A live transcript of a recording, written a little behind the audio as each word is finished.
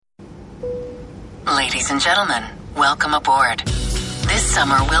Ladies and gentlemen, welcome aboard. This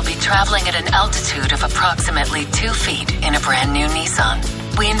summer, we'll be traveling at an altitude of approximately 2 feet in a brand new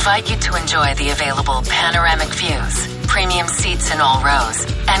Nissan. We invite you to enjoy the available panoramic views, premium seats in all rows,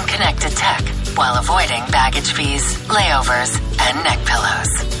 and connected tech, while avoiding baggage fees, layovers, and neck pillows.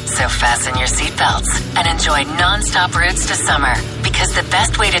 So fasten your seatbelts and enjoy non-stop routes to summer, because the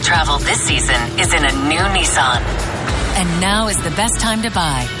best way to travel this season is in a new Nissan. And now is the best time to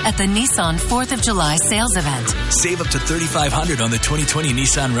buy at the Nissan 4th of July sales event. Save up to $3,500 on the 2020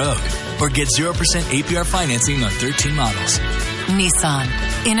 Nissan Rogue, or get 0% APR financing on 13 models. Nissan,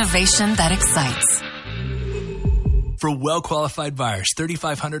 innovation that excites. For well-qualified buyers,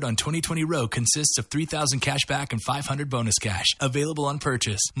 $3,500 on 2020 Rogue consists of $3,000 cash back and $500 bonus cash. Available on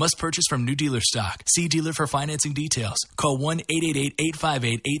purchase. Must purchase from new dealer stock. See dealer for financing details. Call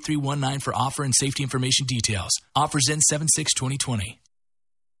 1-888-858-8319 for offer and safety information details. Offers end 7/6/2020.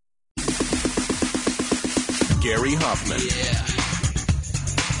 Gary Hoffman. Yeah.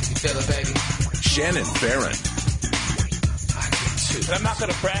 You feel it, baby? Shannon Barron. And I'm not going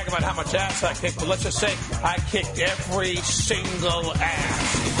to brag about how much ass I kicked, but let's just say I kicked every single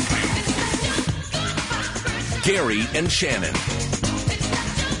ass. Gary and Shannon.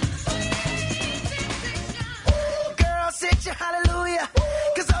 Girl, sit your hallelujah.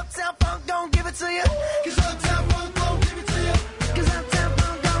 Cause Uptown Funk don't give it to you. Cause Uptown Funk don't give it to you. Cause Uptown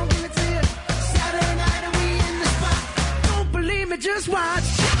Funk don't give it to you. Saturday night and we in the spot. Don't believe me, just watch.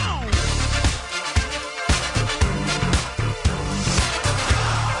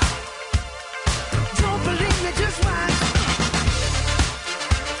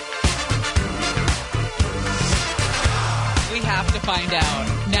 To find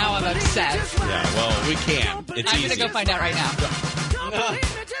out. Now I'm upset. Yeah, well, we can. It's I'm easy. going to go find out right now.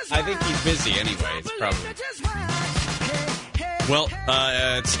 I think he's busy anyway. It's probably. Well,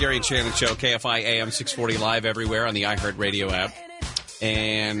 it's Gary and Shannon Show, KFI AM 640 live everywhere on the iHeartRadio app.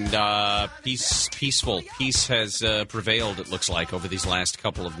 And peaceful. Peace has prevailed, it looks like, over these last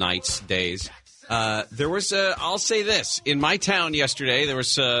couple of nights, days. There was, I'll say this, in my town yesterday, there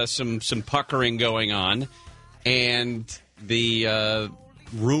was some puckering going on. And the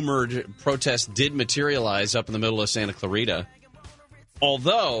rumored protest did materialize up in the middle of Santa Clarita,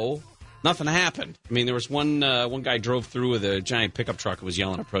 although nothing happened. I mean, there was one guy drove through with a giant pickup truck and was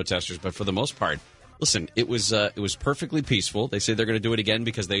yelling at protesters, but for the most part, listen, it was perfectly peaceful. They say they're going to do it again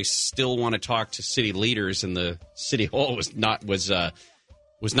because they still want to talk to city leaders, and the city hall was not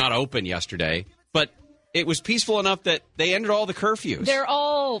open yesterday, but it was peaceful enough that they ended all the curfews. They're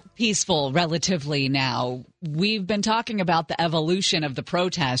all peaceful relatively now. We've been talking about the evolution of the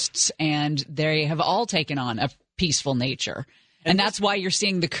protests, and they have all taken on a peaceful nature. And that's why you're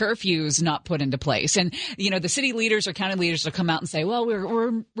seeing the curfews not put into place. And, the city leaders or county leaders will come out and say, well,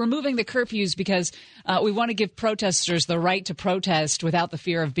 we're removing the curfews because we want to give protesters the right to protest without the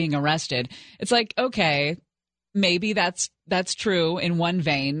fear of being arrested. It's like, okay, maybe that's true in one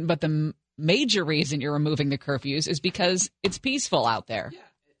vein, but the major reason you're removing the curfews is because it's peaceful out there.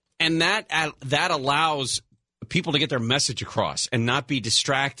 And that allows people to get their message across and not be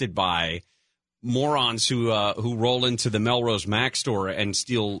distracted by morons who roll into the Melrose Mac store and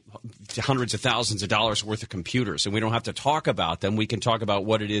steal hundreds of thousands of dollars worth of computers. And we don't have to talk about them. We can talk about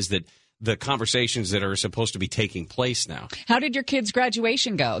what it is that the conversations that are supposed to be taking place now. How did your kids'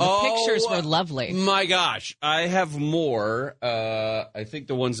 graduation go? The pictures were lovely. My gosh. I have more. I think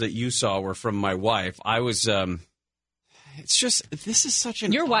the ones that you saw were from my wife. I was, it's just, this is such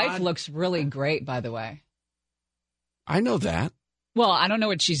an Your wife looks really great, by the way. I know that. Well, I don't know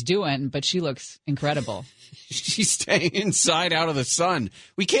what she's doing, but she looks incredible. She's staying inside out of the sun.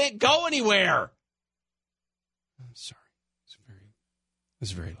 We can't go anywhere. I'm sorry.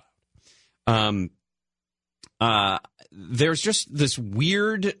 It's very loud. There's just this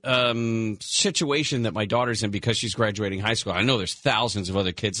weird situation that my daughter's in because she's graduating high school. I know there's thousands of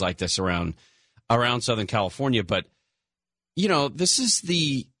other kids like this around Southern California, but this is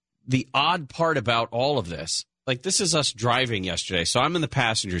the odd part about all of this. Like, this is us driving yesterday. So I'm in the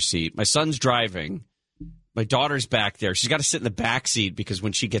passenger seat. My son's driving. My daughter's back there. She's got to sit in the back seat because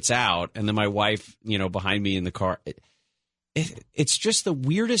when she gets out, and then my wife, behind me in the car. It's just the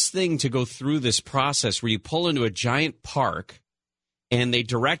weirdest thing to go through this process where you pull into a giant park and they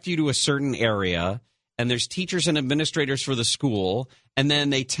direct you to a certain area, and there's teachers and administrators for the school, and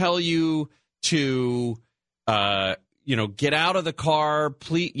then they tell you to get out of the car.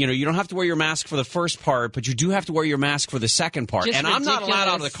 Please, you don't have to wear your mask for the first part, but you do have to wear your mask for the second part. Just and I'm not allowed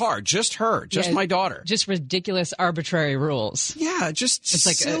out of the car. Just her, my daughter. Just ridiculous, arbitrary rules. Yeah, just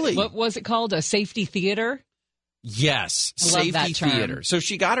it's silly. What was it called? A safety theater? Yes, I love that safety term. theater. So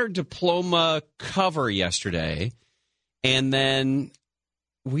she got her diploma cover yesterday, and then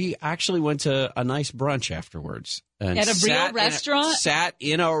we actually went to a nice brunch afterwards. And At a real restaurant? Sat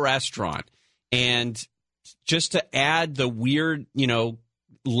in a restaurant. And just to add the weird,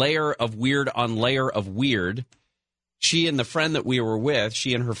 layer of weird on layer of weird, she and the friend that we were with,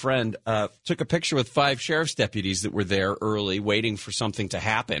 she and her friend, took a picture with 5 sheriff's deputies that were there early waiting for something to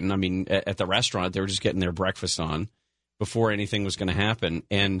happen. I mean, at the restaurant, they were just getting their breakfast on before anything was going to happen.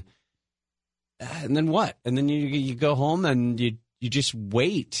 And then what? And then you go home and you just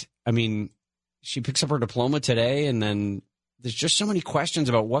wait. I mean, she picks up her diploma today, and then there's just so many questions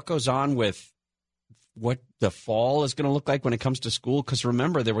about what goes on with what the fall is going to look like when it comes to school. Because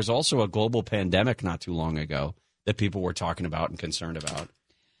remember, there was also a global pandemic not too long ago that people were talking about and concerned about.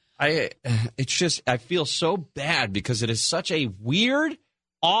 I feel so bad because it is such a weird,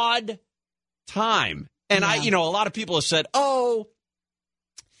 odd time. And a lot of people have said, oh,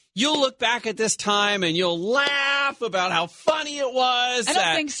 you'll look back at this time and you'll laugh about how funny it was. I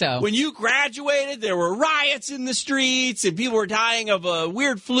don't think so. When you graduated, there were riots in the streets and people were dying of a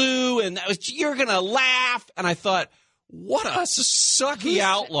weird flu, and you're going to laugh. And I thought, what a sucky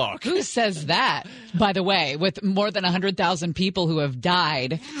outlook. Who says that, by the way, with more than 100,000 people who have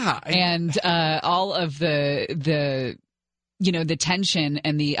died and all of the tension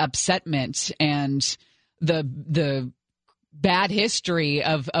and the upsetment and the bad history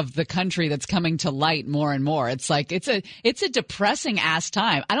of the country that's coming to light more and more. It's like it's a depressing ass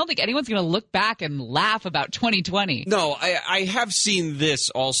time. I don't think anyone's going to look back and laugh about 2020. No, I have seen this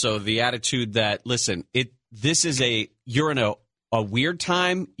also, the attitude that, listen, you're in a weird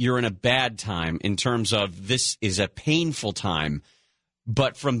time, you're in a bad time in terms of this is a painful time.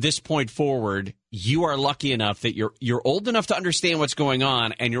 But from this point forward, you are lucky enough that you're old enough to understand what's going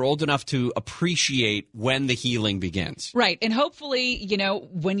on, and you're old enough to appreciate when the healing begins. Right. And hopefully,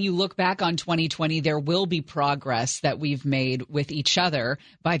 when you look back on 2020, there will be progress that we've made with each other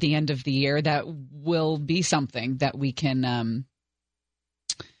by the end of the year that will be something that we can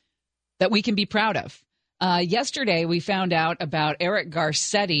be proud of. Yesterday, we found out about Eric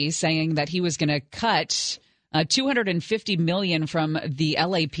Garcetti saying that he was going to cut $250 million from the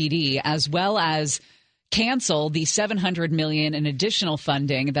LAPD, as well as cancel the $700 million in additional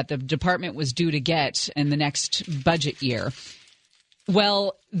funding that the department was due to get in the next budget year.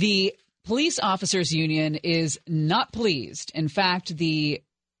 Well, the police officers union is not pleased. In fact, the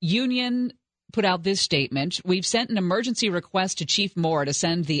union put out this statement. We've sent an emergency request to Chief Moore to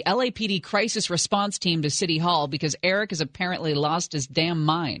send the LAPD crisis response team to City Hall because Eric has apparently lost his damn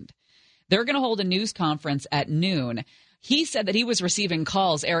mind. They're going to hold a news conference at noon. He said that he was receiving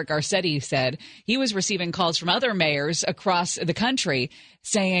calls. Eric Garcetti said he was receiving calls from other mayors across the country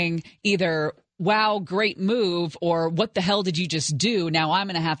saying either, wow, great move, or what the hell did you just do? Now I'm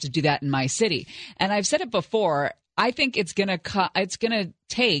going to have to do that in my city. And I've said it before. I think it's going to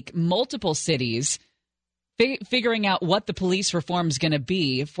take multiple cities figuring out what the police reform is going to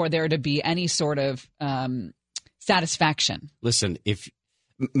be for there to be any sort of satisfaction. Listen, if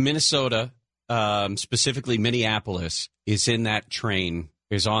Minnesota, specifically Minneapolis, is on that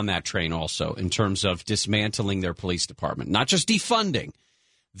train also in terms of dismantling their police department, not just defunding.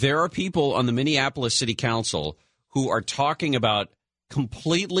 There are people on the Minneapolis City Council who are talking about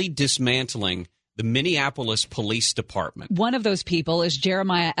completely dismantling the Minneapolis Police Department. One of those people is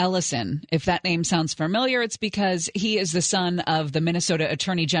Jeremiah Ellison. If that name sounds familiar, it's because he is the son of the Minnesota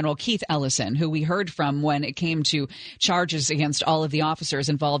Attorney General Keith Ellison, who we heard from when it came to charges against all of the officers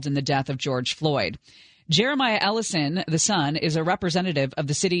involved in the death of George Floyd. Jeremiah Ellison, the son, is a representative of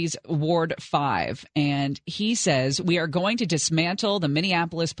the city's Ward 5, and he says, we are going to dismantle the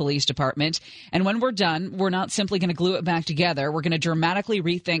Minneapolis Police Department, and when we're done, we're not simply going to glue it back together. We're going to dramatically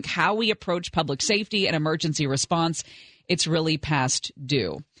rethink how we approach public safety and emergency response. It's really past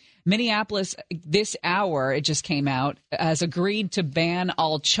due. Minneapolis, this hour, it just came out, has agreed to ban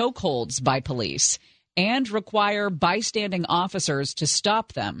all chokeholds by police and require bystanding officers to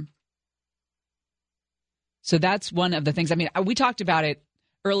stop them. So that's one of the things. I mean, we talked about it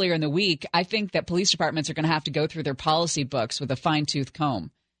earlier in the week. I think that police departments are going to have to go through their policy books with a fine-tooth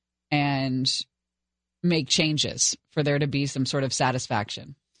comb and make changes for there to be some sort of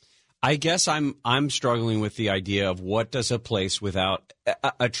satisfaction. I guess I'm struggling with the idea of what does a place without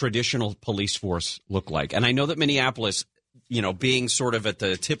a traditional police force look like. And I know that Minneapolis, being sort of at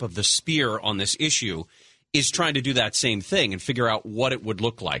the tip of the spear on this issue, is trying to do that same thing and figure out what it would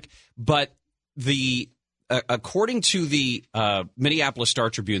look like. But according to the Minneapolis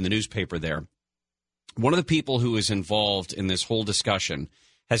Star-Tribune, the newspaper there, one of the people who is involved in this whole discussion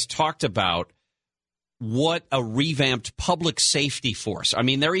has talked about what a revamped public safety force. I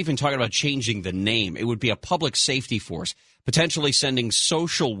mean, they're even talking about changing the name. It would be a public safety force, potentially sending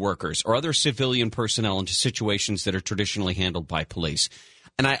social workers or other civilian personnel into situations that are traditionally handled by police.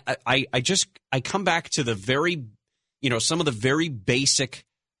 And I come back to the very, some of the very basic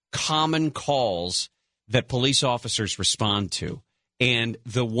common calls that police officers respond to. And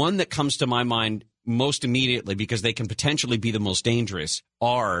the one that comes to my mind most immediately, because they can potentially be the most dangerous,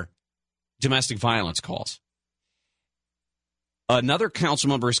 are domestic violence calls. Another council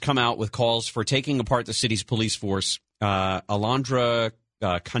member has come out with calls for taking apart the city's police force. Alondra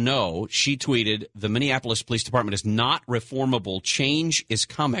Cano, she tweeted, "The Minneapolis Police Department is not reformable. Change is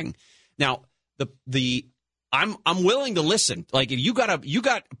coming." Now, I'm willing to listen. Like, if you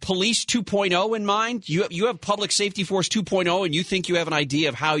got Police 2.0 in mind, you have Public Safety Force 2.0, and you think you have an idea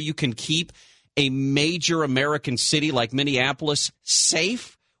of how you can keep a major American city like Minneapolis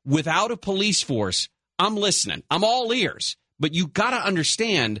safe without a police force, I'm listening. I'm all ears. But you got to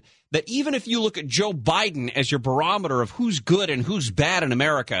understand that even if you look at Joe Biden as your barometer of who's good and who's bad in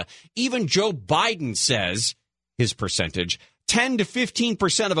America, even Joe Biden says, his percentage, 10 to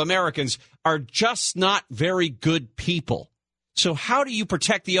 15% of Americans are just not very good people. So how do you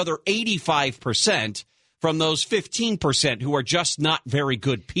protect the other 85% from those 15% who are just not very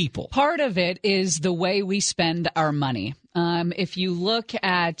good people? Part of it is the way we spend our money. If you look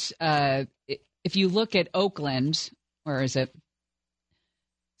at Oakland, where is it?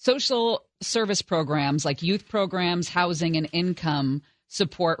 Social service programs like youth programs, housing, and income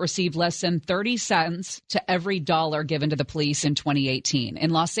support received less than 30 cents to every dollar given to the police in 2018. In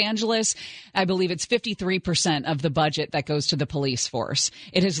Los Angeles, I believe it's 53% of the budget that goes to the police force.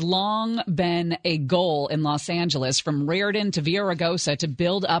 It has long been a goal in Los Angeles, from Reardon to Villaraigosa, to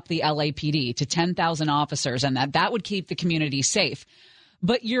build up the LAPD to 10,000 officers, and that would keep the community safe.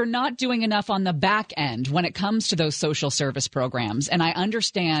 But you're not doing enough on the back end when it comes to those social service programs. And I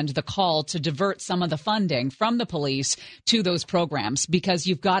understand the call to divert some of the funding from the police to those programs, because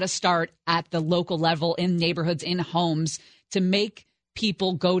you've got to start at the local level, in neighborhoods, in homes, to make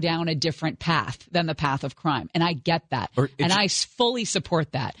people go down a different path than the path of crime. And I get that. And I fully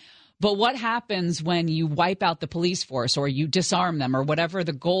support that. But what happens when you wipe out the police force, or you disarm them, or whatever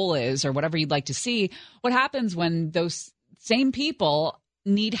the goal is, or whatever you'd like to see? What happens when those same people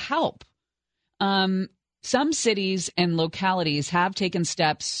need help? Some cities and localities have taken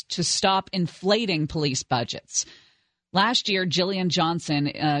steps to stop inflating police budgets. Last year, Jillian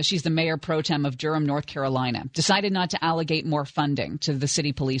Johnson, she's the mayor pro tem of Durham, North Carolina, decided not to allocate more funding to the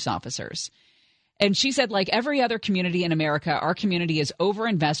city police officers. And she said, like every other community in America, our community is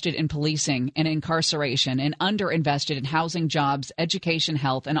overinvested in policing and incarceration, and underinvested in housing, jobs, education,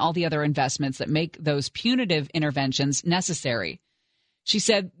 health, and all the other investments that make those punitive interventions necessary. She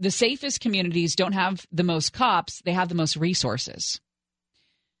said the safest communities don't have the most cops, they have the most resources.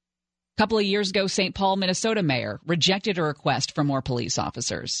 A couple of years ago, St. Paul, Minnesota mayor rejected a request for more police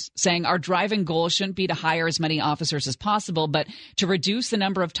officers, saying our driving goal shouldn't be to hire as many officers as possible, but to reduce the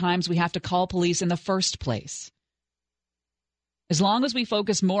number of times we have to call police in the first place. As long as we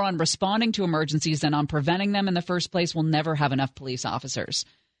focus more on responding to emergencies than on preventing them in the first place, we'll never have enough police officers.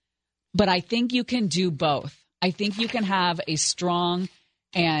 But I think you can do both. I think you can have a strong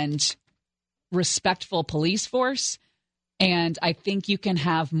and respectful police force, and I think you can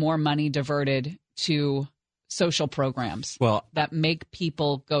have more money diverted to social programs that make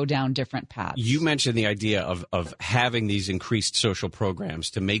people go down different paths. You mentioned the idea of having these increased social programs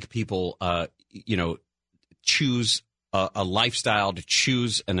to make people, choose a lifestyle, to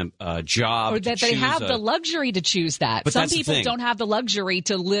choose a job. Or that they have the luxury to choose that. But some people don't have the luxury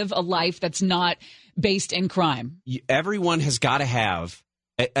to live a life that's not based in crime. Everyone has got to have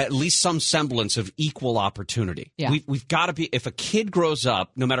at least some semblance of equal opportunity. Yeah. We've got to be, if a kid grows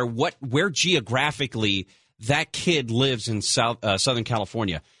up, no matter where geographically that kid lives in Southern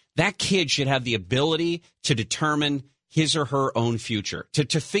California, that kid should have the ability to determine his or her own future,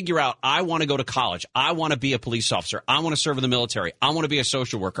 to figure out, I want to go to college, I want to be a police officer, I want to serve in the military, I want to be a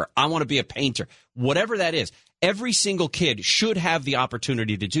social worker, I want to be a painter, whatever that is. Every single kid should have the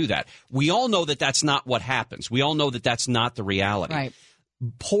opportunity to do that. We all know that that's not what happens. We all know that that's not the reality. Right.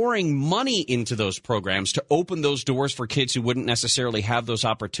 Pouring money into those programs to open those doors for kids who wouldn't necessarily have those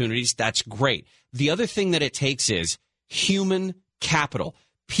opportunities, that's great. The other thing that it takes is human capital.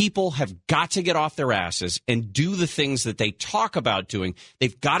 People have got to get off their asses and do the things that they talk about doing.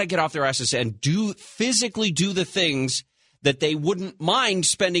 They've got to get off their asses and physically do the things that they wouldn't mind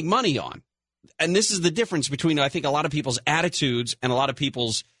spending money on. And this is the difference between, I think, a lot of people's attitudes and a lot of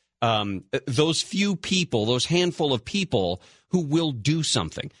people's, those few people, those handful of people who will do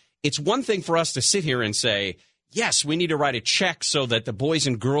something. it's one thing for us to sit here and say, yes, we need to write a check so that the Boys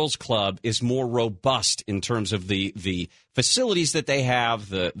and Girls Club is more robust in terms of the facilities that they have,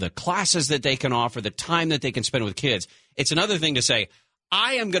 the classes that they can offer, the time that they can spend with kids. It's another thing to say,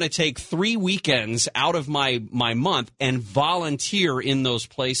 I am going to take 3 weekends out of my month and volunteer in those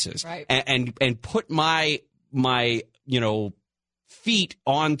places, right, and put my feet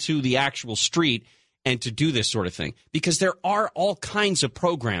onto the actual street and to do this sort of thing, because there are all kinds of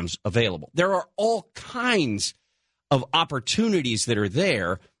programs available. There are all kinds of opportunities that are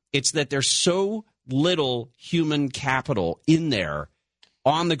there. It's that there's so little human capital in there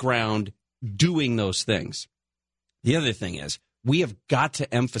on the ground doing those things. The other thing is, we have got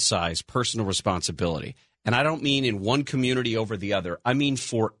to emphasize personal responsibility. And I don't mean in one community over the other. I mean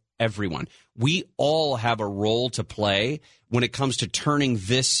for everyone. We all have a role to play when it comes to turning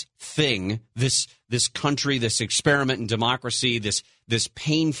this thing, this country, this experiment in democracy, this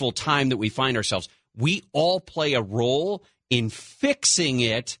painful time that we find ourselves. We all play a role in fixing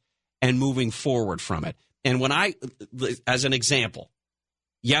it and moving forward from it. And when as an example,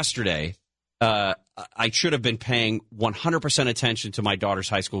 yesterday, I should have been paying 100% attention to my daughter's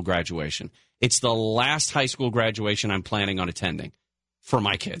high school graduation. It's the last high school graduation I'm planning on attending for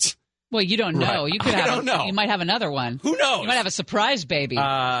my kids. Well, you don't know. Right. You could I don't know. You might have another one. Who knows? You might have a surprise baby.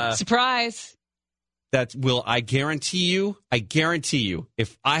 Surprise. I guarantee you,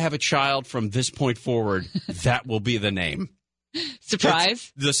 if I have a child from this point forward, that will be the name.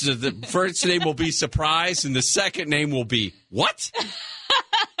 Surprise? The first name will be Surprise, and the second name will be what?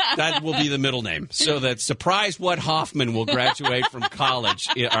 That will be the middle name. So that Surprise What Hoffman will graduate from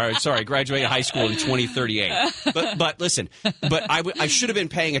graduate high school in 2038. But listen, I should have been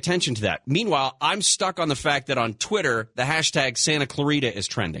paying attention to that. Meanwhile, I'm stuck on the fact that on Twitter, the hashtag Santa Clarita is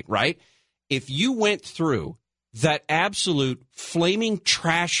trending, right? If you went through that absolute flaming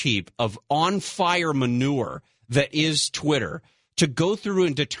trash heap of on-fire manure that is Twitter, to go through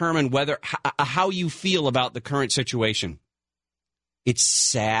and determine how you feel about the current situation, it's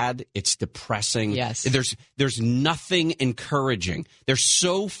sad. It's depressing. Yes. There's nothing encouraging. There's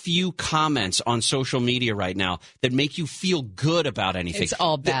so few comments on social media right now that make you feel good about anything. It's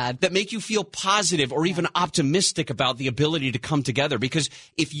all bad. That make you feel positive or even optimistic about the ability to come together. Because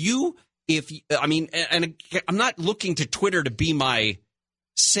and I'm not looking to Twitter to be my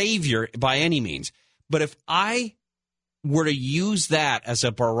savior by any means, but if I were to use that as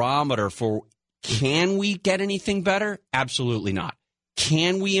a barometer for, can we get anything better? Absolutely not.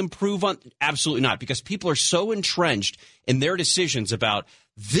 Can we improve on? Absolutely not, because people are so entrenched in their decisions about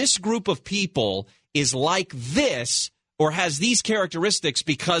this group of people is like this or has these characteristics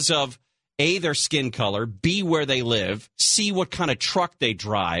because of A, their skin color, B, where they live, C, what kind of truck they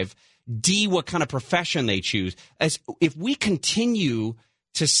drive, D, what kind of profession they choose. As if we continue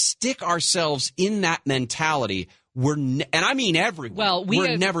to stick ourselves in that mentality, and I mean everyone,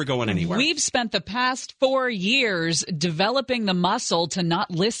 we're never going anywhere. We've spent the past 4 years developing the muscle to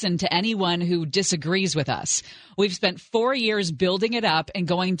not listen to anyone who disagrees with us. We've spent 4 years building it up and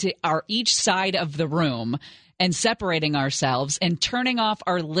going to each side of the room and separating ourselves and turning off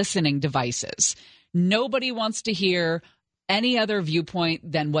our listening devices. Nobody wants to hear any other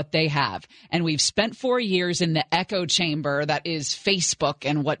viewpoint than what they have. And we've spent 4 years in the echo chamber that is Facebook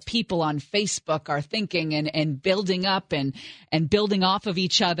and what people on Facebook are thinking and building up and building off of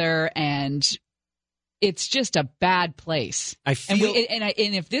each other. And it's just a bad place. I feel, and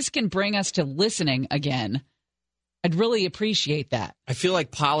if this can bring us to listening again, I'd really appreciate that. I feel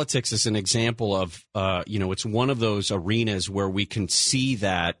like politics is an example of, it's one of those arenas where we can see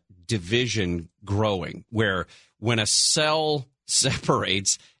that division growing, where when a cell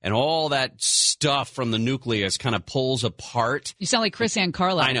separates and all that stuff from the nucleus kind of pulls apart. You sound like Chris Ann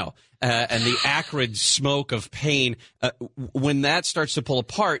Carlo. I know. And the acrid smoke of pain, when that starts to pull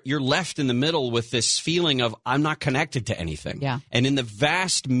apart, you're left in the middle with this feeling of, I'm not connected to anything. Yeah. And in the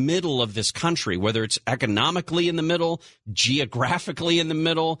vast middle of this country, whether it's economically in the middle, geographically in the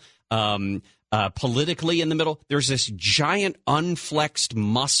middle, politically in the middle, there's this giant unflexed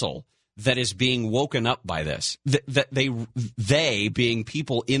muscle that is being woken up by this. That they being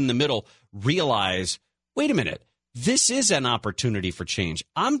people in the middle realize, wait a minute, this is an opportunity for change.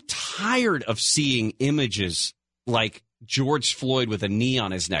 I'm tired of seeing images like George Floyd with a knee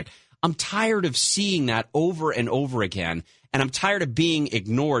on his neck. I'm tired of seeing that over and over again, and I'm tired of being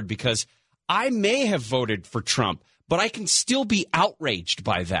ignored because I may have voted for Trump, but I can still be outraged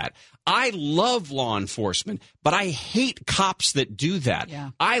by that. I love law enforcement, but I hate cops that do that.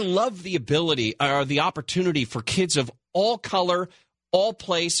 Yeah. I love the ability or the opportunity for kids of all color, all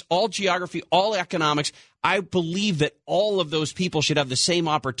place, all geography, all economics. I believe that all of those people should have the same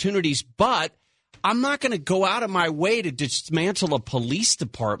opportunities, but I'm not going to go out of my way to dismantle a police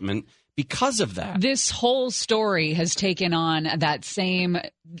department because of that. This whole story has taken on that same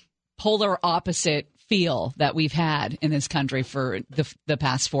polar opposite feel that we've had in this country for the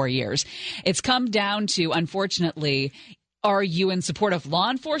past 4 years. It's come down to, unfortunately, are you in support of law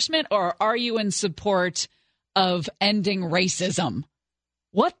enforcement or are you in support of ending racism?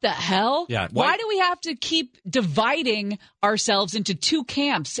 What the hell? Yeah, why do we have to keep dividing ourselves into two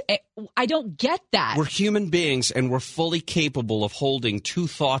camps? I don't get that. We're human beings, and we're fully capable of holding two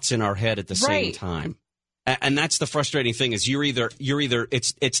thoughts in our head at the same time. And that's the frustrating thing is you're either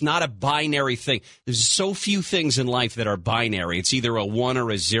it's not a binary thing. There's so few things in life that are binary. It's either a 1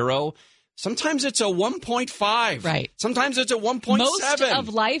 or a 0. Sometimes it's a 1.5. Right. Sometimes it's a 1.7. Most of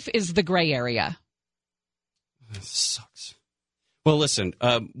life is the gray area. This sucks. Well, listen,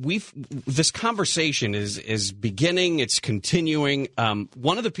 this conversation is beginning. It's continuing.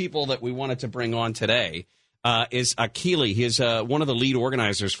 One of the people that we wanted to bring on today is Akili. He is one of the lead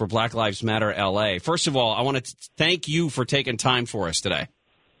organizers for Black Lives Matter LA. First of all, I want to thank you for taking time for us today.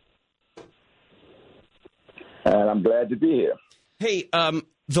 And I'm glad to be here. Hey,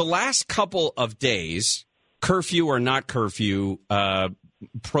 the last couple of days, curfew or not curfew,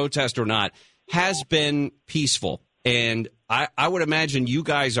 protest or not, has been peaceful. And I would imagine you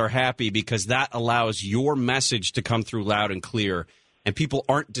guys are happy because that allows your message to come through loud and clear, and people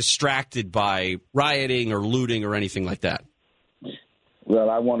aren't distracted by rioting or looting or anything like that. Well,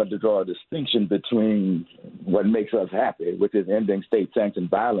 I wanted to draw a distinction between what makes us happy, which is ending state-sanctioned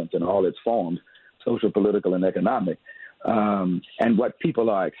violence in all its forms, social, political, and economic, and what people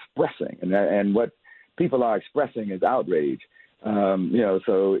are expressing. And what people are expressing is outrage.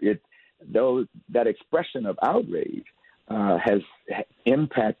 So that expression of outrage has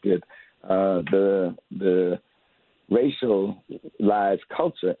impacted the racialized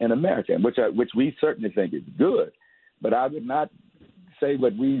culture in America, which we certainly think is good. But I would not say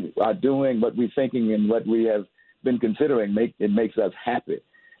what we are doing, what we're thinking, and what we have been considering makes us happy.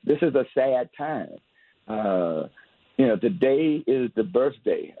 This is a sad time. Today is the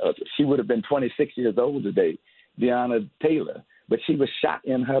birthday. She would have been 26 years old today, Breonna Taylor, but she was shot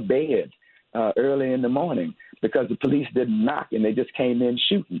in her bed early in the morning because the police didn't knock and they just came in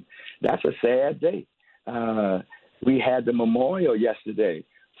shooting. That's a sad day. We had the memorial yesterday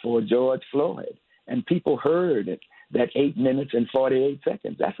for George Floyd, and people heard it, that 8 minutes and 48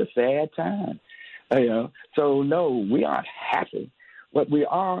 seconds. That's a sad time. So, no, we aren't happy. What we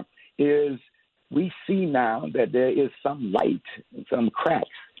are is we see now that there is some light, some cracks,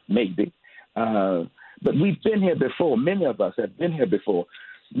 maybe. But we've been here before. Many of us have been here before.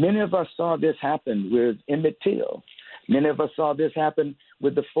 Many of us saw this happen with Emmett Till. Many of us saw this happen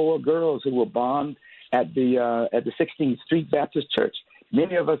with the 4 girls who were bombed at the 16th Street Baptist Church.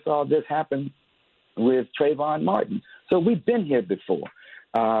 Many of us saw this happen with Trayvon Martin. So we've been here before,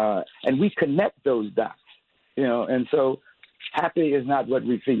 and we connect those dots, And so, happy is not what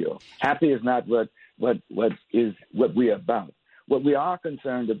we feel. Happy is not what we're about. What we are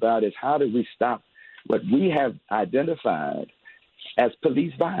concerned about is how do we stop what we have identified as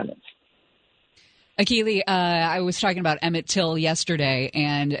police violence. Akili, I was talking about Emmett Till yesterday,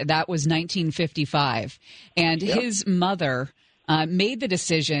 and that was 1955. And his mother made the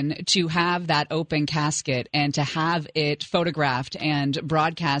decision to have that open casket and to have it photographed and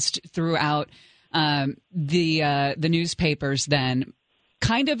broadcast throughout the newspapers then,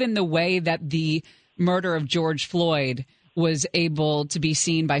 kind of in the way that the murder of George Floyd was able to be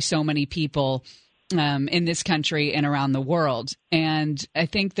seen by so many people in this country and around the world. And I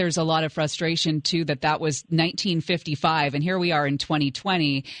think there's a lot of frustration, too, that was 1955. And here we are in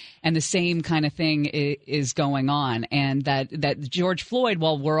 2020, and the same kind of thing is going on. And that George Floyd,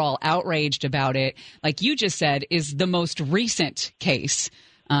 while we're all outraged about it, like you just said, is the most recent case.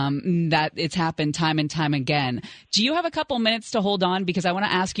 That it's happened time and time again. Do you have a couple minutes to hold on? Because I want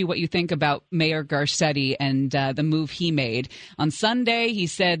to ask you what you think about Mayor Garcetti and the move he made. On Sunday, he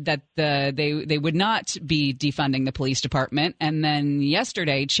said that they would not be defunding the police department, and then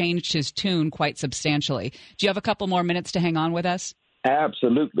yesterday changed his tune quite substantially. Do you have a couple more minutes to hang on with us?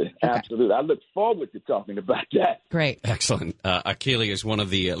 Absolutely. Okay. Absolutely. I look forward to talking about that. Great. Excellent. Akili is one of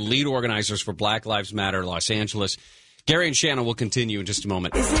the lead organizers for Black Lives Matter Los Angeles. Gary and Shannon will continue in just a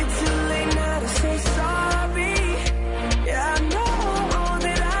moment. Is it too late now to say sorry? Yeah, I know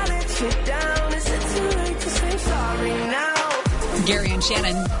that I let you down. Is it too late to say sorry now? Gary and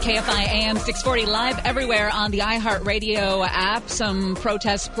Shannon, KFI AM 640 live everywhere on the iHeartRadio app. Some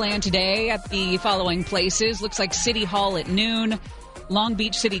protests planned today at the following places. Looks like City Hall at noon, Long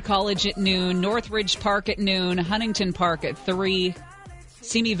Beach City College at noon, Northridge Park at noon, Huntington Park at 3,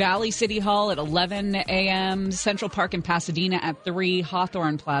 Simi Valley City Hall at 11 a.m., Central Park in Pasadena at 3,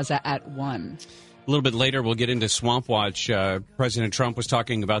 Hawthorne Plaza at 1. A little bit later, we'll get into Swamp Watch. President Trump was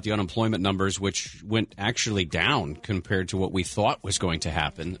talking about the unemployment numbers, which went actually down compared to what we thought was going to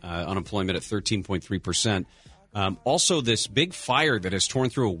happen. Unemployment at 13.3%. Also, this big fire that has torn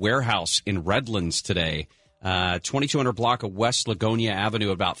through a warehouse in Redlands today, 2200 block of West Lagonia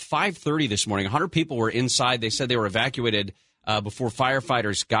Avenue, about 5:30 this morning. 100 people were inside. They said they were evacuated before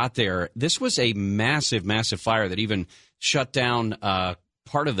firefighters got there. This was a massive, massive fire that even shut down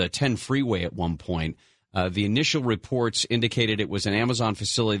part of the 10 freeway at one point. The initial reports indicated it was an Amazon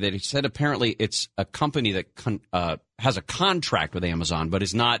facility. That said apparently it's a company that has a contract with Amazon, but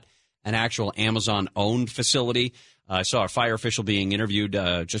is not an actual Amazon-owned facility. I saw a fire official being interviewed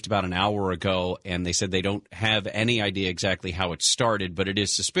just about an hour ago, and they said they don't have any idea exactly how it started, but it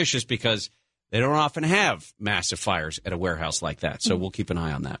is suspicious because they don't often have massive fires at a warehouse like that, so we'll keep an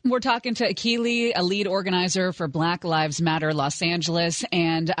eye on that. We're talking to Akili, a lead organizer for Black Lives Matter Los Angeles,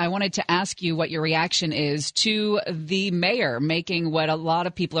 and I wanted to ask you what your reaction is to the mayor making what a lot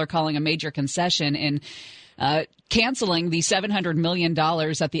of people are calling a major concession in canceling the $700 million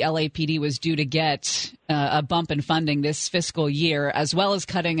that the LAPD was due to get a bump in funding this fiscal year, as well as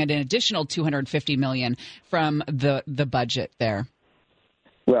cutting an additional $250 million from the budget there.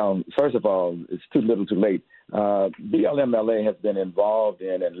 Well, first of all, it's too little too late. BLMLA has been involved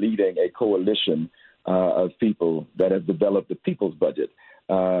in and leading a coalition of people that have developed the people's budget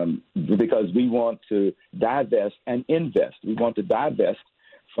because we want to divest and invest. We want to divest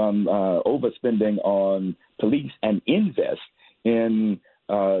from overspending on police and invest in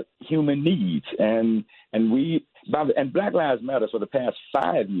human needs. And Black Lives Matter for the past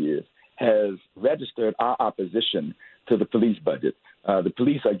 5 years has registered our opposition to the police budget. The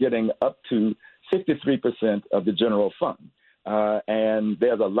police are getting up to 63% of the general fund. And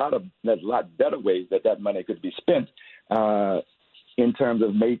there's a lot better ways that money could be spent in terms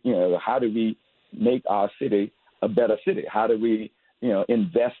of how do we make our city a better city? How do we,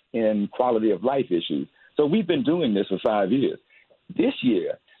 invest in quality of life issues? So we've been doing this for 5 years. This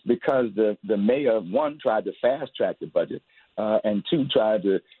year, because the mayor, one, tried to fast track the budget, and two, tried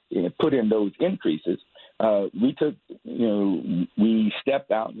to put in those increases, we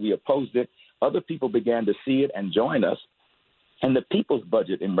stepped out, we opposed it. Other people began to see it and join us, and the people's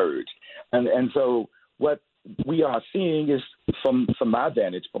budget emerged. And so what we are seeing is, from my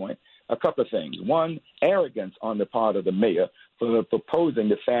vantage point, a couple of things. One, arrogance on the part of the mayor for proposing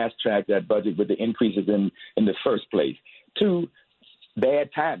to fast track that budget with the increases in the first place. Two, bad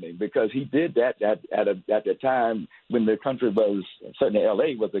timing, because he did that at the time when the country was, certainly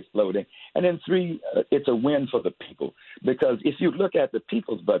LA was exploding. And then three, it's a win for the people, because if you look at the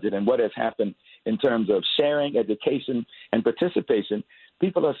people's budget and what has happened in terms of sharing, education, and participation,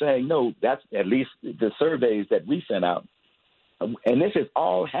 people are saying, no, that's at least the surveys that we sent out. And this has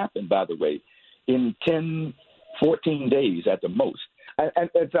all happened, by the way, in 10, 14 days at the most. And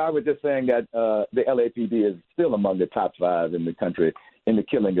so I was just saying that the LAPD is still among the top 5 in the country in the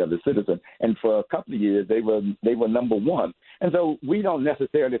killing of the citizen. And for a couple of years, they were number one. And so we don't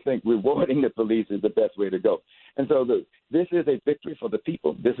necessarily think rewarding the police is the best way to go. And so this is a victory for the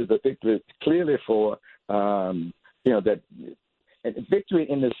people. This is a victory clearly for, that victory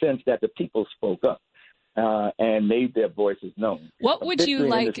in the sense that the people spoke up and made their voices known. What would you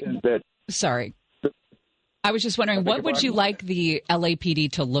like? Sorry. I was just wondering, what would you like the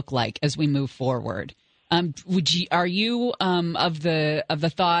LAPD to look like as we move forward? Are you of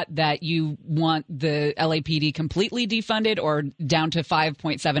the thought that you want the LAPD completely defunded or down to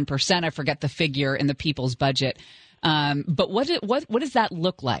 5.7%? I forget the figure in the people's budget. But what does that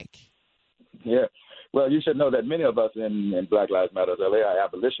look like? Yeah. Well, you should know that many of us in Black Lives Matter LA are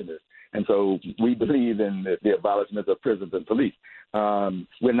abolitionists, and so we believe in the abolishment of prisons and police.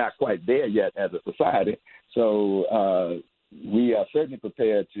 We're not quite there yet as a society, so we are certainly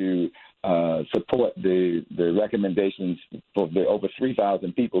prepared to support the recommendations for the over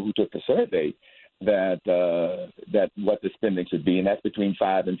 3,000 people who took the survey that what the spending should be, and that's between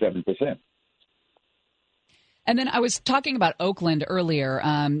 5 and 7%. And then I was talking about Oakland earlier.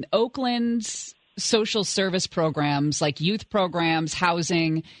 Oakland's social service programs like youth programs,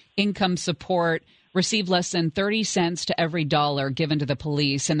 housing, income support receive less than 30 cents to every dollar given to the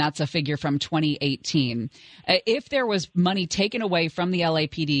police, and that's a figure from 2018. If there was money taken away from the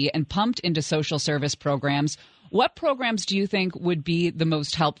LAPD and pumped into social service programs, what programs do you think would be the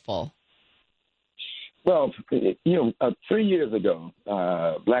most helpful? Well, 3 years ago,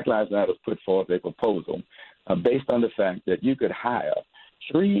 Black Lives Matter put forth a proposal based on the fact that you could hire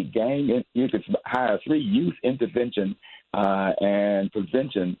three youth intervention and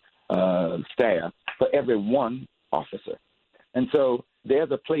prevention staff for every one officer. And so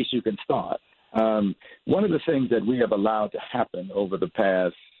there's a place you can start. One of the things that we have allowed to happen over the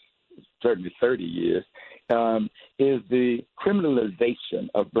past certainly 30 years is the criminalization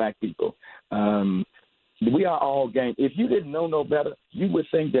of black people. We are all gang. If you didn't know no better, you would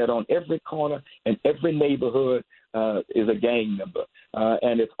think that on every corner and every neighborhood is a gang member.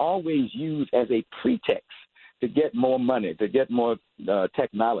 And it's always used as a pretext to get more money, to get more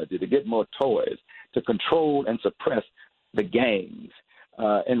technology, to get more toys, to control and suppress the gangs,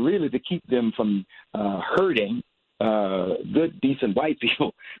 and really to keep them from hurting good, decent white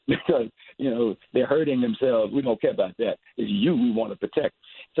people because, they're hurting themselves. We don't care about that. It's you we want to protect.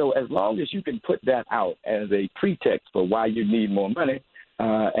 So as long as you can put that out as a pretext for why you need more money,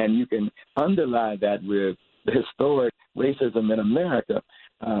 and you can underlie that with the historic racism in America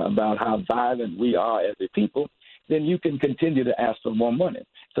about how violent we are as a people, then you can continue to ask for more money.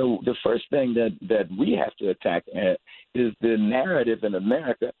 So the first thing that we have to attack is the narrative in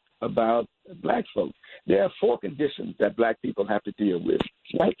America about black folks. There are 4 conditions that black people have to deal with: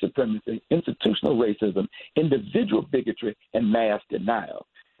 white supremacy, institutional racism, individual bigotry, and mass denial.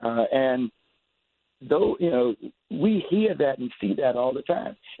 And though, we hear that and see that all the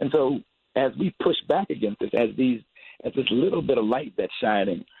time. And so as we push back against this, as this little bit of light that's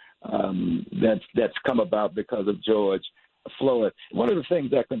shining, that's come about because of George Floyd, one of the things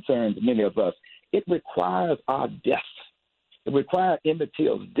that concerns many of us, it requires our death. It required Emmett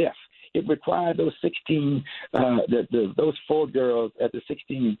Till's death. It required those 16, those 4 girls at the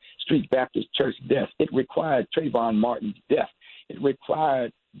 16th Street Baptist Church death. It required Trayvon Martin's death. It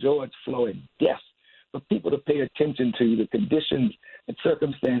required George Floyd's death for people to pay attention to the conditions and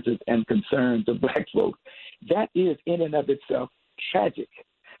circumstances and concerns of black folks. That is in and of itself tragic.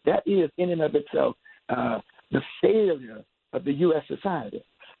 That is in and of itself the failure of the U.S. society.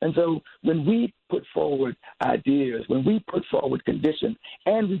 And so when we put forward ideas, when we put forward conditions,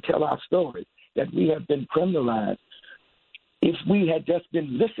 and we tell our stories that we have been criminalized, if we had just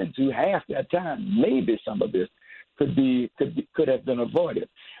been listened to half that time, maybe some of this could have been avoided.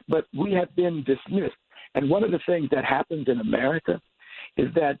 But we have been dismissed. And one of the things that happens in America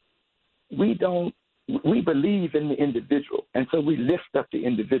is that we believe in the individual, and so we lift up the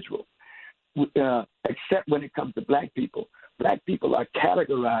individual. Except when it comes to black people. Black people are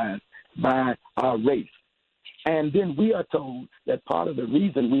categorized by our race. And then we are told that part of the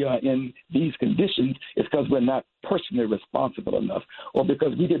reason we are in these conditions is because we're not personally responsible enough, or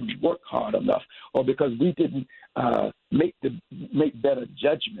because we didn't work hard enough, or because we didn't make better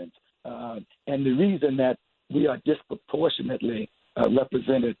judgments. And the reason that we are disproportionately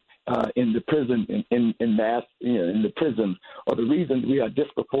represented in the prison, in mass, in the prisons, or the reason we are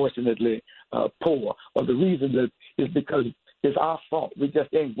disproportionately poor, or the reason that is because it's our fault. We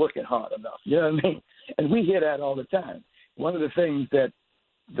just ain't working hard enough. You know what I mean? And we hear that all the time. One of the things that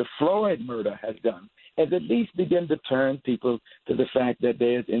the Floyd murder has done is at least begin to turn people to the fact that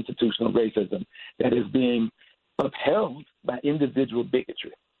there is institutional racism that is being upheld by individual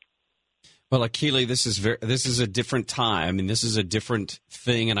bigotry. Well, Akili, this is a different time. I mean, this is a different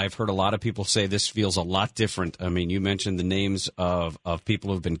thing, and I've heard a lot of people say this feels a lot different. I mean, you mentioned the names of people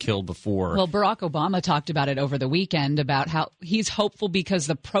who have been killed before. Well, Barack Obama talked about it over the weekend, about how he's hopeful because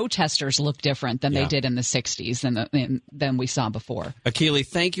the protesters look different than they did in the 60s than we saw before. Akili,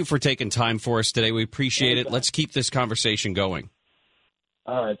 thank you for taking time for us today. We appreciate it. Let's keep this conversation going.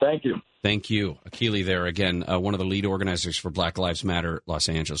 All right, thank you. Thank you. Akili there again, one of the lead organizers for Black Lives Matter Los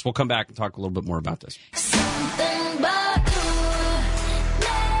Angeles. We'll come back and talk a little bit more about this. Something about you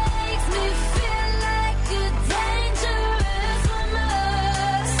makes me feel like a dangerous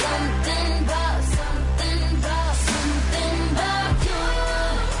woman. Something about you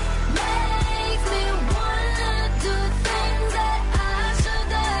makes me wanna do things that I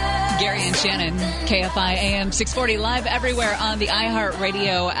shouldn't. Gary and Shannon, KFI AM 640, live everywhere on the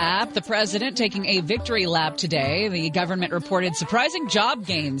iHeartRadio app. The president taking a victory lap today. The government reported surprising job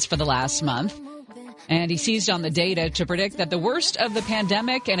gains for the last month. And he seized on the data to predict that the worst of the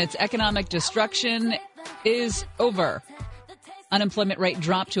pandemic and its economic destruction is over. Unemployment rate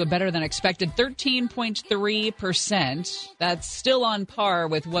dropped to a better than expected 13.3%. That's still on par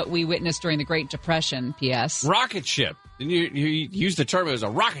with what we witnessed during the Great Depression, P.S. Rocket ship. You used the term, it was a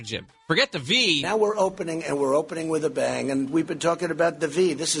rocket ship. Forget the V. Now we're opening, and we're opening with a bang. And we've been talking about the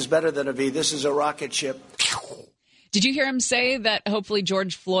V. This is better than a V. This is a rocket ship. Did you hear him say that hopefully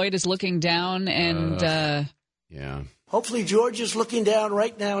George Floyd is looking down and... Yeah. Hopefully George is looking down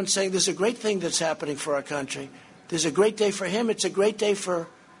right now and saying there's a great thing that's happening for our country. There's a great day for him. It's a great day for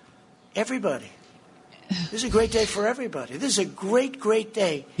everybody. This is a great day for everybody. This is a great, great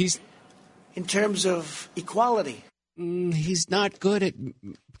day in terms of equality. He's not good at...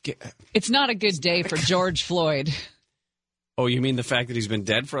 It's not a good day for George Floyd. Oh, you mean the fact that he's been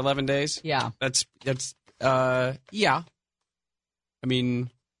dead for 11 days? Yeah. That's yeah. I mean,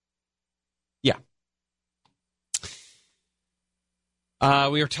 yeah.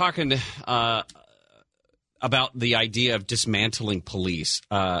 We were talking about the idea of dismantling police.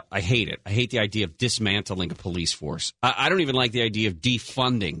 I hate it. I hate the idea of dismantling a police force. I don't even like the idea of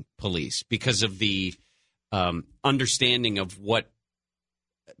defunding police because of the understanding of what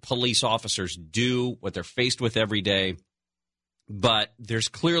police officers do, what they're faced with every day. But there's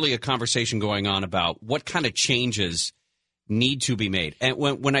clearly a conversation going on about what kind of changes need to be made. And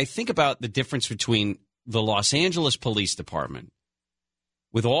when I think about the difference between the Los Angeles Police Department,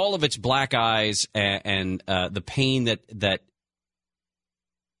 with all of its black eyes and the pain that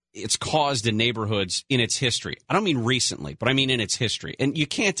it's caused in neighborhoods in its history. I don't mean recently, but I mean in its history. And you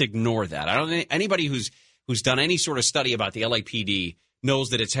can't ignore that. I don't think anybody who's done any sort of study about the LAPD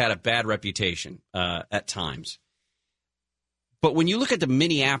knows that it's had a bad reputation at times. But when you look at the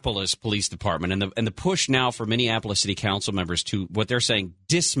Minneapolis Police Department and the push now for Minneapolis City Council members to, what they're saying,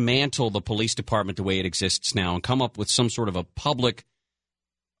 dismantle the police department the way it exists now and come up with some sort of a public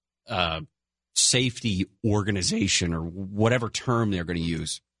safety organization or whatever term they're going to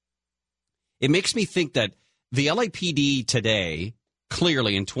use, it makes me think that the LAPD today,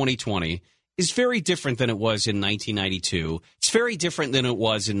 clearly in 2020, is very different than it was in 1992. It's very different than it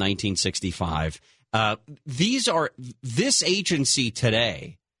was in 1965. This agency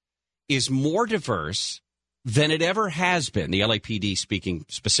today is more diverse than it ever has been, the LAPD speaking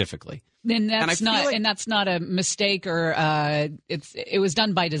specifically. And that's not a mistake, or it was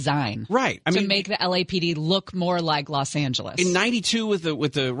done by design, right? To make the LAPD look more like Los Angeles. In '92 with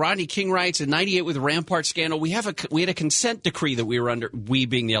the Rodney King riots, in '98 with the Rampart scandal, we had a consent decree that we were under. We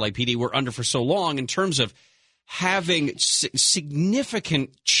being the LAPD were under for so long in terms of having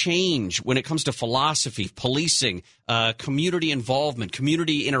significant change when it comes to philosophy, policing, community involvement,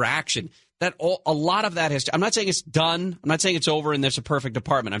 community interaction. A lot of that has. I'm not saying it's done. I'm not saying it's over and there's a perfect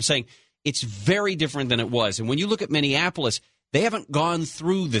department. I'm saying it's very different than it was. And when you look at Minneapolis, they haven't gone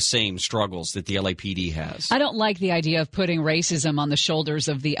through the same struggles that the LAPD has. I don't like the idea of putting racism on the shoulders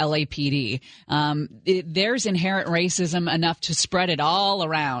of the LAPD. There's inherent racism enough to spread it all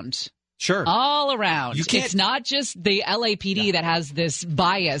around. Sure. All around. It's not just the LAPD that has this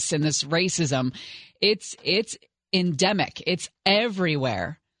bias and this racism. It's endemic. It's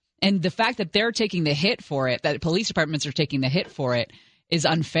everywhere. And the fact that they're taking the hit for it, that police departments are taking the hit for it, is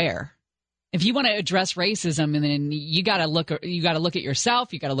unfair. If you want to address racism, and then you got to look at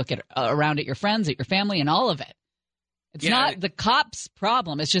yourself, you got to look at around at your friends, at your family, and all of it. It's not the cops'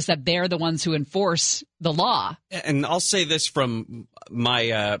 problem. It's just that they're the ones who enforce the law. And I'll say this from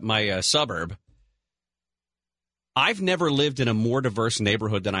my suburb. I've never lived in a more diverse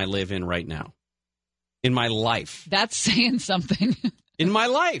neighborhood than I live in right now in my life. That's saying something. In my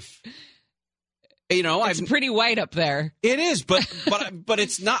life. You know, it's pretty white up there. It is, but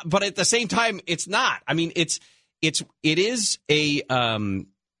it's not. But at the same time, it's not. I mean, it is a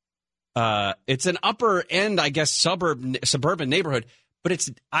it's an upper end, I guess, suburban neighborhood. But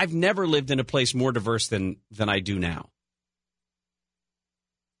I've never lived in a place more diverse than I do now.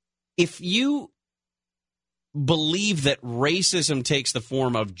 If you believe that racism takes the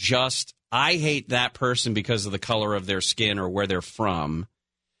form of just I hate that person because of the color of their skin or where they're from,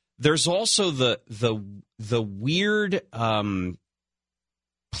 there's also the weird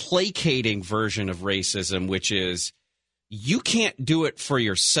placating version of racism, which is you can't do it for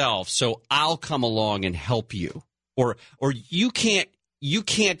yourself, so I'll come along and help you, or you can't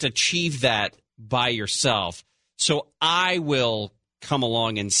achieve that by yourself, so I will come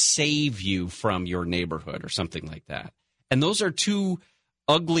along and save you from your neighborhood or something like that. And those are two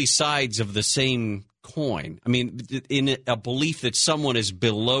ugly sides of the same coin. I mean, in a belief that someone is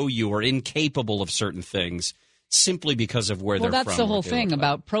below you or incapable of certain things simply because of where they're from. Well, that's the whole thing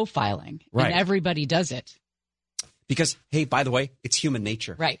about profiling. Right. And everybody does it. Because, hey, by the way, it's human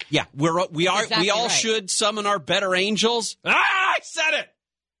nature. Right. Yeah, we all should summon our better angels. I said it.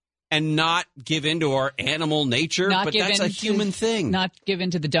 And not give in to our animal nature, but that's a human thing. Not give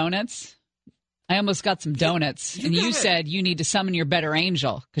in to the donuts. I almost got some donuts, and you said you need to summon your better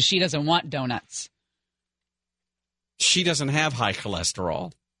angel because she doesn't want donuts. She doesn't have high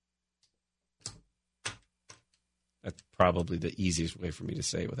cholesterol. That's probably the easiest way for me to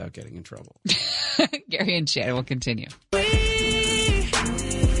say it without getting in trouble. Gary and Shannon will continue.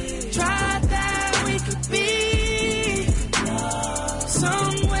 Tried that we could be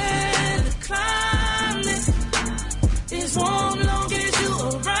somewhere to climb it. It's warm long as you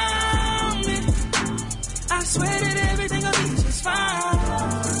around me. I swear that everything will be just fine.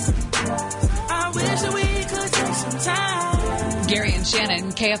 I wish that we could take some time. Gary and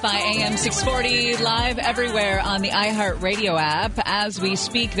Shannon, KFI AM 640, live everywhere on the iHeartRadio app. As we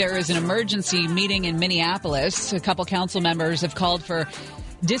speak, there is an emergency meeting in Minneapolis. A couple council members have called for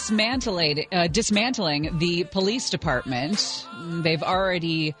dismantling the police department. They've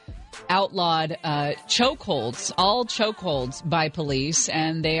already outlawed chokeholds, all chokeholds by police,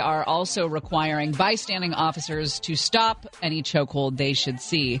 and they are also requiring bystanding officers to stop any chokehold they should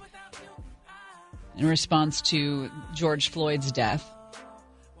see in response to George Floyd's death.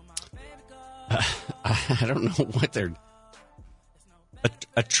 I don't know what they're...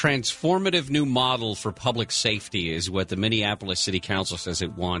 A transformative new model for public safety is what the Minneapolis City Council says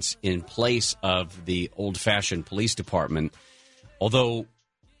it wants in place of the old-fashioned police department, although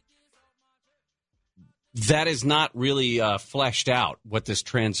that is not really fleshed out, what this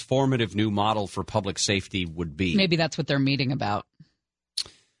transformative new model for public safety would be. Maybe that's what they're meeting about.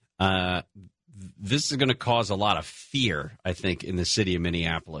 This is going to cause a lot of fear, I think, in the city of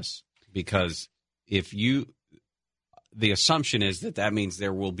Minneapolis, because the assumption is that means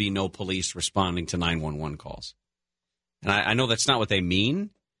there will be no police responding to 911 calls. And I know that's not what they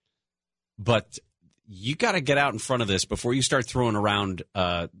mean, but you got to get out in front of this before you start throwing around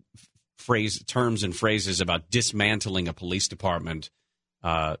terms and phrases about dismantling a police department.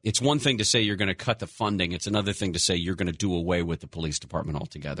 It's one thing to say you're going to cut the funding. It's another thing to say you're going to do away with the police department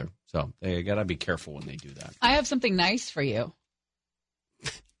altogether. So they got to be careful when they do that. I have something nice for you.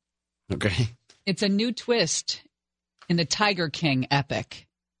 Okay. It's a new twist in the Tiger King epic.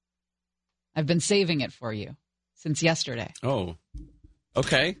 I've been saving it for you since yesterday. Oh,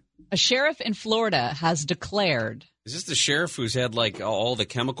 okay. A sheriff in Florida has declared... Is this the sheriff who's had, like, all the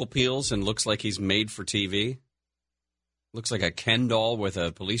chemical peels and looks like he's made for TV? Looks like a Ken doll with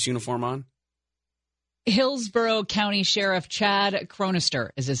a police uniform on? Hillsborough County Sheriff Chad Cronister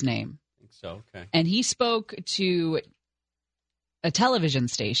is his name. I think so, okay. And he spoke to a television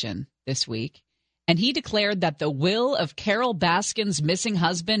station this week, and he declared that the will of Carol Baskin's missing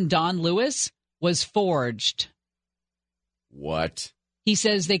husband, Don Lewis, was forged. What? He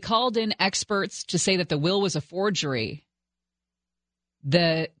says they called in experts to say that the will was a forgery.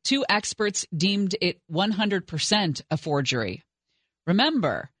 The two experts deemed it 100% a forgery.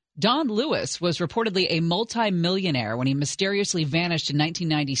 Remember, Don Lewis was reportedly a multimillionaire when he mysteriously vanished in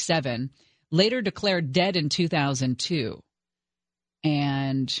 1997, later declared dead in 2002.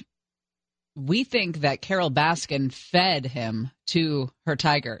 And we think that Carol Baskin fed him to her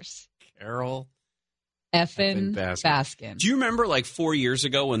tigers. Carol Effin Baskin. Do you remember like 4 years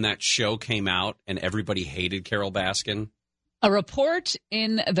ago when that show came out and everybody hated Carol Baskin? A report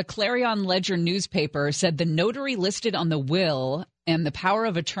in the Clarion Ledger newspaper said the notary listed on the will and the power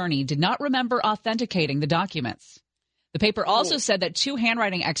of attorney did not remember authenticating the documents. The paper also said that two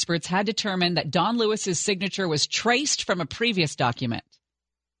handwriting experts had determined that Don Lewis's signature was traced from a previous document.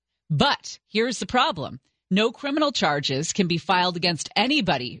 But here's the problem. No criminal charges can be filed against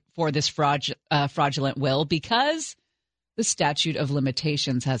anybody for this fraudulent will because the statute of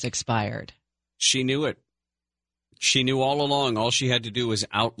limitations has expired. She knew it. She knew all along. All she had to do was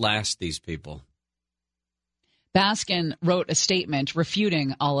outlast these people. Baskin wrote a statement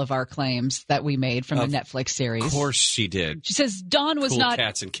refuting all of our claims that we made from the Netflix series. Of course she did. She says Don was cool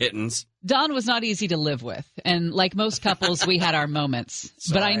cats and kittens. Don was not easy to live with. And like most couples, we had our moments.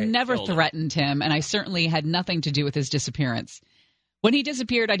 But I never threatened him, and I certainly had nothing to do with his disappearance. When he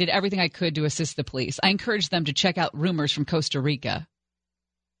disappeared, I did everything I could to assist the police. I encouraged them to check out rumors from Costa Rica.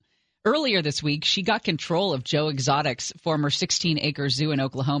 Earlier this week, she got control of Joe Exotic's former 16-acre zoo in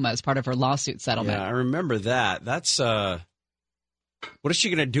Oklahoma as part of her lawsuit settlement. Yeah, I remember that. That's what is she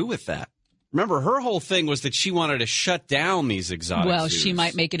going to do with that? Remember, her whole thing was that she wanted to shut down these exotic zoos. She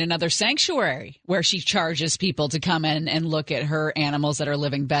might make it another sanctuary where she charges people to come in and look at her animals that are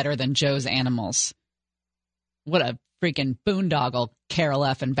living better than Joe's animals. What a freaking boondoggle, Carol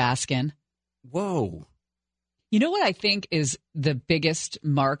F. and Baskin. Whoa. You know what I think is the biggest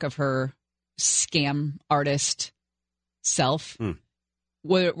mark of her scam artist self?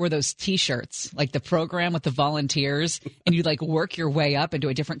 Were those T-shirts, like the program with the volunteers, and you'd like work your way up into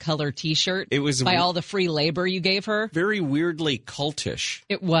a different color T-shirt. It was by all the free labor you gave her. Very weirdly cultish.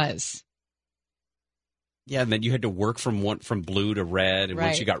 It was. Yeah, and then you had to work from blue to red, and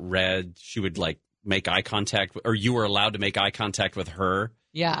once you got red, she would like make eye contact, or you were allowed to make eye contact with her.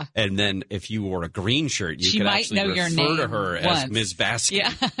 Yeah. And then if you wore a green shirt, She you could might actually know your refer name to her as once. Ms. Baskin.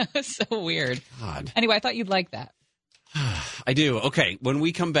 Yeah. So weird. God. Anyway, I thought you'd like that. I do. Okay, when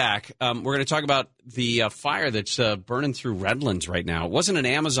we come back, we're going to talk about the fire that's burning through Redlands right now. It wasn't an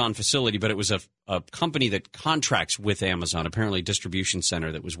Amazon facility, but it was a company that contracts with Amazon, apparently a distribution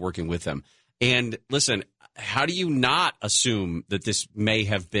center that was working with them. And listen, how do you not assume that this may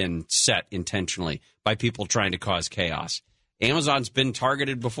have been set intentionally by people trying to cause chaos? Amazon's been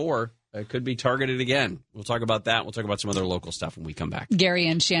targeted before. It could be targeted again. We'll talk about that. We'll talk about some other local stuff when we come back. Gary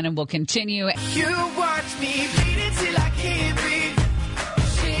and Shannon will continue. You watch me bleed until I can't breathe.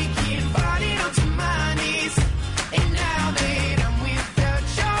 Shaking body onto my knees. And now that I'm without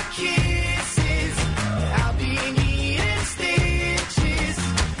your kisses, I'll be needing stitches.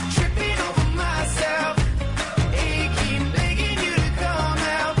 Tripping over myself. Aching, begging you to come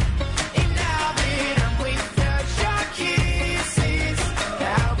out. And now that I'm without your kisses,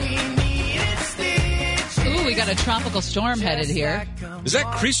 I'll be needing stitches. Ooh, we got a tropical storm headed here. Is that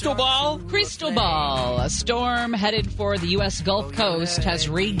Cristobal? Cristobal, a storm headed for the U.S. Gulf Coast, has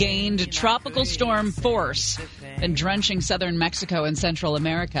regained tropical storm force and drenching southern Mexico and Central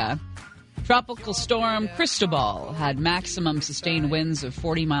America. Tropical storm Cristobal had maximum sustained winds of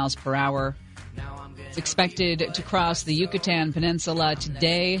 40 miles per hour. It's expected to cross the Yucatan Peninsula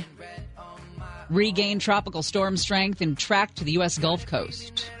today, regain tropical storm strength, and track to the U.S. Gulf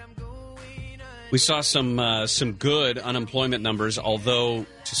Coast. We saw some good unemployment numbers, although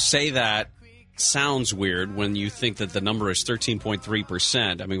to say that sounds weird when you think that the number is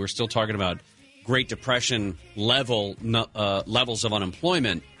 13.3%. I mean, we're still talking about Great Depression levels of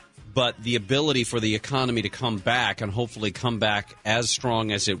unemployment, but the ability for the economy to come back and hopefully come back as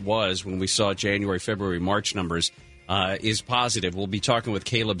strong as it was when we saw January, February, March numbers is positive. We'll be talking with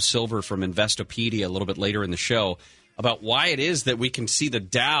Caleb Silver from Investopedia a little bit later in the show about why it is that we can see the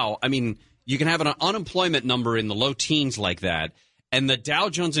Dow. I mean, you can have an unemployment number in the low teens like that, and the Dow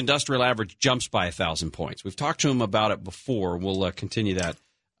Jones Industrial Average jumps by 1,000 points. We've talked to him about it before. We'll continue that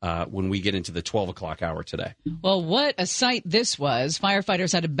when we get into the 12 o'clock hour today. Well, what a sight this was.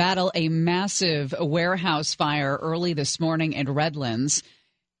 Firefighters had to battle a massive warehouse fire early this morning in Redlands.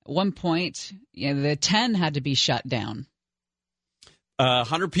 At one point, the 10 had to be shut down.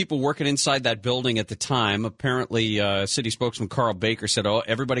 100 people working inside that building at the time. Apparently, city spokesman Carl Baker said,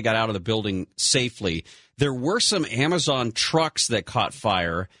 everybody got out of the building safely. There were some Amazon trucks that caught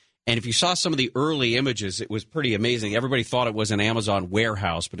fire, and if you saw some of the early images, it was pretty amazing. Everybody thought it was an Amazon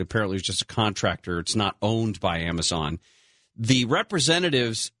warehouse, but apparently it was just a contractor. It's not owned by Amazon. The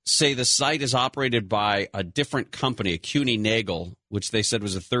representatives say the site is operated by a different company, CUNY Nagel, which they said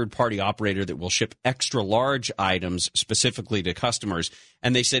was a third-party operator that will ship extra-large items specifically to customers.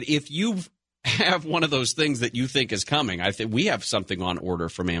 And they said, if you have one of those things that you think is coming, I think we have something on order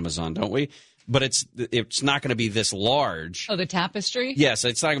from Amazon, don't we? But it's not going to be this large. Oh, the tapestry? Yes,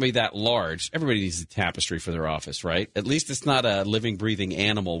 it's not going to be that large. Everybody needs a tapestry for their office, right? At least it's not a living, breathing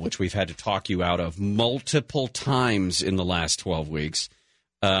animal, which we've had to talk you out of multiple times in the last 12 weeks.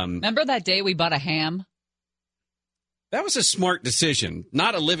 Remember that day we bought a ham? That was a smart decision.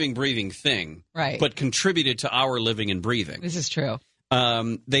 Not a living, breathing thing, right? But contributed to our living and breathing. This is true.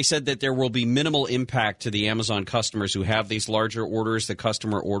 They said that there will be minimal impact to the Amazon customers who have these larger orders. The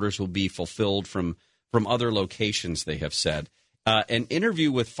customer orders will be fulfilled from other locations, they have said. An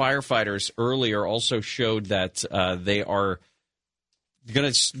interview with firefighters earlier also showed that they are going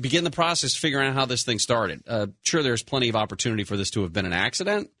to begin the process figuring out how this thing started. Sure, there's plenty of opportunity for this to have been an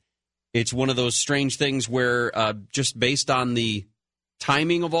accident. It's one of those strange things where just based on the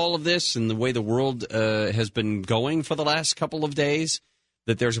timing of all of this and the way the world has been going for the last couple of days,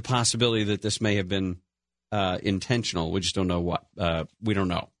 that there's a possibility that this may have been intentional. We just don't know what. We don't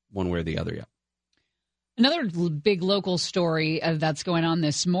know one way or the other yet. Another big local story that's going on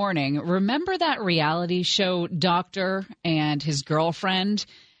this morning. Remember that reality show Doctor and his girlfriend?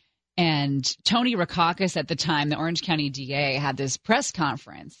 And Tony Rackauckus at the time, the Orange County DA, had this press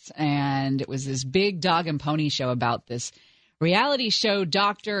conference. And it was this big dog and pony show about this reality show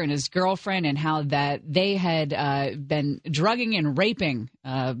Doctor and his girlfriend and how that they had been drugging and raping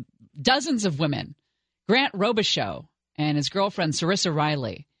dozens of women. Grant Robichaux and his girlfriend, Sarissa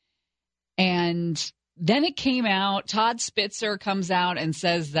Riley. And then it came out, Todd Spitzer comes out and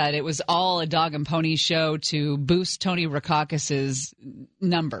says that it was all a dog and pony show to boost Tony Rackauckus's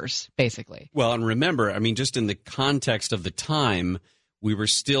numbers, basically. Well, and remember, I mean, just in the context of the time, we were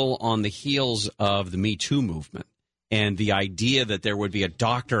still on the heels of the Me Too movement. And the idea that there would be a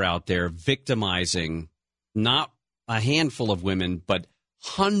doctor out there victimizing not a handful of women, but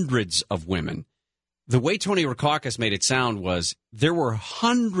hundreds of women, the way Tony Rackauckus made it sound was there were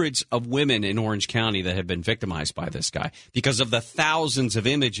hundreds of women in Orange County that had been victimized by this guy because of the thousands of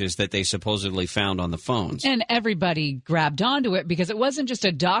images that they supposedly found on the phones. And everybody grabbed onto it because it wasn't just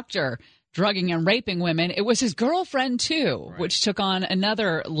a doctor drugging and raping women. It was his girlfriend, too, Right. which took on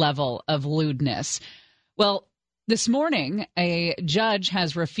another level of lewdness. Well, this morning, a judge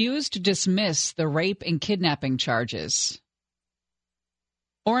has refused to dismiss the rape and kidnapping charges.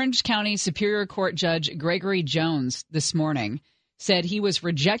 Orange County Superior Court Judge Gregory Jones this morning said he was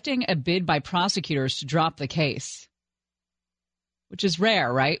rejecting a bid by prosecutors to drop the case, which is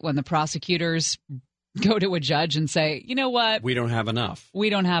rare, right? When the prosecutors go to a judge and say, you know what? We don't have enough. We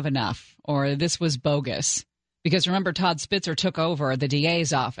don't have enough, or this was bogus. Because remember, Todd Spitzer took over the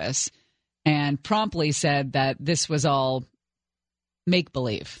DA's office and promptly said that this was all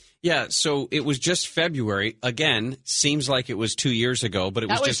make-believe. Yeah, so it was just February. Again, seems like it was 2 years ago, but it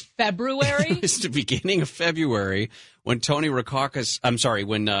was just February? It was the beginning of February when Tony Rackauckus,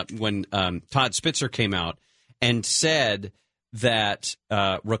 when Todd Spitzer came out and said that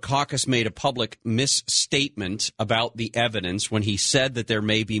Rackauckus made a public misstatement about the evidence when he said that there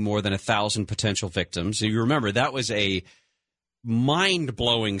may be more than 1,000 potential victims. You remember, that was a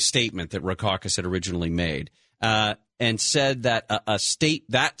mind-blowing statement that Rackauckus had originally made. And said that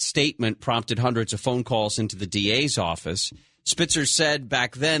that statement prompted hundreds of phone calls into the DA's office. Spitzer said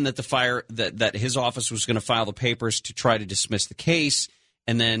back then that that his office was going to file the papers to try to dismiss the case,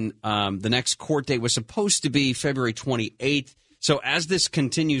 and then the next court date was supposed to be February 28th. So as this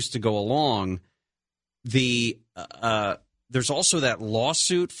continues to go along, there's also that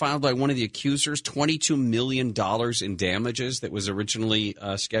lawsuit filed by one of the accusers, $22 million in damages that was originally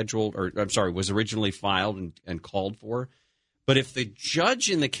was originally filed and called for. But if the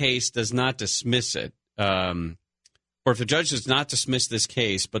judge in the case does not dismiss it, or if the judge does not dismiss this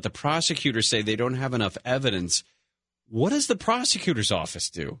case, but the prosecutors say they don't have enough evidence, what does the prosecutor's office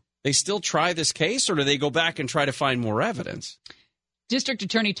do? They still try this case, or do they go back and try to find more evidence? District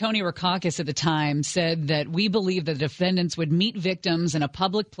Attorney Tony Rackauckus at the time said that we believe the defendants would meet victims in a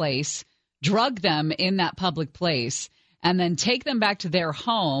public place, drug them in that public place, and then take them back to their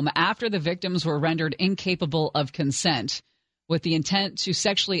home after the victims were rendered incapable of consent with the intent to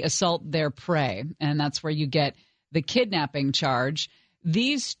sexually assault their prey. And that's where you get the kidnapping charge.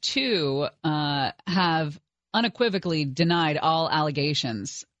 These two have unequivocally denied all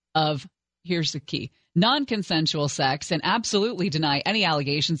allegations of, here's the key, non-consensual sex, and absolutely deny any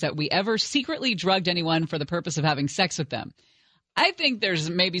allegations that we ever secretly drugged anyone for the purpose of having sex with them. I think there's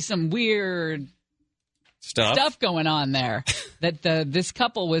maybe some weird stuff going on there. That this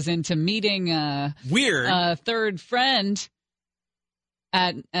couple was into meeting a third friend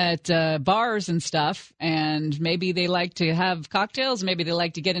at bars and stuff, and maybe they like to have cocktails, maybe they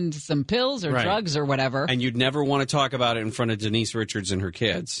like to get into some pills or drugs or whatever. And you'd never want to talk about it in front of Denise Richards and her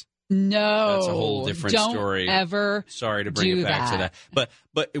kids. No, that's a whole different story. Don't ever. Sorry to bring it back to that,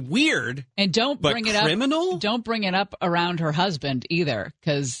 but weird. And don't bring it criminal? up. Don't bring it up around her husband either,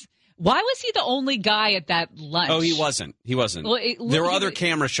 because why was he the only guy at that lunch? Oh, he wasn't. Well, there were other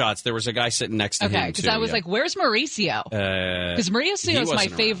camera shots. There was a guy sitting next to him. Okay, because I was like, "Where's Mauricio?" Because Mauricio is my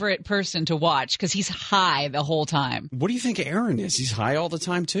favorite person to watch because he's high the whole time. What do you think Aaron is? He's high all the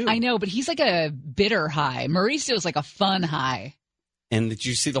time too. I know, but he's like a bitter high. Mauricio is like a fun high. And did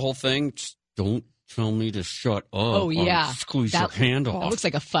you see the whole thing? Just don't tell me to shut up. Oh, yeah. Squeeze your hand off. That looks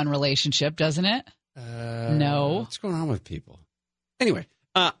like a fun relationship, doesn't it? No. What's going on with people? Anyway,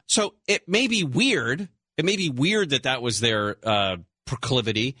 so it may be weird. It may be weird that was their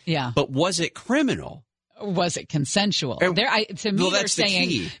proclivity. Yeah. But was it criminal? Was it consensual? That's the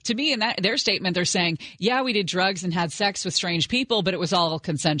key. To me, in their statement, they're saying, yeah, we did drugs and had sex with strange people, but it was all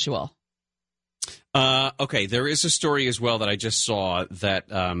consensual. Okay, there is a story as well that I just saw that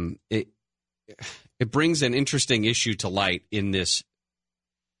it brings an interesting issue to light in this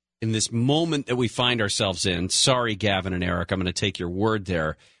moment that we find ourselves in. Sorry, Gavin and Eric, I'm going to take your word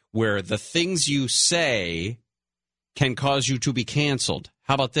there, where the things you say can cause you to be canceled.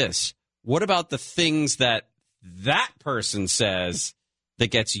 How about this? What about the things that person says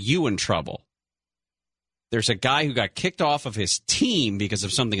that gets you in trouble? There's a guy who got kicked off of his team because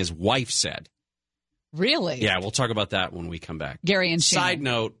of something his wife said. Really? Yeah, we'll talk about that when we come back. Gary and Shannon. Side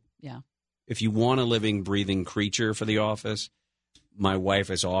note, if you want a living, breathing creature for the office, my wife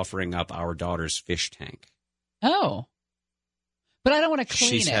is offering up our daughter's fish tank. Oh. But I don't want to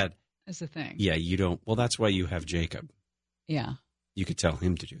clean it. That's the thing. Yeah, you don't. Well, that's why you have Jacob. Yeah. You could tell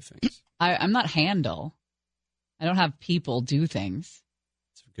him to do things. I'm not Handel. I don't have people do things.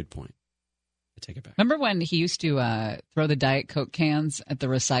 That's a good point. I take it back. Remember when he used to throw the Diet Coke cans at the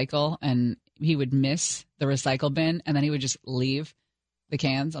recycle and he would miss the recycle bin, and then he would just leave the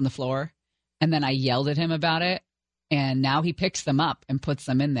cans on the floor. And then I yelled at him about it, and now he picks them up and puts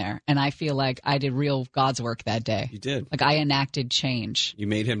them in there. And I feel like I did real God's work that day. You did. Like I enacted change. You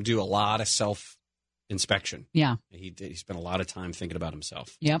made him do a lot of self-inspection. Yeah. He did. He spent a lot of time thinking about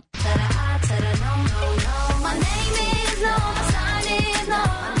himself. Yep. My name is no, my sign is no,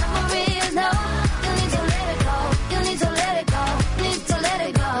 my number is no. You need to let it go. You need to let it go. You need to let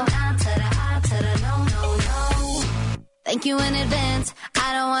it go. I to the no, no, no. Thank you in advance.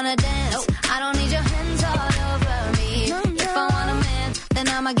 I don't wanna dance. I don't need your hands all over me. If I want a man, then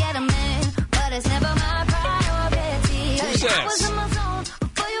I'ma get a man. But it's never my priority. Who's I was this? in my zone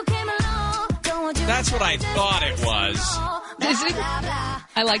before you came along. Don't want you That's what I thought it was. Is it?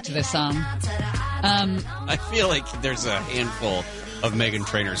 I liked this song. I feel like there's a handful of Meghan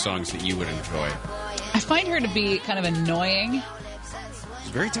Trainor songs that you would enjoy. I find her to be kind of annoying,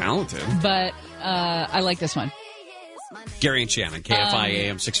 She's very talented. but I like this one. Gary and Shannon, KFI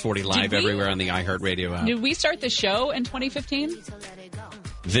AM 640 live did we- everywhere on the iHeartRadio app. Did we start the show in 2015?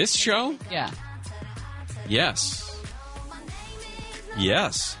 This show? Yeah. Yes.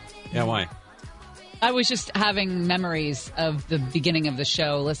 Yes. Yeah, why? I was just having memories of the beginning of the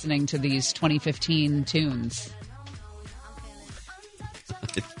show, listening to these 2015 tunes.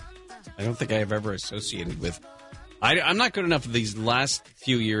 I don't think I have ever associated with... I'm not good enough at these last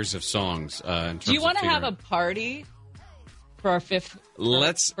few years of songs. Do you want to have a party for our fifth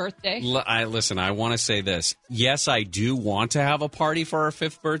birthday? Listen, I want to say this. Yes, I do want to have a party for our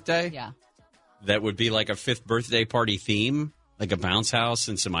fifth birthday. Yeah. That would be like a fifth birthday party theme, like a bounce house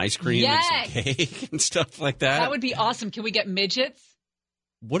and some ice cream and some cake and stuff like that. That would be awesome. Can we get midgets?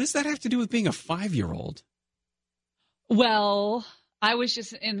 What does that have to do with being a 5-year-old? Well, I was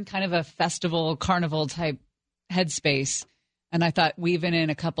just in kind of a festival, carnival type headspace, and I thought weaving in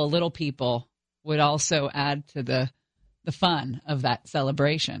a couple little people would also add to the fun of that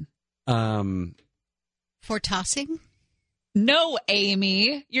celebration. For tossing? No,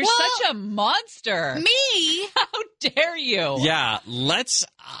 Amy, you're such a monster. Me? How dare you? Yeah, let's.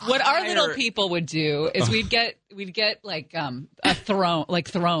 What our little people would do is we'd get like a throne, like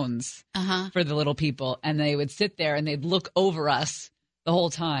thrones for the little people, and they would sit there and they'd look over us the whole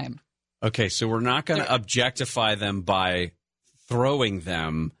time. Okay, so we're not going to objectify them by throwing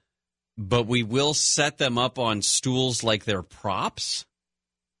them, but we will set them up on stools like they're props.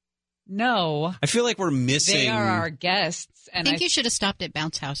 No, I feel like we're missing. They are our guests, and I think you should have stopped at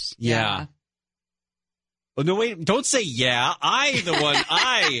Bounce House. Yeah. Oh, no, wait! Don't say yeah. I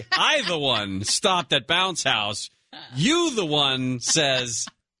the one stopped at Bounce House. You the one says,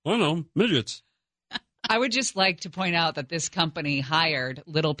 "Oh no, midgets." I would just like to point out that this company hired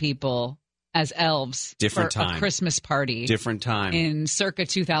little people as elves for a Christmas party. Different time. In circa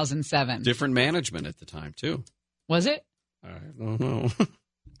 2007. Different management at the time, too. Was it? I don't know.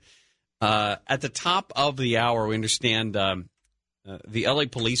 At the top of the hour, we understand the LA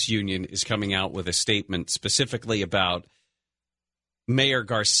Police Union is coming out with a statement specifically about Mayor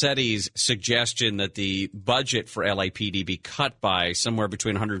Garcetti's suggestion that the budget for LAPD be cut by somewhere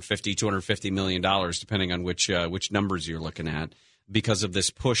between $150 $250 million, depending on which numbers you're looking at, because of this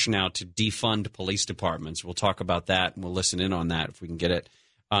push now to defund police departments. We'll talk about that, and we'll listen in on that if we can get it.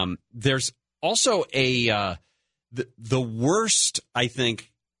 There's also the worst, I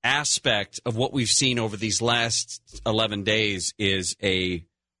think, aspect of what we've seen over these last 11 days is a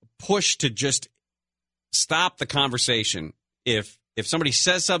push to just stop the conversation. If somebody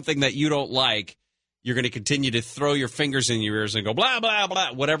says something that you don't like, you're going to continue to throw your fingers in your ears and go blah blah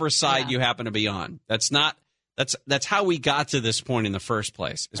blah, whatever side you happen to be on. That's how we got to this point in the first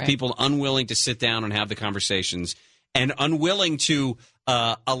place. Is people unwilling to sit down and have the conversations and unwilling to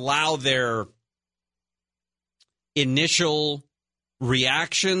allow their initial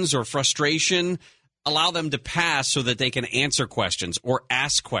reactions or frustration, allow them to pass so that they can answer questions or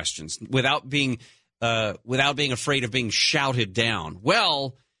ask questions without being afraid of being shouted down.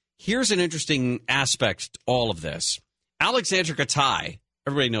 Well, here's an interesting aspect to all of this. Alexander Gattei,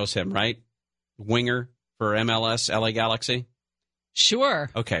 everybody knows him, right? Winger for MLS, LA Galaxy. Sure.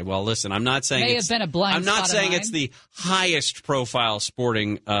 Okay, well, listen, I'm not saying have been a blind I'm not spot of saying mine. it's the highest profile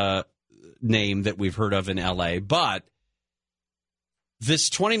sporting name that we've heard of in LA, but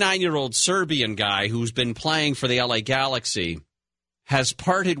this 29-year-old Serbian guy who's been playing for the LA Galaxy has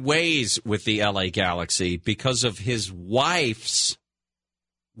parted ways with the LA Galaxy because of his wife's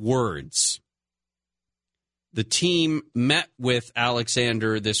words. The team met with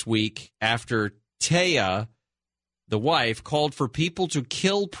Alexander this week after Taya, the wife, called for people to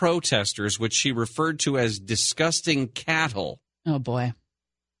kill protesters, which she referred to as disgusting cattle. Oh, boy.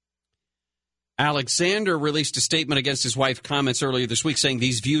 Alexander released a statement against his wife's comments earlier this week saying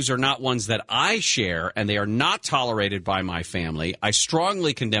these views are not ones that I share and they are not tolerated by my family. I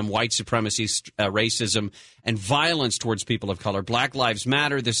strongly condemn white supremacy, racism, and violence towards people of color. Black Lives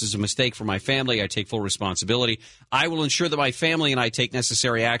Matter. This is a mistake for my family. I take full responsibility. I will ensure that my family and I take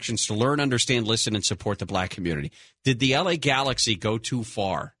necessary actions to learn, understand, listen, and support the black community. Did the LA Galaxy go too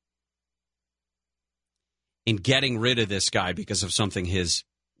far in getting rid of this guy because of something his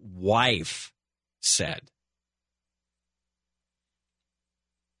wife said?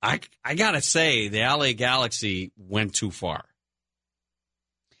 I gotta say, the LA Galaxy went too far.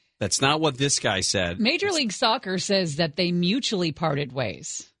 That's not what this guy said. Major League Soccer says that they mutually parted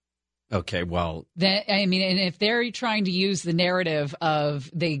ways. Okay, well, and if they're trying to use the narrative of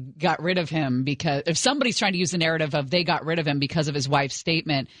they got rid of him because if somebody's trying to use the narrative of they got rid of him because of his wife's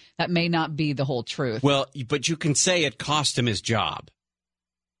statement, that may not be the whole truth. Well, but you can say it cost him his job.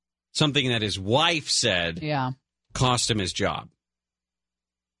 Something that his wife said cost him his job.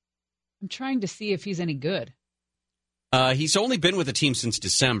 I'm trying to see if he's any good. He's only been with the team since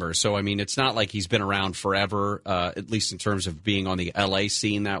December, so, I mean, it's not like he's been around forever, at least in terms of being on the L.A.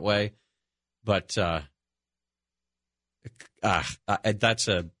 scene that way. But that's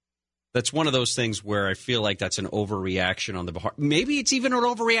one of those things where I feel like that's an overreaction on the part. Maybe it's even an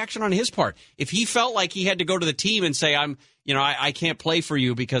overreaction on his part. If he felt like he had to go to the team and say, I can't play for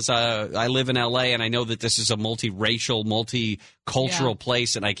you because I live in L.A. and I know that this is a multiracial, multicultural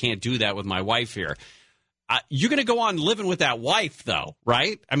place and I can't do that with my wife here. You're going to go on living with that wife, though,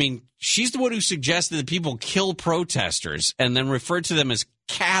 right? I mean, she's the one who suggested that people kill protesters and then referred to them as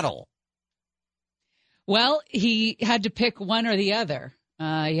cattle. Well, he had to pick one or the other.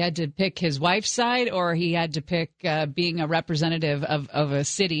 He had to pick his wife's side, or he had to pick being a representative of a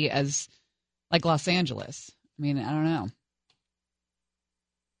city as like Los Angeles. I mean, I don't know.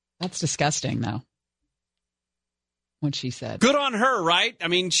 That's disgusting, though, what she said. Good on her, right? I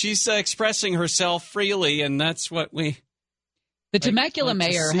mean, she's expressing herself freely, and that's what we... The Temecula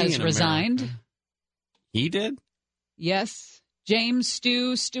mayor has resigned. He did? Yes. James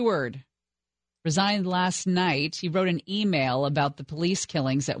Stu Stewart resigned last night. He wrote an email about the police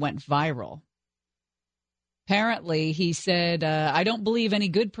killings that went viral. Apparently, he said, I don't believe any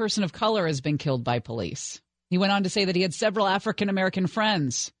good person of color has been killed by police. He went on to say that he had several African-American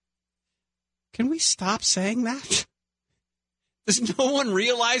friends. Can we stop saying that? Does no one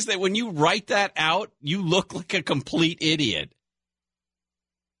realize that when you write that out, you look like a complete idiot?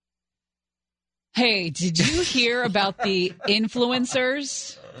 Hey, did you hear about the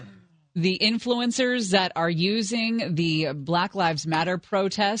influencers? The influencers that are using the Black Lives Matter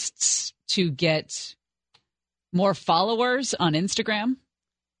protests to get more followers on Instagram?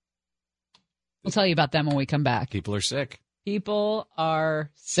 We'll tell you about them when we come back. People are sick. People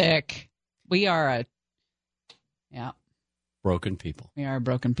are sick. We are broken people. We are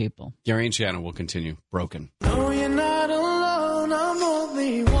broken people. Gary and Shannon will continue. Broken. No, you're not alone. I'm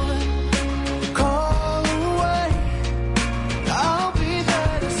only one call away. I'll be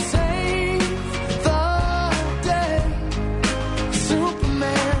there to save the day.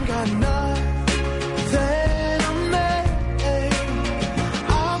 Superman got nothing on me.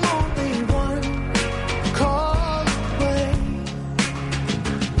 I'm only one call away.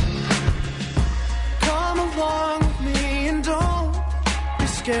 Come along with me and don't be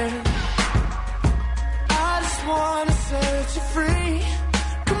scared. I just wanna set you free.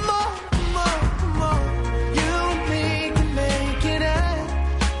 Come on, come on, come on. You and me can make it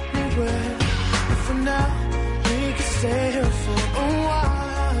anywhere. And for now, we can stay here for a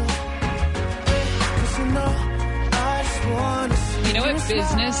while. 'Cause you know, I just wanna see You know what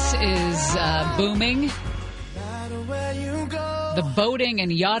business is booming? no matter where you go. The boating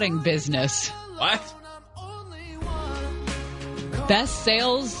and yachting business. What? Best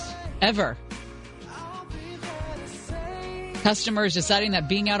sales ever. Customers deciding that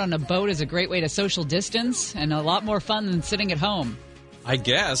being out on a boat is a great way to social distance and a lot more fun than sitting at home. I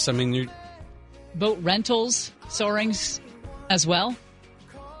guess. I mean, Boat rentals soaring as well.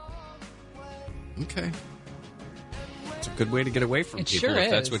 okay. It's a good way to get away from It people sure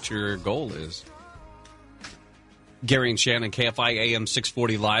if that's is. what your goal is. Gary and Shannon, KFI AM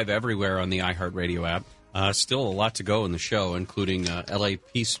 640 live everywhere on the iHeartRadio app. Still a lot to go in the show, including LA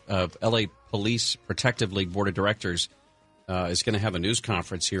Police Protective League Board of Directors is going to have a news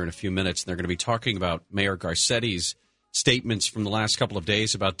conference here in a few minutes. And they're going to be talking about Mayor Garcetti's statements from the last couple of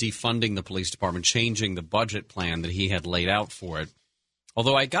days about defunding the police department, changing the budget plan that he had laid out for it.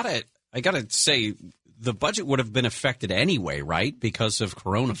 Although I gotta say, the budget would have been affected anyway, right, because of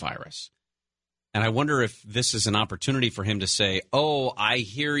coronavirus. And I wonder if this is an opportunity for him to say, oh, I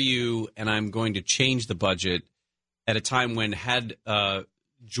hear you, and I'm going to change the budget at a time when had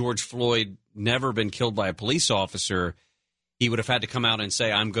George Floyd never been killed by a police officer, he would have had to come out and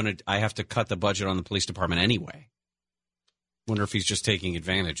say, I have to cut the budget on the police department anyway. Wonder if he's just taking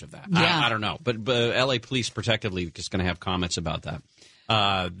advantage of that. Yeah. I don't know. But LA Police Protective League is going to have comments about that.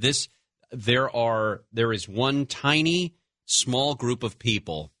 There is one tiny, small group of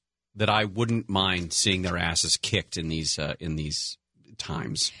people that I wouldn't mind seeing their asses kicked in these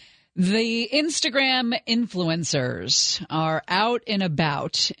times. The Instagram influencers are out and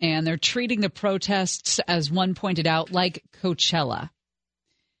about, and they're treating the protests, as one pointed out, like Coachella.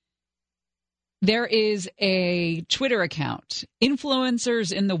 There is a Twitter account,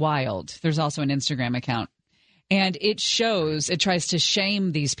 Influencers in the Wild. There's also an Instagram account. And it tries to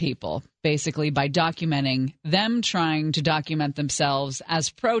shame these people, basically, by documenting them trying to document themselves as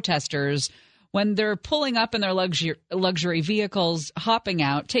protesters when they're pulling up in their luxury vehicles, hopping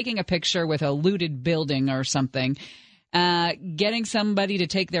out, taking a picture with a looted building or something, getting somebody to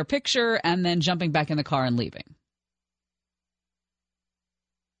take their picture, and then jumping back in the car and leaving.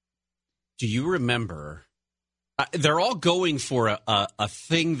 Do you remember? They're all going for a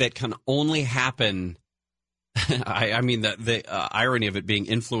thing that can only happen. I mean, the irony of it being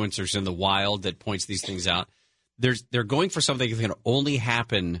influencers in the wild that points these things out. They're going for something that can only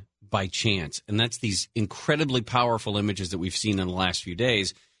happen by chance, and that's these incredibly powerful images that we've seen in the last few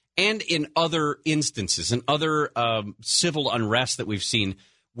days, and in other instances, in other civil unrest that we've seen,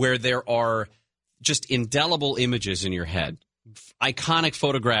 where there are just indelible images in your head. Iconic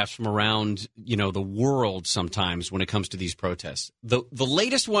photographs from around, the world sometimes when it comes to these protests. The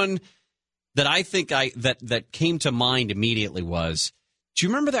latest one that I think that came to mind immediately was, do you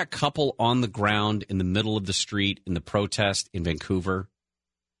remember that couple on the ground in the middle of the street in the protest in Vancouver,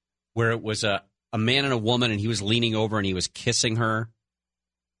 where it was a man and a woman, and he was leaning over and he was kissing her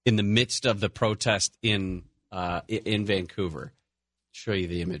in the midst of the protest in Vancouver? I'll show you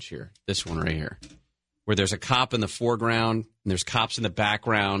the image here. This one right here, where there's a cop in the foreground and there's cops in the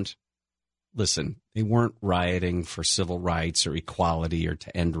background. Listen, they weren't rioting for civil rights or equality or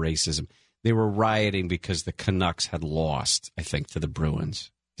to end racism. They were rioting because the Canucks had lost, I think, to the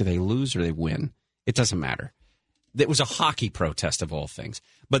Bruins. Do they lose or they win? It doesn't matter. It was a hockey protest of all things.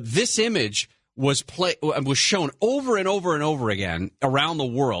 But this image was shown over and over and over again around the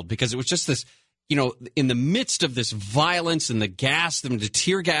world because it was just this, in the midst of this violence and the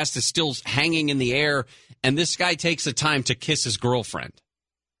tear gas is still hanging in the air, and this guy takes the time to kiss his girlfriend.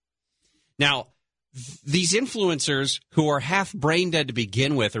 Now, these influencers who are half brain dead to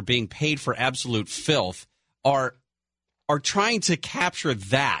begin with or being paid for absolute filth are trying to capture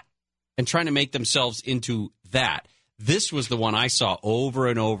that and trying to make themselves into that. This was the one I saw over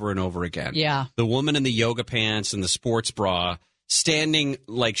and over and over again. Yeah. The woman in the yoga pants and the sports bra standing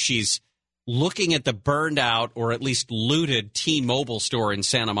like she's looking at the burned out or at least looted T-Mobile store in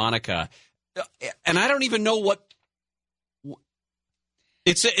Santa Monica. And I don't even know what.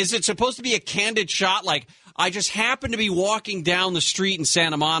 Is it supposed to be a candid shot? Like, I just happened to be walking down the street in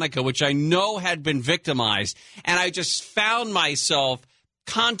Santa Monica, which I know had been victimized, and I just found myself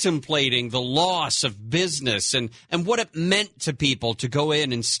contemplating the loss of business and what it meant to people to go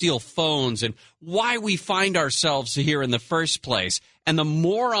in and steal phones and why we find ourselves here in the first place. And the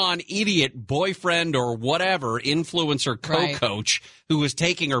moron, idiot boyfriend or whatever, influencer co-coach who was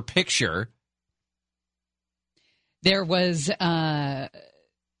taking her picture. There was a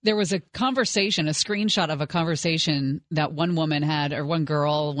conversation, a screenshot of a conversation that one woman had, or one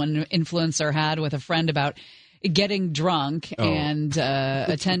influencer had with a friend about getting drunk and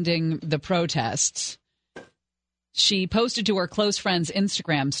attending the protests. She posted to her close friends'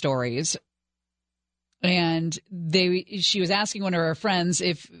 Instagram stories, and she was asking one of her friends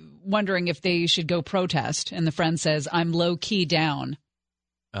wondering if they should go protest, and the friend says, "I'm low key down,"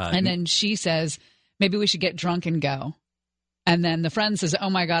 and then she says, "Maybe we should get drunk and go." And then the friend says,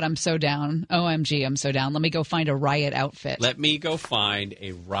 "Oh, my God, I'm so down. OMG, I'm so down. Let me go find a riot outfit."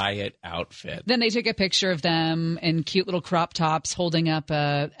 Then they took a picture of them in cute little crop tops holding up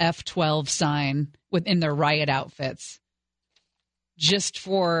a F12 sign within their riot outfits just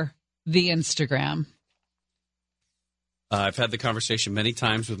for the Instagram. I've had the conversation many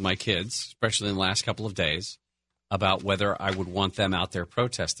times with my kids, especially in the last couple of days, about whether I would want them out there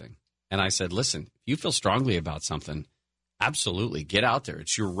protesting. And I said, listen, if you feel strongly about something, absolutely, get out there.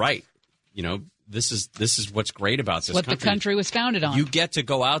 It's your right. This is what's great about this country. What the country was founded on. You get to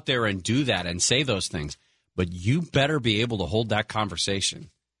go out there and do that and say those things, but you better be able to hold that conversation.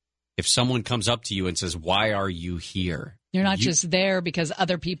 if someone comes up to you and says, "Why are you here?" You're not just there because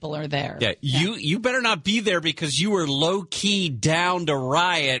other people are there. Yeah, you better not be there because you were low-key down to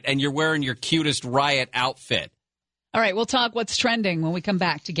riot and you're wearing your cutest riot outfit. All right, we'll talk what's trending when we come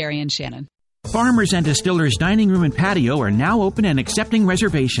back to Gary and Shannon. Farmers and Distillers Dining Room and Patio are now open and accepting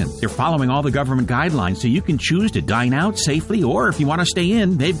reservations. They're following all the government guidelines, so you can choose to dine out safely, or if you want to stay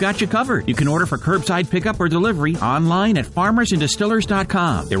in, they've got you covered. You can order for curbside pickup or delivery online at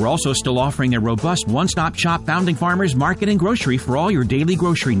farmersanddistillers.com. They're also still offering a robust one-stop shop founding farmers market and grocery for all your daily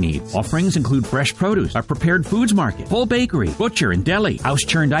grocery needs. Offerings include fresh produce, a prepared foods market, full bakery, butcher and deli,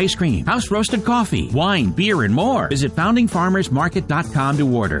 house-churned ice cream, house-roasted coffee, wine, beer, and more. Visit foundingfarmersmarket.com to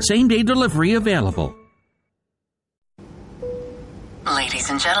order. Same-day delivery available. Ladies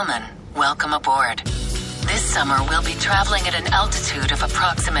and gentlemen, welcome aboard. This summer, we'll be traveling at an altitude of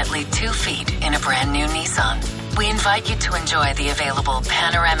approximately 2 feet in a brand new Nissan. We invite you to enjoy the available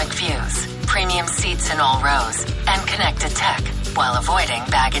panoramic views, premium seats in all rows, and connected tech, while avoiding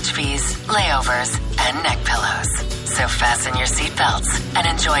baggage fees, layovers, and neck pillows. So fasten your seatbelts and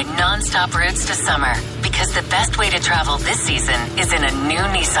enjoy non-stop routes to summer, because the best way to travel this season is in a new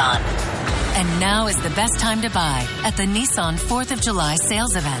Nissan. And now is the best time to buy at the Nissan 4th of July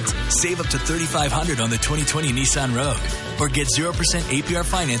sales event. Save up to $3,500 on the 2020 Nissan Rogue, or get 0% APR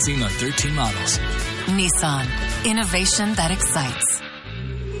financing on 13 models. Nissan, innovation that excites.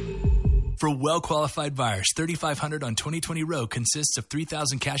 For well-qualified buyers, $3,500 on 2020 Rogue consists of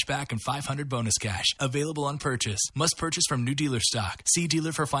 $3,000 cash back and $500 bonus cash. Available on purchase. Must purchase from new dealer stock. See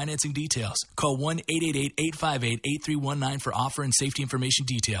dealer for financing details. Call 1-888-858-8319 for offer and safety information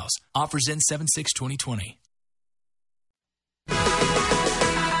details. Offers end 7/6/2020.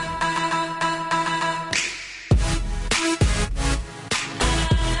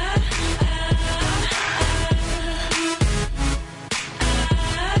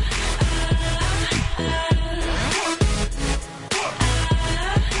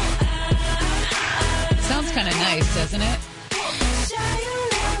 Doesn't it?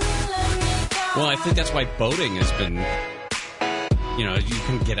 Well, I think that's why boating has been, you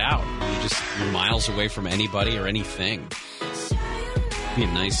can get out. You're miles away from anybody or anything. It'd be a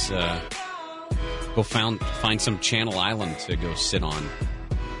nice, go find some Channel Island to go sit on,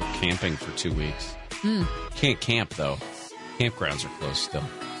 camping for 2 weeks. Can't camp, though. Campgrounds are closed still.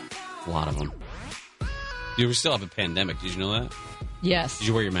 A lot of them. We still have a pandemic. Did you know that? Yes. Did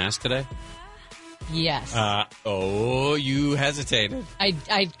you wear your mask today? Yes. You hesitated.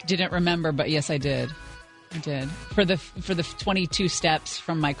 I didn't remember, but yes, I did. I did. For the 22 steps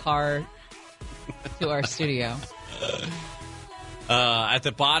from my car to our studio. At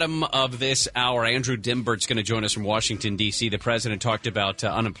the bottom of this hour, Andrew Dymburt's going to join us from Washington, D.C. The president talked about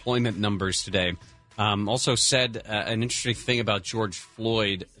unemployment numbers today. Also said an interesting thing about George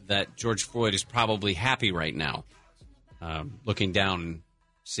Floyd, that George Floyd is probably happy right now, looking down and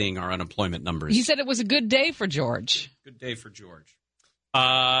seeing our unemployment numbers. He said it was a good day for George. Good day for George.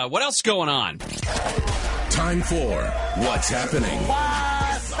 What else going on? Time for What's Happening.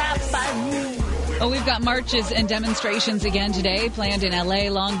 Well, we've got marches and demonstrations again today planned in L.A.,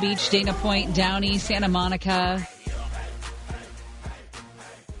 Long Beach, Dana Point, Downey, Santa Monica.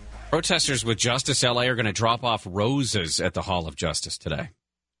 Protesters with Justice L.A. are going to drop off roses at the Hall of Justice today.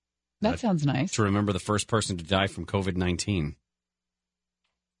 That sounds nice. To remember the first person to die from COVID-19.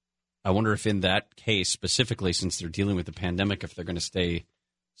 I wonder if in that case, specifically, since they're dealing with the pandemic, if they're going to stay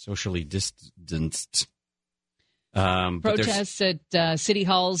socially distanced. Protests at city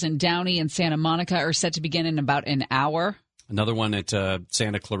halls in Downey and Santa Monica are set to begin in about an hour. Another one at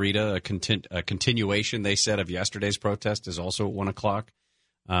Santa Clarita, a continuation, they said, of yesterday's protest is also at 1 o'clock.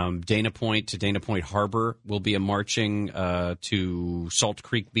 Dana Point to Dana Point Harbor will be a marching to Salt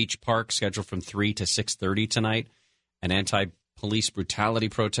Creek Beach Park, scheduled from 3 to 6:30 tonight. An anti-police brutality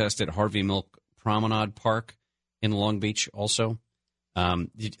protest at Harvey Milk Promenade Park in Long Beach also.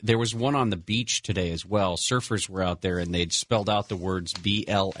 There was one on the beach today as well. Surfers were out there, and they'd spelled out the words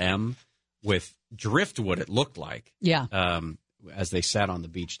BLM with driftwood, it looked like, as they sat on the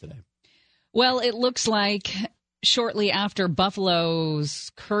beach today. Well, it looks like shortly after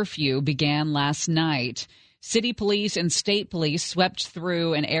Buffalo's curfew began last night, city police and state police swept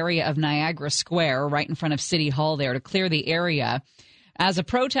through an area of Niagara Square right in front of City Hall there to clear the area as a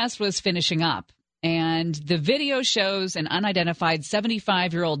protest was finishing up. And the video shows an unidentified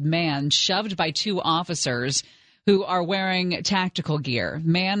 75-year-old man shoved by two officers who are wearing tactical gear.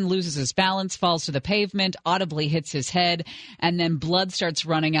 Man loses his balance, falls to the pavement, audibly hits his head, and then blood starts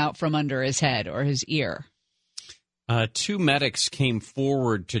running out from under his head or his ear. Two medics came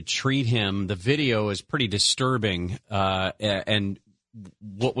forward to treat him. The video is pretty disturbing, and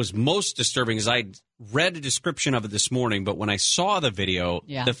what was most disturbing is I read a description of it this morning, but when I saw the video,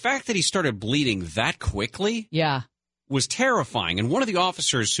 the fact that he started bleeding that quickly was terrifying. And one of the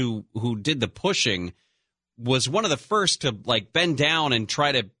officers who did the pushing was one of the first to like bend down and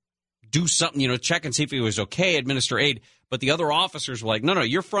try to do something, check and see if he was okay, administer aid. But the other officers were like, no,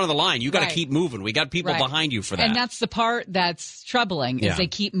 you're front of the line. You got to keep moving. We got people behind you for that. And that's the part that's troubling is they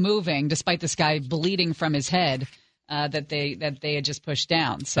keep moving despite this guy bleeding from his head that they had just pushed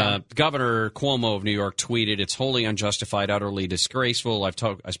down. So Governor Cuomo of New York tweeted, "It's wholly unjustified, utterly disgraceful.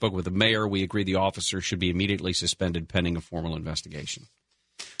 I spoke with the mayor. We agree the officer should be immediately suspended pending a formal investigation."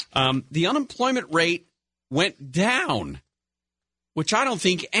 The unemployment rate went down, which I don't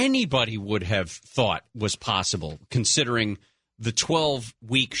think anybody would have thought was possible, considering the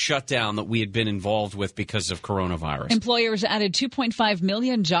 12-week shutdown that we had been involved with because of coronavirus. Employers added 2.5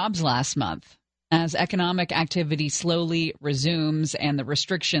 million jobs last month as economic activity slowly resumes and the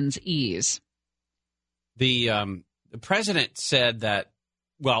restrictions ease. The president said that,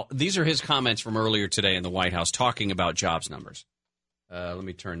 well, these are his comments from earlier today in the White House talking about jobs numbers. Let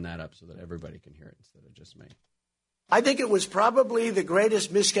me turn that up so that everybody can hear it instead of just me. I think it was probably the greatest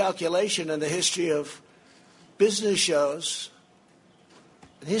miscalculation in the history of business shows.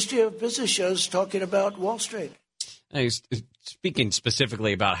 The history of business shows talking about Wall Street. He's speaking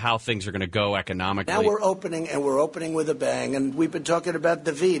specifically about how things are going to go economically. Now we're opening, and we're opening with a bang. And we've been talking about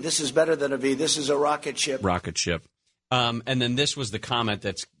the V. This is better than a V. This is a rocket ship. Rocket ship. And then this was the comment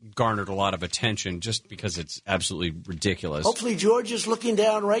that's garnered a lot of attention just because it's absolutely ridiculous. Hopefully George is looking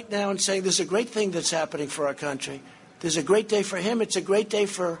down right now and saying there's a great thing that's happening for our country. There's a great day for him. It's a great day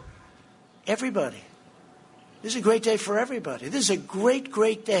for everybody. This is a great day for everybody. This is a great,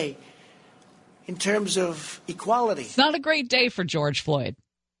 great day in terms of equality. It's not a great day for George Floyd.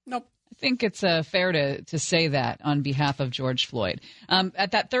 Nope. I think it's fair to say that on behalf of George Floyd.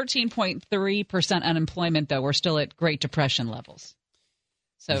 At that 13.3% unemployment, though, we're still at Great Depression levels.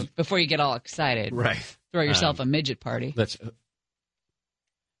 So before you get all excited, throw yourself a midget party.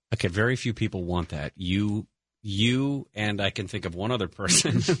 Okay, very few people want that. You and I can think of one other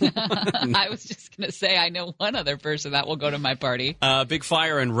person. I was just going to say I know one other person that will go to my party. Big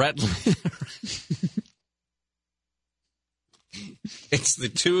fire in Redland. It's the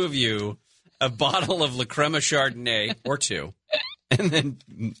two of you, a bottle of La Crema Chardonnay, or two, and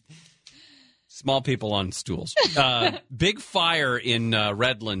then small people on stools. Big fire in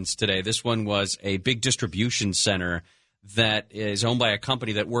Redlands today. This one was a big distribution center that is owned by a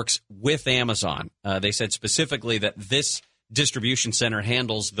company that works with Amazon. They said specifically that this distribution center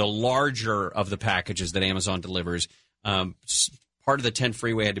handles the larger of the packages that Amazon delivers. Part of the 10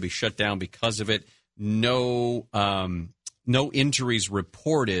 freeway had to be shut down because of it. No injuries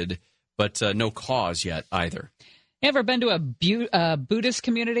reported, but no cause yet either. You ever been to a Buddhist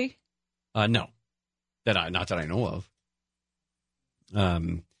community? No, not that I know of.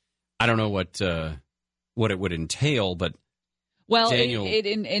 I don't know what it would entail, but Daniel, it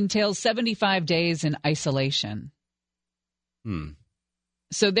entails 75 days in isolation.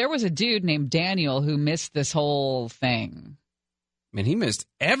 So there was a dude named Daniel who missed this whole thing. Man, he missed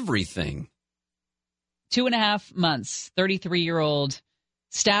everything. 2.5 months, 33-year-old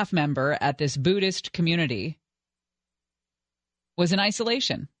staff member at this Buddhist community was in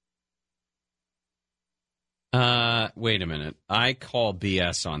isolation. Wait a minute. I call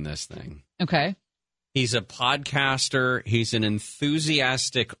BS on this thing. Okay. He's a podcaster. He's an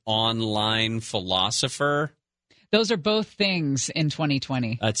enthusiastic online philosopher. Those are both things in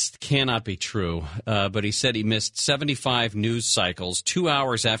 2020. That cannot be true. But he said he missed 75 news cycles. 2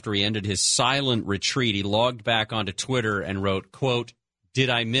 hours after he ended his silent retreat, he logged back onto Twitter and wrote, quote, "Did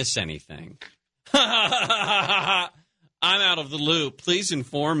I miss anything? I'm out of the loop. Please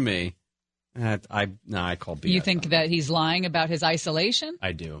inform me." I call BS. You think that he's lying about his isolation?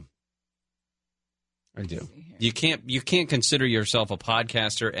 I do. You can't consider yourself a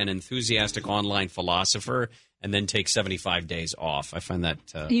podcaster, an enthusiastic online philosopher, and then take 75 days off. I find that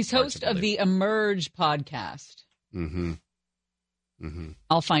he's host of the Emerge podcast.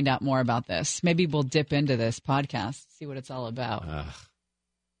 I'll find out more about this. Maybe we'll dip into this podcast, see what it's all about.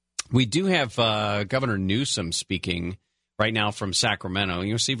 We do have Governor Newsom speaking right now from Sacramento.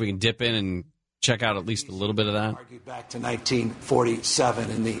 You'll see if we can dip in and check out at least a little bit of that. Argued back to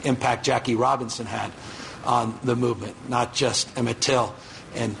 1947 and the impact Jackie Robinson had on the movement, not just Emmett Till,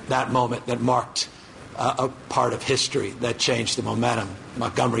 and that moment that marked a part of history that changed the momentum.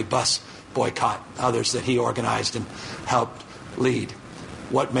 Montgomery bus boycott, others that he organized and helped lead.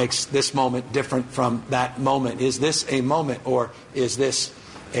 What makes this moment different from that moment? Is this a moment or is this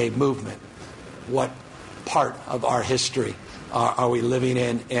a movement? What part of our history are we living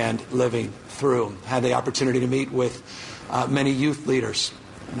in and living through? Had the opportunity to meet with many youth leaders.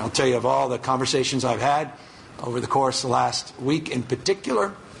 And I'll tell you, of all the conversations I've had over the course of the last week in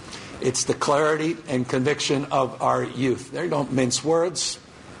particular, it's the clarity and conviction of our youth. They don't mince words.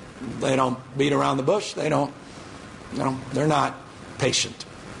 They don't beat around the bush. They're not patient.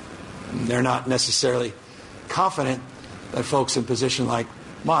 They're not necessarily confident that folks in position like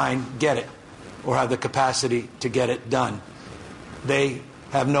mine get it or have the capacity to get it done. They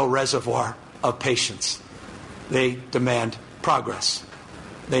have no reservoir of patience. They demand progress.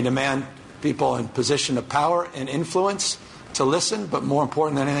 They demand people in position of power and influence to listen, but more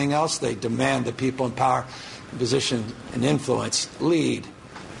important than anything else, they demand that people in power, position, and influence lead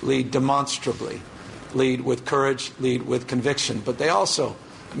demonstrably, lead with courage, lead with conviction. But they also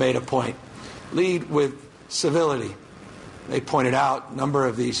made a point, lead with civility. They pointed out, a number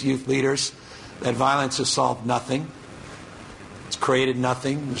of these youth leaders, that violence has solved nothing. It's created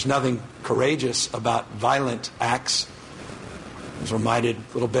nothing. There's nothing courageous about violent acts. I was reminded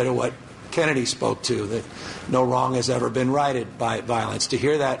a little bit of what Kennedy spoke to, that no wrong has ever been righted by violence. To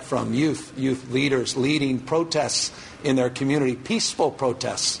hear that from youth leaders leading protests in their community, peaceful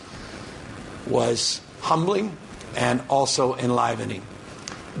protests, was humbling and also enlivening,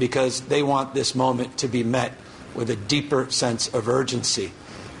 because they want this moment to be met with a deeper sense of urgency,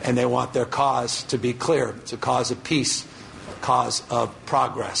 and they want their cause to be clear. It's a cause of peace, a cause of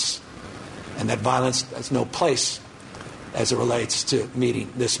progress, and that violence has no place as it relates to meeting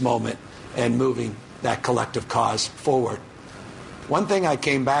this moment and moving that collective cause forward. One thing I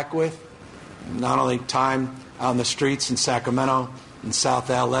came back with, not only time out on the streets in Sacramento, in South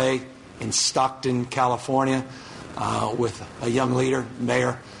LA, in Stockton, California, with a young leader,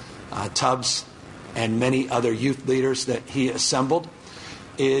 Mayor Tubbs, and many other youth leaders that he assembled,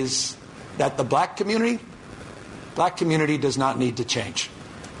 is that the black community does not need to change.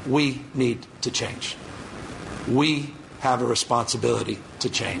 We need to change. We have a responsibility to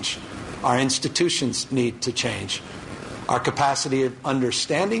change. Our institutions need to change. Our capacity of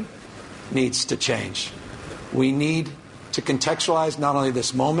understanding needs to change. We need to contextualize not only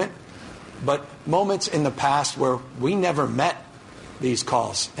this moment, but moments in the past where we never met these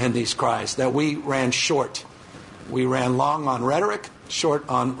calls and these cries, that we ran short. We ran long on rhetoric, short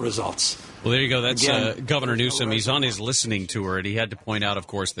on results. Well, there you go. That's Governor Newsom. He's on his listening tour, and he had to point out, of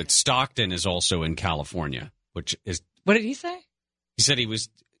course, that Stockton is also in California, which is... What did he say? He said he's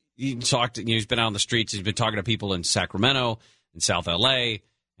been out on the streets. He's been talking to people in Sacramento, in South L.A.,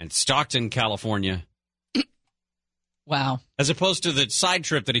 and Stockton, California. Wow. As opposed to the side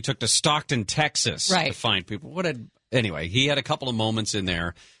trip that he took to Stockton, Texas, to find people. Anyway, he had a couple of moments in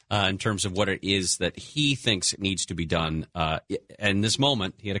there in terms of what it is that he thinks needs to be done. And this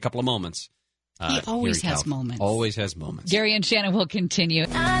moment, he had a couple of moments. He always has moments. Always has moments. Gary and Shannon will continue.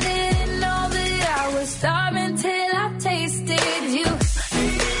 I didn't know that I was starving till I tasted you.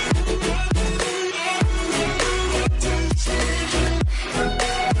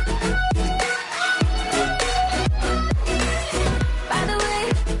 By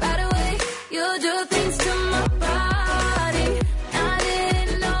the way, you do things to my body. I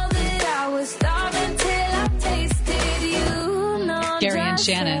didn't know that I was starving till I tasted you. No, Gary and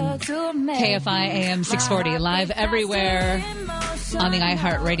Shannon, KFI AM 640, live everywhere on the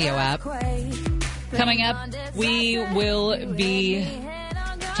iHeartRadio app. Coming up, we will be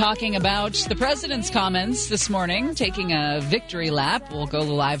talking about the president's comments this morning, taking a victory lap. We'll go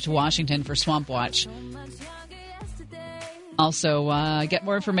live to Washington for Swamp Watch. Also, get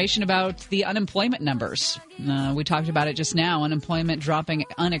more information about the unemployment numbers. We talked about it just now. Unemployment dropping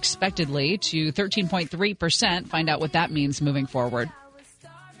unexpectedly to 13.3%. Find out what that means moving forward.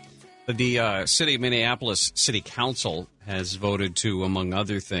 The city of Minneapolis City Council has voted to, among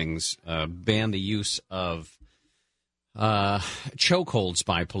other things, ban the use of chokeholds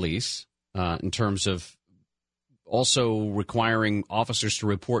by police in terms of also requiring officers to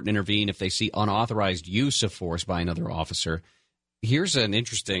report and intervene if they see unauthorized use of force by another officer. Here's an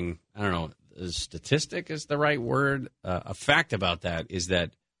interesting, I don't know, statistic is the right word. A fact about that is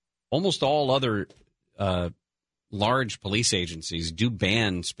that almost all other large police agencies do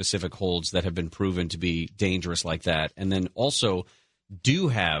ban specific holds that have been proven to be dangerous like that, and then also do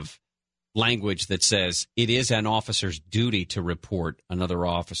have language that says it is an officer's duty to report another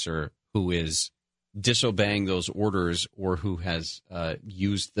officer who is disobeying those orders or who has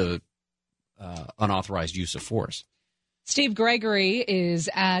used the unauthorized use of force. Steve Gregory is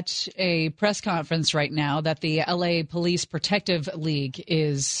at a press conference right now that the LA Police Protective League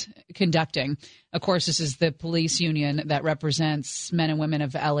is conducting. Of course, this is the police union that represents men and women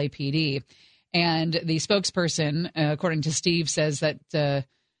of LAPD. And the spokesperson, according to Steve, says that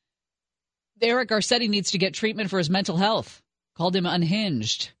Eric Garcetti needs to get treatment for his mental health, called him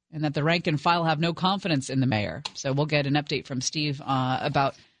unhinged, and that the rank and file have no confidence in the mayor. So we'll get an update from Steve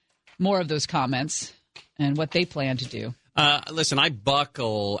about more of those comments and what they plan to do. Listen, I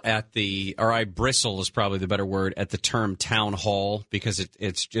bristle is probably the better word, at the term town hall, because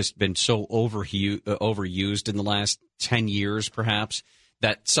it's just been so overused in the last 10 years, perhaps,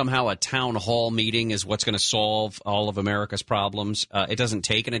 that somehow a town hall meeting is what's going to solve all of America's problems. It doesn't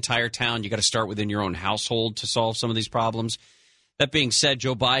take an entire town. You got to start within your own household to solve some of these problems. That being said,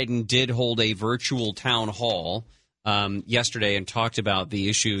 Joe Biden did hold a virtual town hall yesterday and talked about the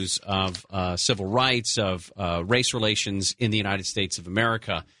issues of civil rights, of race relations in the United States of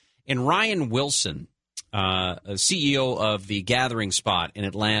America. And Ryan Wilson, CEO of the Gathering Spot in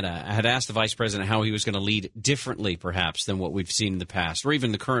Atlanta, had asked the vice president how he was going to lead differently, perhaps, than what we've seen in the past, or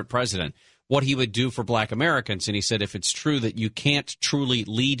even the current president, what he would do for black Americans. And he said, if it's true that you can't truly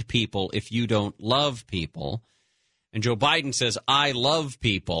lead people if you don't love people. And Joe Biden says, I love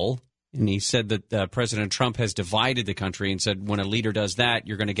people. And he said that President Trump has divided the country and said, when a leader does that,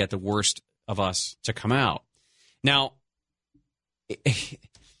 you're going to get the worst of us to come out. Now,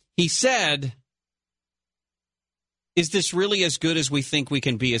 he said, is this really as good as we think we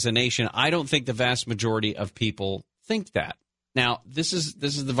can be as a nation? I don't think the vast majority of people think that. Now, this is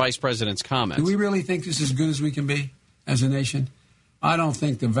the vice president's comments. Do we really think this is as good as we can be as a nation? I don't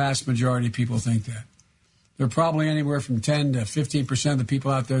think the vast majority of people think that. There are probably anywhere from 10 to 15% of the people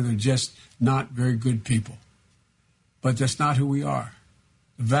out there that are just not very good people. But that's not who we are.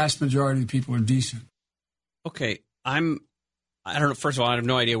 The vast majority of the people are decent. Okay, I don't know. First of all, I have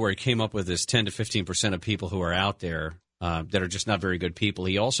no idea where he came up with this 10 to 15% of people who are out there that are just not very good people.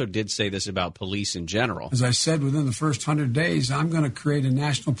 He also did say this about police in general. As I said, within the first 100 days, I'm going to create a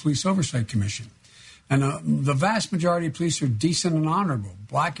National Police Oversight Commission. And the vast majority of police are decent and honorable,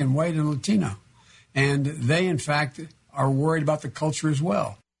 black and white and Latino. And they, in fact, are worried about the culture as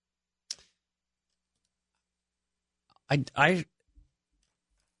well.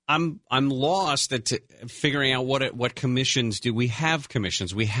 I'm lost at figuring out what commissions do. We have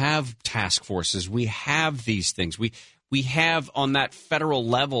commissions. We have task forces. We have these things. We have on that federal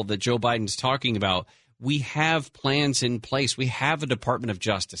level that Joe Biden's talking about, we have plans in place. We have a Department of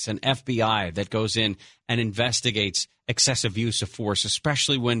Justice, an FBI that goes in and investigates excessive use of force,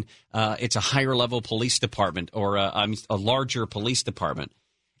 especially when it's a higher level police department or a larger police department.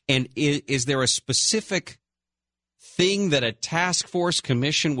 And is there a specific thing that a task force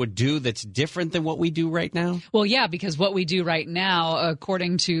commission would do that's different than what we do right now? Well, yeah, because what we do right now,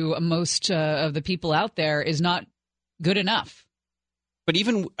 according to most of the people out there, is not good enough. But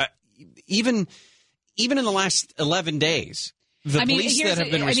even in the last 11 days, the police that have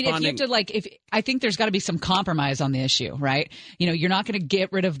been responding. I think there's got to be some compromise on the issue, right? You know, you're not going to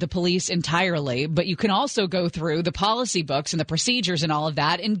get rid of the police entirely, but you can also go through the policy books and the procedures and all of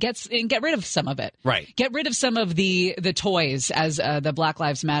that and get rid of some of it. Right. Get rid of some of the toys, as the Black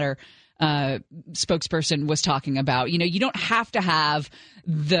Lives Matter spokesperson was talking about. You know, you don't have to have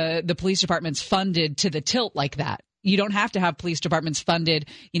the police departments funded to the tilt like that. You don't have to have police departments funded,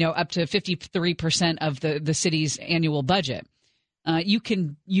 up to 53% of the city's annual budget. You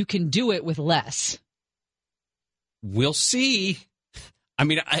can do it with less. We'll see. I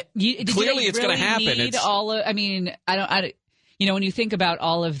mean, clearly it's going to happen. When you think about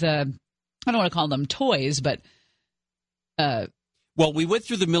all of the, I don't want to call them toys, but. Well, we went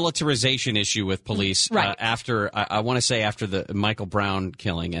through the militarization issue with police right. After the Michael Brown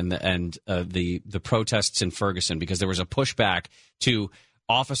killing and the protests in Ferguson, because there was a pushback to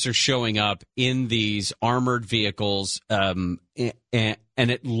officers showing up in these armored vehicles, and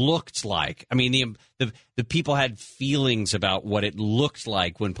it looked like, the people had feelings about what it looked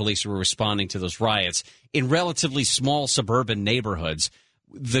like when police were responding to those riots in relatively small suburban neighborhoods.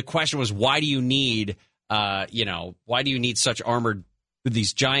 The question was, why do you need such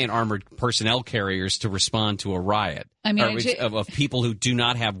these giant armored personnel carriers to respond to a riot of people who do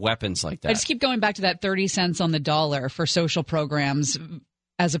not have weapons like that? I just keep going back to that 30 cents on the dollar for social programs,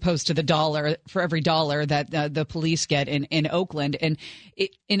 as opposed to the dollar for every dollar that the police get in Oakland. And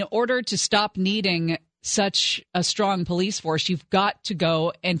in order to stop needing such a strong police force, you've got to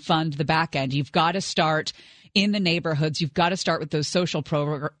go and fund the back end. You've got to start in the neighborhoods. You've got to start with those social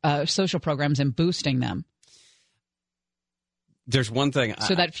programs and boosting them. There's one thing.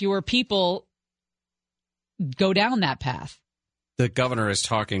 So that fewer people go down that path. The governor is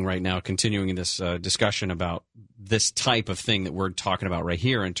talking right now, continuing this discussion about this type of thing that we're talking about right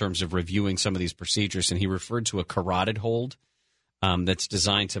here in terms of reviewing some of these procedures. And he referred to a carotid hold that's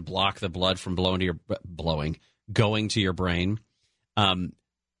designed to block the blood from going to your brain.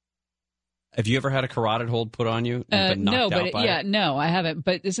 Have you ever had a carotid hold put on you? No, I haven't.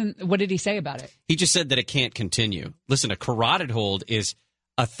 But what did he say about it? He just said that it can't continue. Listen, a carotid hold is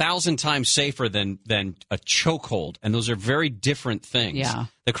 1,000 times safer than a choke hold, and those are very different things. Yeah.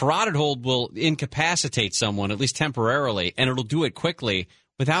 The carotid hold will incapacitate someone, at least temporarily, and it'll do it quickly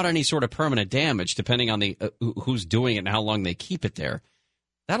without any sort of permanent damage, depending on the who's doing it and how long they keep it there.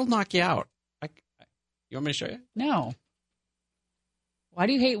 That'll knock you out. You want me to show you? No. Why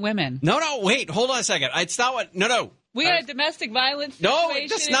do you hate women? No, wait, hold on a second. It's not what. No. We had a domestic violence situation. No,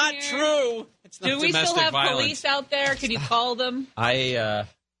 that's not true. It's not do we still have violence. Police out there? Can you call them? Okay.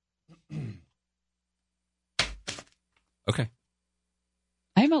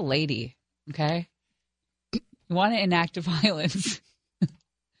 I'm a lady, okay? You want to enact violence,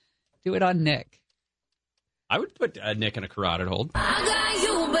 do it on Nick. I would put Nick in a carotid hold. I got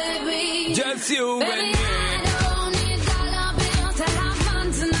you, baby. Just you, baby.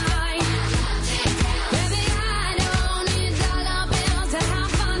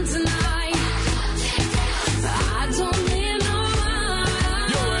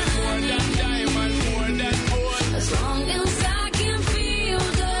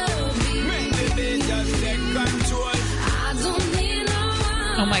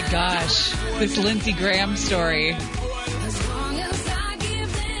 Oh my gosh, this Lindsey Graham story.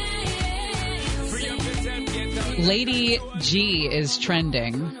 Lady G is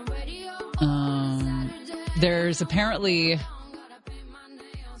trending. There's apparently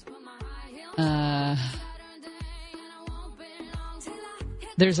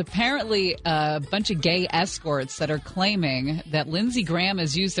a bunch of gay escorts that are claiming that Lindsey Graham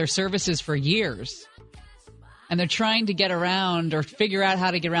has used their services for years. And they're trying to get around or figure out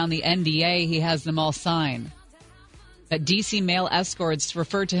how to get around the NDA he has them all sign. That DC male escorts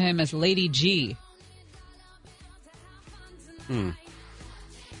refer to him as Lady G. Is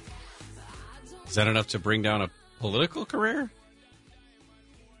that enough to bring down a political career?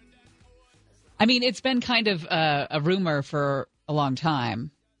 I mean, it's been kind of a rumor for a long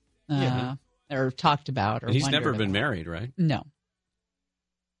time. Or talked about. Or and he's never been married, right? No.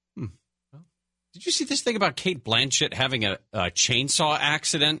 Did you see this thing about Cate Blanchett having a chainsaw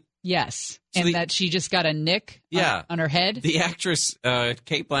accident? Yes, so that she just got a nick on her head? The actress,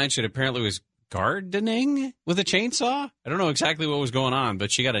 Cate Blanchett, apparently was gardening with a chainsaw. I don't know exactly what was going on,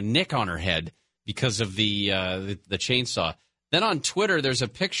 but she got a nick on her head because of the chainsaw. Then on Twitter, there's a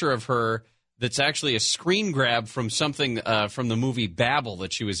picture of her that's actually a screen grab from something from the movie Babel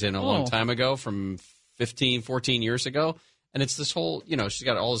that she was in a long time ago, from 14 years ago. And it's this whole, she's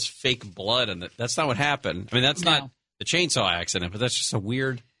got all this fake blood, and that's not what happened. I mean, that's not the chainsaw accident, but that's just a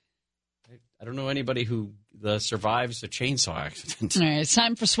weird. I don't know anybody who survives a chainsaw accident. All right, it's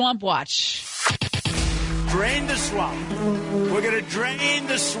time for Swamp Watch. Drain the swamp. We're going to drain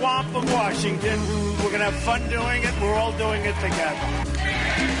the swamp of Washington. We're going to have fun doing it. We're all doing it together.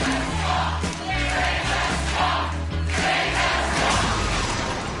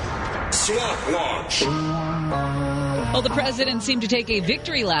 Swamp Watch. Well, the president seemed to take a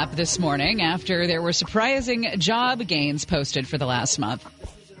victory lap this morning after there were surprising job gains posted for the last month.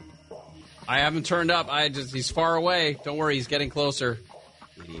 I haven't turned up. He's far away. Don't worry, he's getting closer.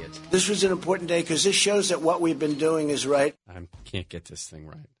 Idiot. This was an important day because this shows that what we've been doing is right. I can't get this thing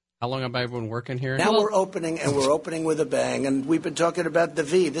right. How long have I been working here? Now we're opening, and we're opening with a bang. And we've been talking about the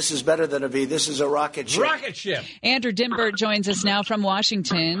V. This is better than a V. This is a rocket ship. Rocket ship. Andrew Dymburt joins us now from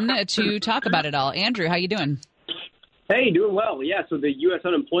Washington to talk about it all. Andrew, how you doing? Hey, doing well. Yeah, so the U.S.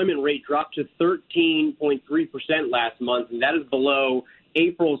 unemployment rate dropped to 13.3% last month, and that is below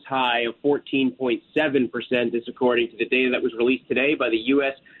April's high of 14.7%. This according to the data that was released today by the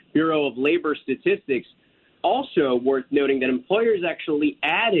U.S. Bureau of Labor Statistics. Also worth noting that employers actually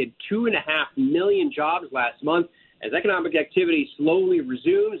added 2.5 million jobs last month as economic activity slowly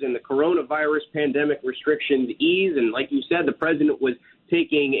resumes and the coronavirus pandemic restrictions ease. And like you said, the president was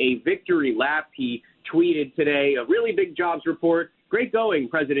taking a victory lap. He tweeted today, a really big jobs report. Great going,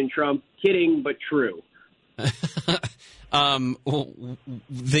 President Trump. Kidding, but true.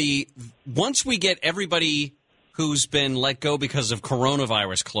 Once we get everybody who's been let go because of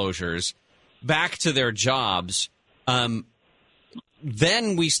coronavirus closures back to their jobs,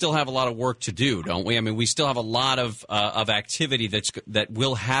 then we still have a lot of work to do, don't we? I mean, we still have a lot of activity that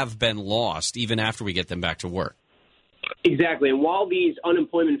will have been lost even after we get them back to work. Exactly. And while these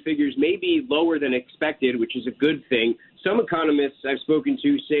unemployment figures may be lower than expected, which is a good thing, some economists I've spoken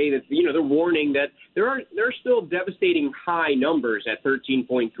to say that, they're warning that there are still devastating high numbers at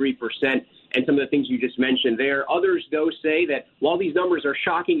 13.3%, and some of the things you just mentioned there. Others, though, say that while these numbers are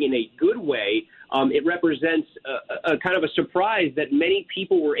shocking in a good way, it represents a kind of a surprise that many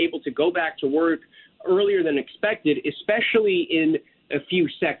people were able to go back to work earlier than expected, especially in a few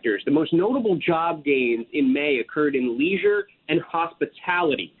sectors. The most notable job gains in May occurred in leisure and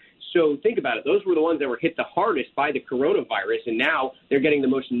hospitality. So think about it. Those were the ones that were hit the hardest by the coronavirus, and now they're getting the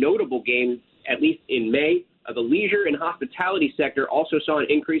most notable gains, at least in May. The leisure and hospitality sector also saw an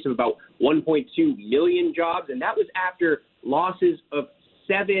increase of about 1.2 million jobs, and that was after losses of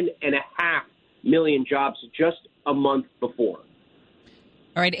 7.5 million jobs just a month before.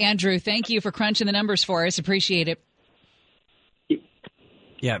 All right, Andrew, thank you for crunching the numbers for us. Appreciate it.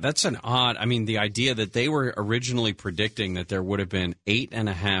 Yeah, that's the idea that they were originally predicting that there would have been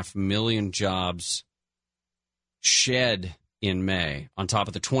 8.5 million jobs shed in May on top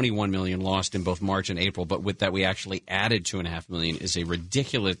of the 21 million lost in both March and April, but with that we actually added 2.5 million is a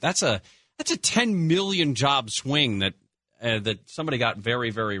ridiculous. That's a 10 million job swing that somebody got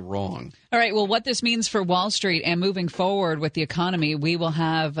very, very wrong. All right, well, what this means for Wall Street and moving forward with the economy, we will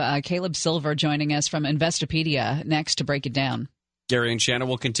have Caleb Silver joining us from Investopedia next to break it down. Gary and Shanna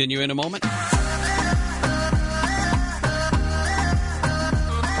will continue in a moment. I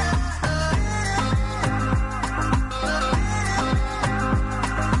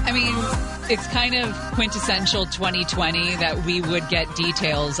mean, it's kind of quintessential 2020 that we would get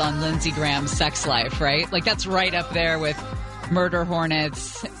details on Lindsey Graham's sex life, right? Like, that's right up there with murder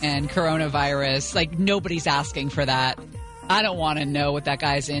hornets and coronavirus. Like, nobody's asking for that. I don't want to know what that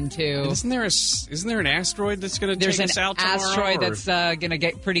guy's into. Isn't there an asteroid that's going to take us out tomorrow? There's an asteroid that's going to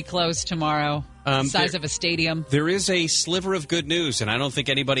get pretty close tomorrow, size of a stadium. There is a sliver of good news, and I don't think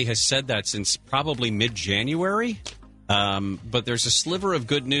anybody has said that since probably mid-January. But there's a sliver of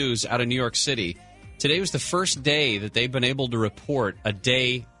good news out of New York City. Today was the first day that they've been able to report a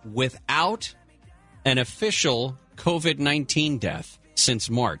day without an official COVID-19 death since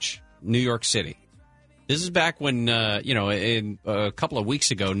March, New York City. This is back when, in a couple of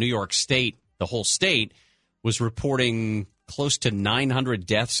weeks ago, New York State, the whole state, was reporting close to 900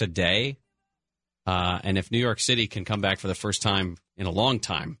 deaths a day. And if New York City can come back for the first time in a long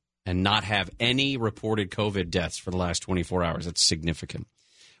time and not have any reported COVID deaths for the last 24 hours, that's significant.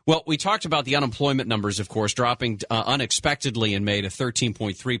 Well, we talked about the unemployment numbers, of course, dropping unexpectedly in May to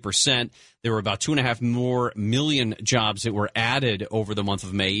 13.3%. There were about 2.5 million jobs that were added over the month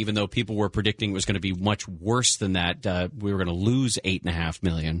of May, even though people were predicting it was going to be much worse than that. We were going to lose 8.5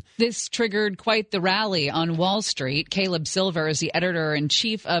 million. This triggered quite the rally on Wall Street. Caleb Silver is the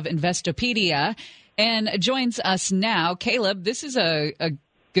editor-in-chief of Investopedia and joins us now. Caleb, this is a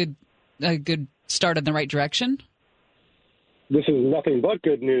good start in the right direction. This is nothing but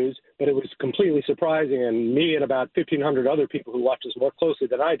good news, but it was completely surprising, and me and about 1,500 other people who watch us more closely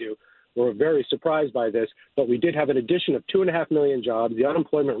than I do were very surprised by this. But we did have an addition of 2.5 million jobs, the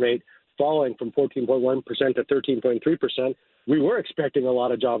unemployment rate falling from 14.1% to 13.3%. We were expecting a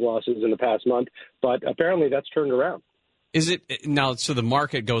lot of job losses in the past month, but apparently that's turned around. Is it now? So the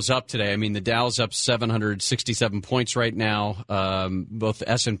market goes up today. I mean, the Dow's up 767 points right now. Both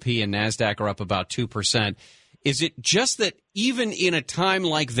S&P and NASDAQ are up about 2%. Is it just that even in a time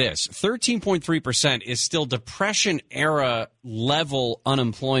like this, 13.3% is still Depression-era level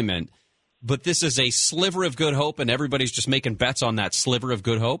unemployment, but this is a sliver of good hope, and everybody's just making bets on that sliver of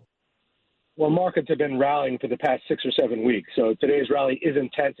good hope? Well, markets have been rallying for the past 6 or 7 weeks, so today's rally is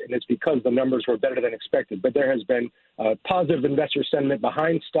intense, and it's because the numbers were better than expected. But there has been positive investor sentiment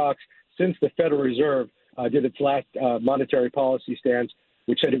behind stocks since the Federal Reserve did its last monetary policy stance,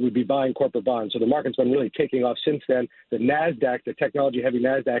 which said it would be buying corporate bonds. So the market's been really taking off since then. The NASDAQ, the technology-heavy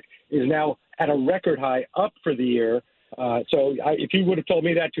NASDAQ, is now at a record high, up for the year. If you would have told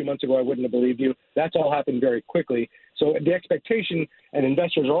me that 2 months ago, I wouldn't have believed you. That's all happened very quickly. So the expectation, and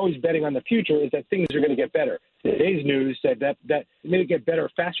investors are always betting on the future, is that things are going to get better. Today's news said that it may get better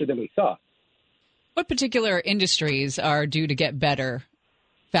faster than we thought. What particular industries are due to get better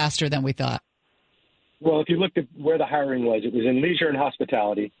faster than we thought? Well, if you looked at where the hiring was, it was in leisure and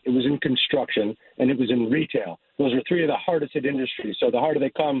hospitality, it was in construction, and it was in retail. Those are three of the hardest hit industries. So the harder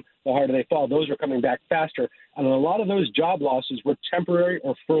they come, the harder they fall. Those are coming back faster. And a lot of those job losses were temporary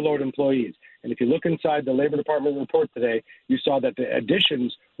or furloughed employees. And if you look inside the Labor Department report today, you saw that the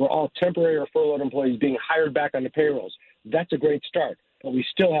additions were all temporary or furloughed employees being hired back on the payrolls. That's a great start. But we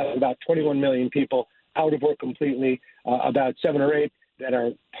still have about 21 million people out of work completely, about 7 or 8 that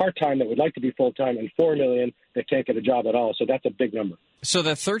are part-time that would like to be full-time, and 4 million that can't get a job at all. So that's a big number. So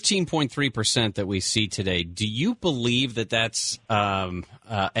the 13.3% that we see today, do you believe that that's an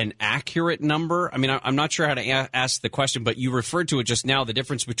accurate number? I mean, I'm not sure how to ask the question, but you referred to it just now, the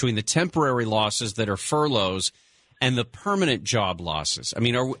difference between the temporary losses that are furloughs and the permanent job losses. I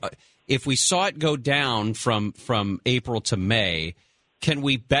mean, if we saw it go down from April to May, can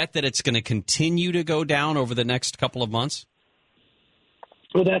we bet that it's going to continue to go down over the next couple of months?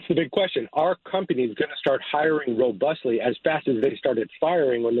 Well, that's the big question. Are companies going to start hiring robustly as fast as they started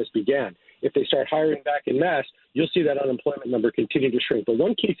firing when this began? If they start hiring back in mass, you'll see that unemployment number continue to shrink. But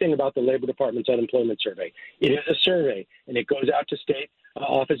one key thing about the Labor Department's unemployment survey, it is a survey, and it goes out to state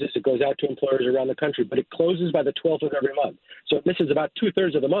offices, it goes out to employers around the country, but it closes by the 12th of every month. So it misses about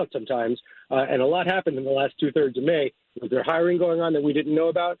two-thirds of the month sometimes, and a lot happened in the last two-thirds of May. Was there hiring going on that we didn't know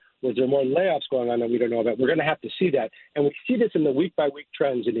about? Was there more layoffs going on that we don't know about? We're going to have to see that. And we see this in the week-by-week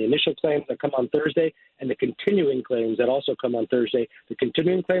trends in the initial claims that come on Thursday and the continuing claims that also come on Thursday. The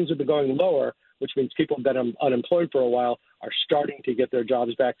continuing claims have been going lower, which means people who've been unemployed for a while are starting to get their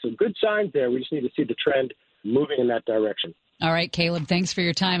jobs back. So good signs there. We just need to see the trend moving in that direction. All right, Caleb, thanks for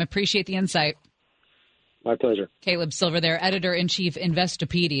your time. Appreciate the insight. My pleasure. Caleb Silver there, editor-in-chief,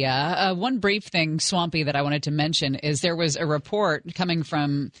 Investopedia. One brief thing, Swampy, that I wanted to mention is there was a report coming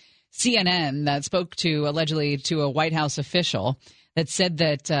from CNN that spoke allegedly to a White House official that said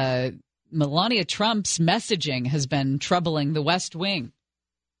that Melania Trump's messaging has been troubling the West Wing,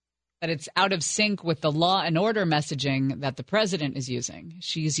 that it's out of sync with the law and order messaging that the president is using.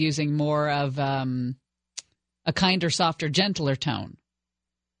 She's using more of a kinder, softer, gentler tone.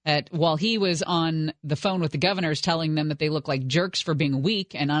 While he was on the phone with the governors telling them that they look like jerks for being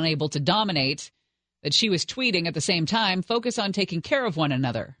weak and unable to dominate, that she was tweeting at the same time, focus on taking care of one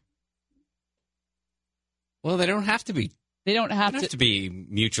another. Well, they don't have to be. They don't have to be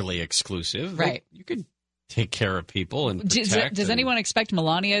mutually exclusive. Right. You could take care of people and protect. Does anyone expect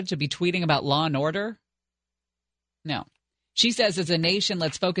Melania to be tweeting about law and order? No. She says, as a nation,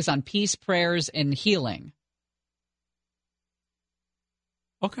 let's focus on peace, prayers, and healing.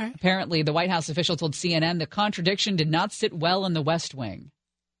 Okay. Apparently, the White House official told CNN the contradiction did not sit well in the West Wing.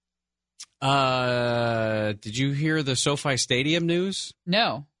 Did you hear the SoFi Stadium news?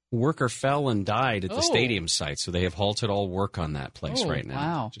 No. A worker fell and died at the stadium site, so they have halted all work on that place right now.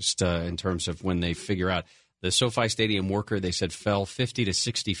 Wow. Just in terms of when they figure out. The SoFi Stadium worker, they said, fell 50 to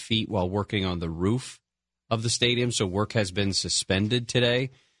 60 feet while working on the roof of the stadium, so work has been suspended today.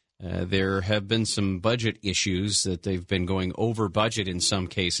 There have been some budget issues that they've been going over budget in some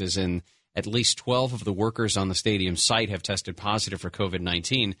cases, and at least 12 of the workers on the stadium site have tested positive for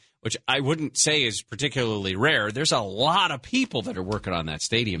COVID-19, which I wouldn't say is particularly rare. There's a lot of people that are working on that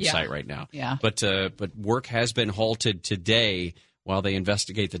stadium site right now. Yeah. But work has been halted today while they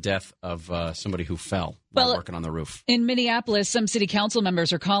investigate the death of somebody who fell while working on the roof. In Minneapolis, some city council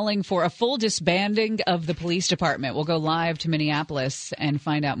members are calling for a full disbanding of the police department. We'll go live to Minneapolis and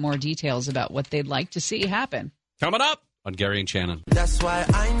find out more details about what they'd like to see happen. Coming up on Gary and Shannon. That's why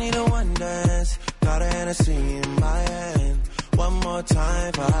I need a one dance. Got a Hennessy in my hand. One more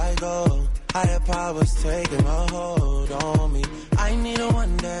time before I go. Higher powers taking a hold on me. I need a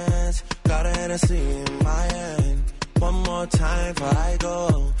one dance. Got a Hennessy in my hand. One more time before I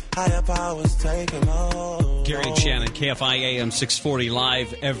go. Higher powers taking hold. Gary and Shannon, KFI AM 640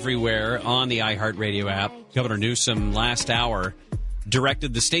 live everywhere on the iHeartRadio app. Governor Newsom last hour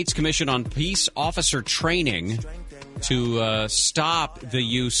directed the state's Commission on Peace Officer Training to stop the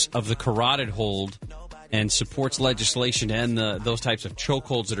use of the carotid hold and supports legislation to end those types of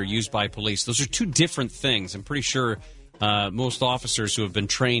chokeholds that are used by police. Those are two different things. I'm pretty sure most officers who have been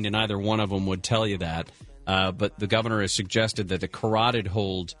trained in either one of them would tell you that. But the governor has suggested that the carotid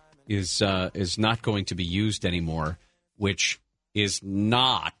hold is not going to be used anymore, which is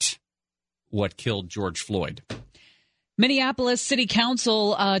not what killed George Floyd. Minneapolis City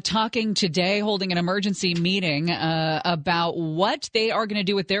Council talking today, holding an emergency meeting about what they are going to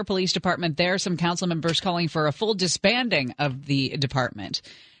do with their police department. There are some council members calling for a full disbanding of the department.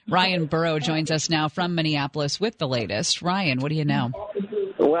 Ryan Burrow joins us now from Minneapolis with the latest. Ryan, what do you know?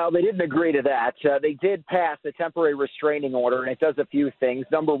 Well, they didn't agree to that. They did pass a temporary restraining order, and it does a few things.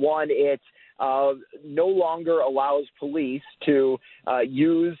 Number one, it no longer allows police to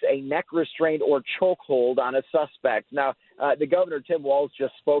use a neck restraint or chokehold on a suspect. Now, the governor, Tim Walz,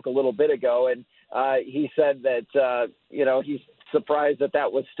 just spoke a little bit ago, and he said that, he's surprised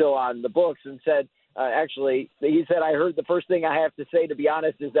that was still on the books and said, he said, I heard the first thing I have to say, to be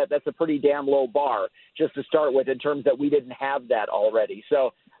honest, is that that's a pretty damn low bar just to start with in terms that we didn't have that already.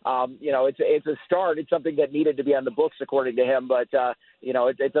 So It's a start. It's something that needed to be on the books, according to him. But,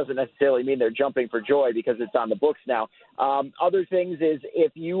 it doesn't necessarily mean they're jumping for joy because it's on the books now. Other things is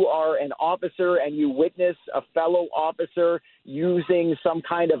if you are an officer and you witness a fellow officer using some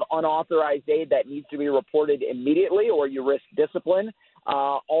kind of unauthorized aid, that needs to be reported immediately or you risk discipline.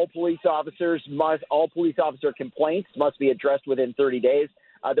 All police officer complaints must be addressed within 30 days.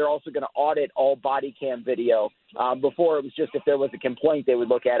 They're also going to audit all body cam video. Before it was just if there was a complaint, they would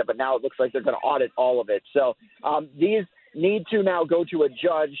look at it, but now it looks like they're going to audit all of it. So these need to now go to a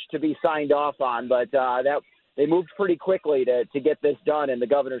judge to be signed off on, but they moved pretty quickly to get this done, and the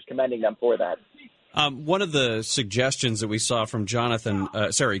governor's commending them for that. One of the suggestions that we saw from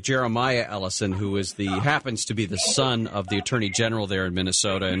Jeremiah Ellison, who happens to be the son of the Attorney General there in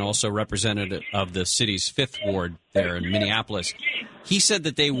Minnesota and also representative of the city's 5th Ward there in Minneapolis, he said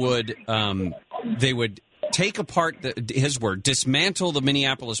that they would take apart, his word, dismantle the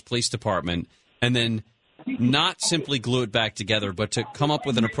Minneapolis Police Department and then not simply glue it back together, but to come up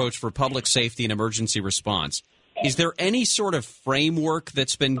with an approach for public safety and emergency response. Is there any sort of framework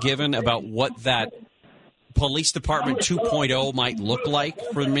that's been given about what that Police Department 2.0 might look like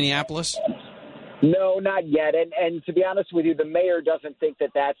for Minneapolis? No, not yet. And to be honest with you, the mayor doesn't think that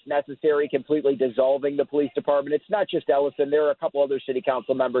that's necessary, completely dissolving the police department. It's not just Ellison. There are a couple other city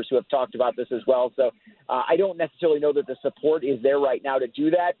council members who have talked about this as well. So I don't necessarily know that the support is there right now to do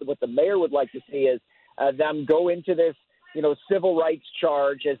that. But what the mayor would like to see is them go into this, civil rights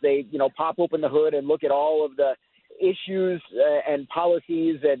charge as they, pop open the hood and look at all of the issues and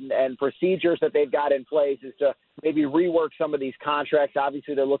policies and procedures that they've got in place, is to maybe rework some of these contracts.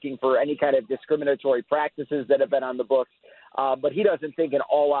 Obviously, they're looking for any kind of discriminatory practices that have been on the books. But he doesn't think an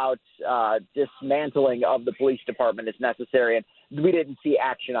all-out dismantling of the police department is necessary. And we didn't see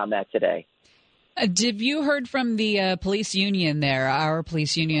action on that today. Have you heard from the police union there? Our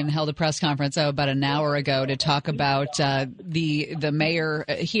police union held a press conference about an hour ago to talk about the mayor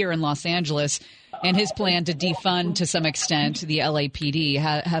here in Los Angeles and his plan to defund, to some extent, the LAPD.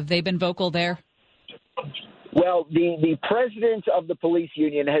 Have they been vocal there? Well, the president of the police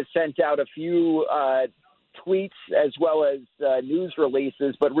union has sent out a few tweets as well as news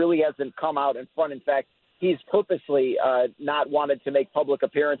releases, but really hasn't come out in front. In fact, he's purposely not wanted to make public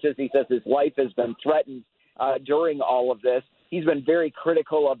appearances. He says his life has been threatened during all of this. He's been very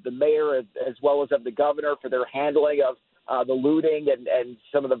critical of the mayor as well as of the governor for their handling of the looting and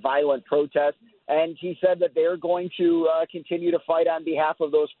some of the violent protests. And he said that they're going to continue to fight on behalf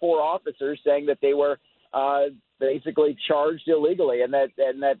of those 4 officers, saying that they were basically charged illegally and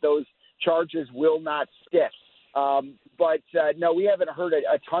that those charges will not stick. But no, we haven't heard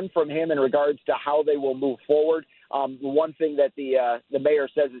a ton from him in regards to how they will move forward. The one thing that the mayor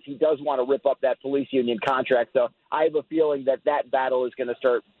says is he does want to rip up that police union contract. So I have a feeling that battle is going to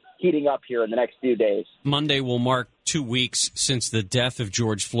start heating up here in the next few days. Monday will mark 2 weeks since the death of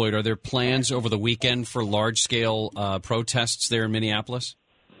George Floyd. Are there plans over the weekend for large-scale protests there in Minneapolis?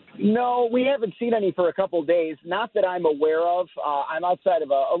 No, we haven't seen any for a couple of days. Not that I'm aware of. I'm outside of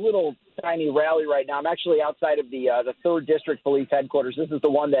a little tiny rally right now. I'm actually outside of the 3rd District Police Headquarters. This is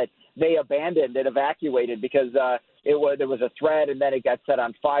the one that they abandoned and evacuated because there was a threat and then it got set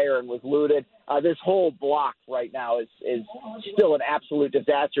on fire and was looted. This whole block right now is still an absolute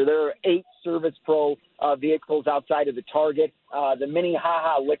disaster. There are 8 Service Pro vehicles outside of the Target. The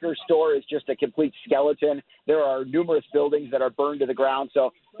Minnehaha liquor store is just a complete skeleton. There are numerous buildings that are burned to the ground.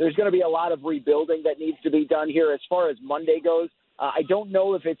 So there's going to be a lot of rebuilding that needs to be done here. As far as Monday goes, I don't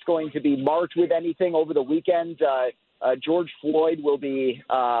know if it's going to be marked with anything over the weekend. George Floyd will be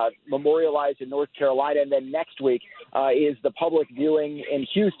memorialized in North Carolina, and then next week is the public viewing in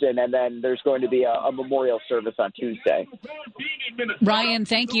Houston, and then there's going to be a memorial service on Tuesday. Ryan,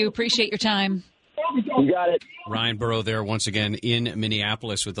 thank you. Appreciate your time. You got it. Ryan Burrow there once again in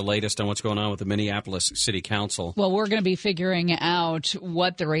Minneapolis with the latest on what's going on with the Minneapolis City Council. Well, we're going to be figuring out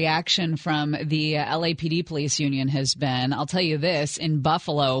what the reaction from the LAPD police union has been. I'll tell you this, in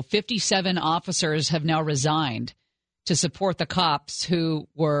Buffalo, 57 officers have now resigned to support the cops who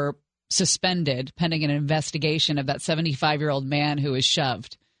were suspended pending an investigation of that 75-year-old man who was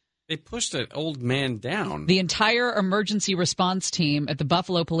shoved. They pushed an old man down. The entire emergency response team at the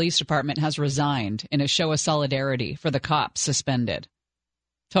Buffalo Police Department has resigned in a show of solidarity for the cops suspended.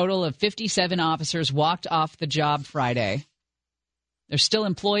 Total of 57 officers walked off the job Friday. They're still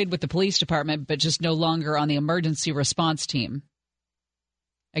employed with the police department, but just no longer on the emergency response team.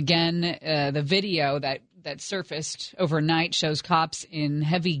 Again, the video that surfaced overnight shows cops in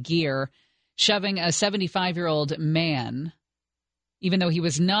heavy gear shoving a 75-year-old man, even though he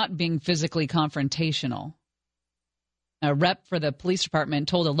was not being physically confrontational. A rep for the police department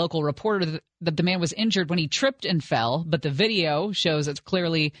told a local reporter that the man was injured when he tripped and fell, but the video shows it's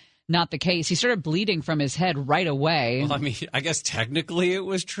clearly not the case. He started bleeding from his head right away. Well, I mean, I guess technically it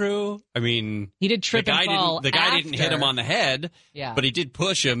was true. I mean, he did trip and fall. The guy didn't hit him on the head, but he did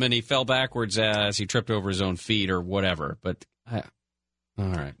push him, and he fell backwards as he tripped over his own feet or whatever. But all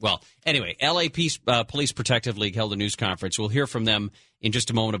right. Well, anyway, LA Police Protective League held a news conference. We'll hear from them in just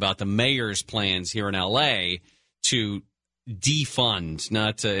a moment about the mayor's plans here in LA to defund,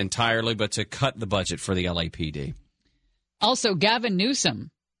 not entirely, but to cut the budget for the LAPD. Also, Gavin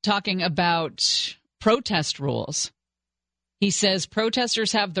Newsom talking about protest rules. He says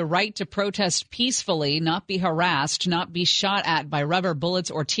protesters have the right to protest peacefully, not be harassed, not be shot at by rubber bullets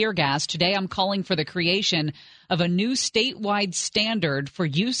or tear gas. Today, I'm calling for the creation of a new statewide standard for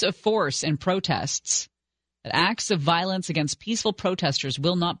use of force in protests. That acts of violence against peaceful protesters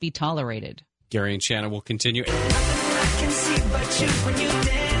will not be tolerated. Gary and Shannon will continue. I can see but you when you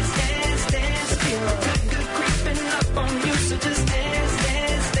dance, dance, dance. Feel good creeping up on you, so just dance,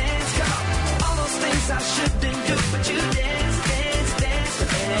 dance, dance. Come on. All those things I shouldn't do, but you dance, dance, dance.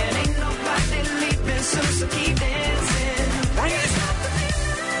 And ain't nobody leaving soon, so keep dancing.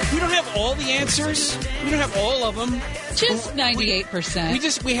 We don't have all the answers. We don't have all of them. Just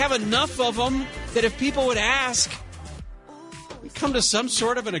 98%. We have enough of them that if people would ask, we come to some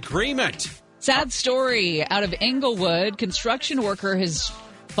sort of an agreement. Sad story out of Inglewood. Construction worker has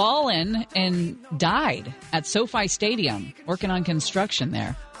fallen and died at SoFi Stadium, working on construction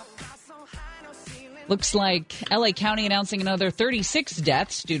there. Looks like LA County announcing another 36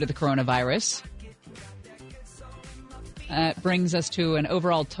 deaths due to the coronavirus. That brings us to an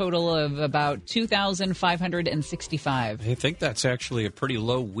overall total of about 2,565. I think that's actually a pretty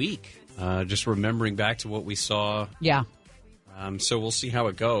low week, just remembering back to what we saw. Yeah. So we'll see how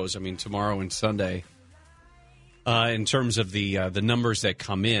it goes. I mean, tomorrow and Sunday, in terms of the numbers that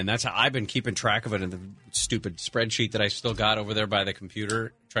come in, that's how I've been keeping track of it in the stupid spreadsheet that I still got over there by the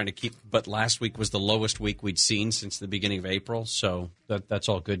computer, trying to keep. But last week was the lowest week we'd seen since the beginning of April, so that's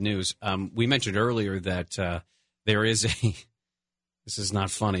all good news. We mentioned earlier that there is a. This is not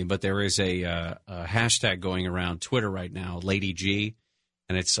funny, but there is a hashtag going around Twitter right now, Lady G.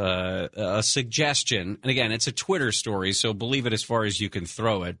 And it's a suggestion. And again, it's a Twitter story, so believe it as far as you can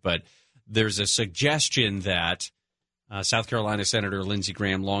throw it. But there's a suggestion that South Carolina Senator Lindsey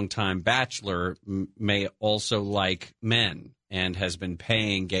Graham, longtime bachelor, may also like men and has been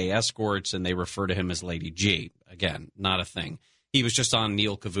paying gay escorts, and they refer to him as Lady G. Again, not a thing. He was just on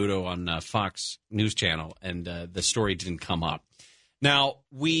Neil Cavuto on Fox News Channel, and the story didn't come up. Now,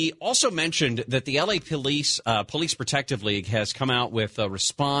 we also mentioned that the LA Police Protective League has come out with a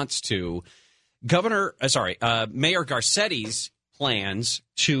response to Mayor Garcetti's plans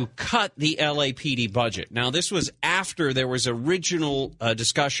to cut the LAPD budget. Now, this was after there was original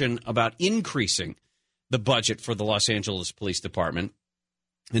discussion about increasing the budget for the Los Angeles Police Department.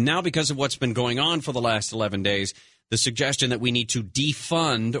 And now, because of what's been going on for the last 11 days, the suggestion that we need to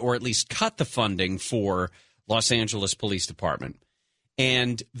defund or at least cut the funding for Los Angeles Police Department.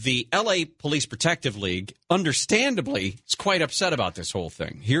 And the LA Police Protective League, understandably, is quite upset about this whole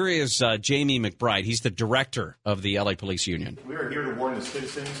thing. Here is Jamie McBride. He's the director of the LA Police Union. We are here to warn the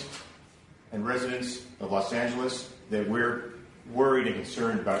citizens and residents of Los Angeles that we're worried and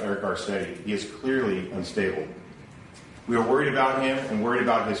concerned about Eric Garcetti. He is clearly unstable. We are worried about him and worried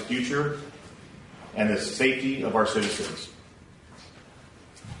about his future and the safety of our citizens.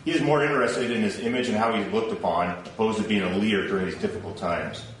 He is more interested in his image and how he's looked upon, opposed to being a leader during these difficult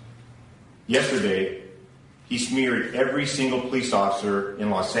times. Yesterday, he smeared every single police officer in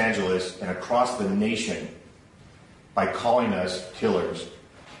Los Angeles and across the nation by calling us killers.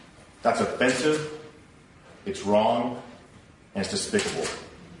 That's offensive, it's wrong, and it's despicable.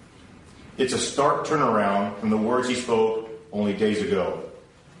 It's a stark turnaround from the words he spoke only days ago,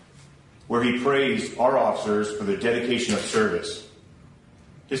 where he praised our officers for their dedication of service.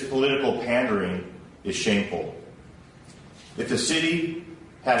 His political pandering is shameful. If the city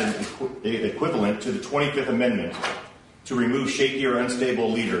had an equivalent to the 25th Amendment to remove shaky or unstable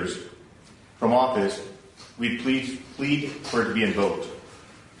leaders from office, we'd plead for it to be invoked.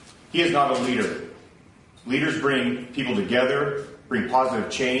 He is not a leader. Leaders bring people together, bring positive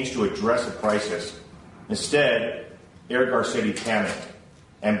change to address a crisis. Instead, Eric Garcetti panicked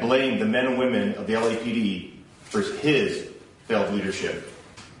and blamed the men and women of the LAPD for his failed leadership.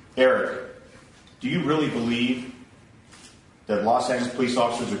 Eric, do you really believe that Los Angeles police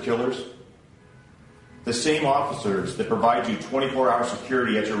officers are killers? The same officers that provide you 24-hour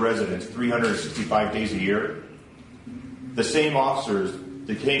security at your residence 365 days a year? The same officers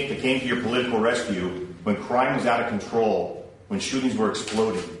that came to your political rescue when crime was out of control, when shootings were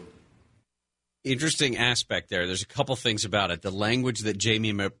exploding. Interesting aspect there. There's a couple things about it. The language that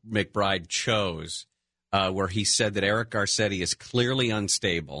Jamie McBride chose, where he said that Eric Garcetti is clearly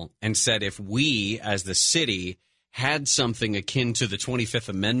unstable, and said if we, as the city, had something akin to the 25th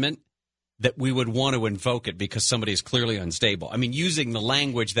Amendment, that we would want to invoke it because somebody is clearly unstable. I mean, using the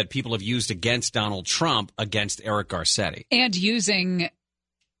language that people have used against Donald Trump against Eric Garcetti. And using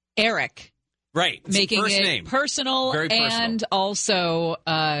Eric. Right. It's making first it name. personal, Very personal. And also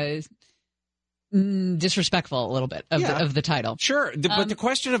disrespectful a little bit of the title. Sure. But the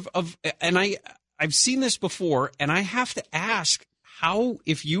question of and I've seen this before, and I have to ask how,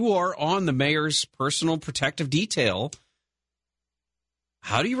 if you are on the mayor's personal protective detail,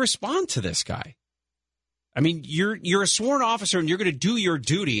 how do you respond to this guy? I mean, you're a sworn officer, and you're going to do your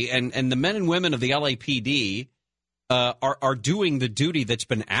duty, and the men and women of the LAPD are doing the duty that's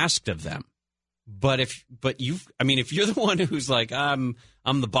been asked of them. But if you're the one who's like, I'm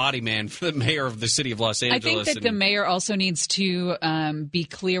the body man for the mayor of the city of Los Angeles. I think that the mayor also needs to be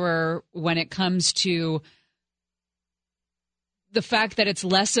clearer when it comes to the fact that it's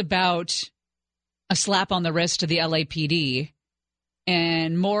less about a slap on the wrist to the LAPD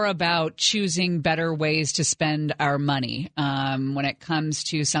and more about choosing better ways to spend our money when it comes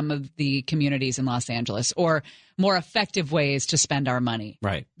to some of the communities in Los Angeles, or more effective ways to spend our money.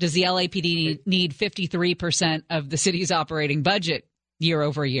 Right. Does the LAPD need 53% of the city's operating budget year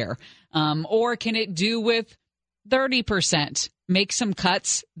over year? Or can it do with 30%? Make some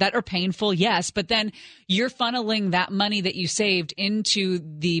cuts that are painful, yes, but then you're funneling that money that you saved into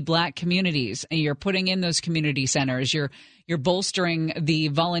the black communities, and you're putting in those community centers. You're bolstering the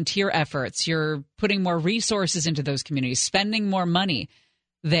volunteer efforts. You're putting more resources into those communities, spending more money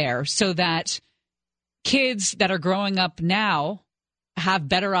there so that kids that are growing up now have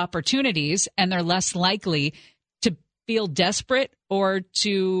better opportunities, and they're less likely to feel desperate or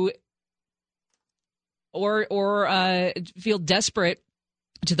to feel desperate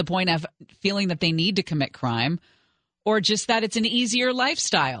to the point of feeling that they need to commit crime, or just that it's an easier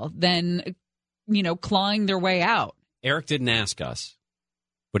lifestyle than, clawing their way out. Eric didn't ask us,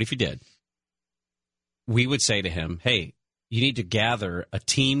 but if he did, we would say to him, hey, you need to gather a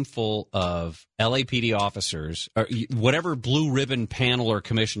team full of LAPD officers, or whatever blue ribbon panel or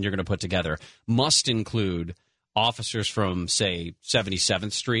commission you're going to put together must include officers from, say,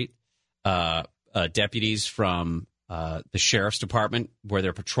 77th Street, deputies from the sheriff's department where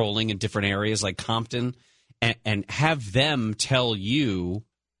they're patrolling in different areas like Compton, and have them tell you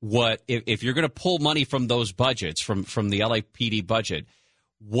what, if you're going to pull money from those budgets, from the LAPD budget,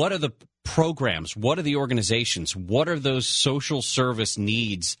 what are the programs, what are the organizations, what are those social service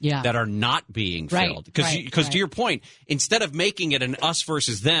needs that are not being filled? Because to your point, instead of making it an us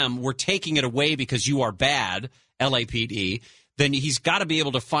versus them, we're taking it away because you are bad, LAPD, then he's got to be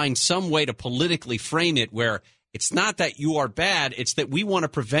able to find some way to politically frame it where it's not that you are bad, it's that we want to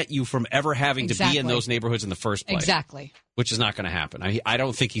prevent you from ever having to be in those neighborhoods in the first place. Exactly. Which is not going to happen. I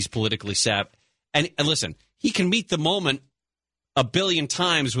don't think he's politically savvy. And listen, he can meet the moment a billion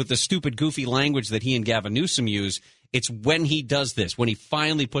times with the stupid, goofy language that he and Gavin Newsom use. It's when he does this, when he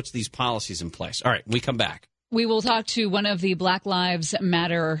finally puts these policies in place. All right, we come back. We will talk to one of the Black Lives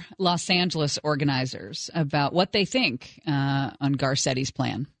Matter Los Angeles organizers about what they think on Garcetti's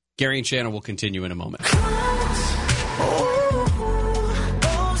plan. Gary and Shannon will continue in a moment.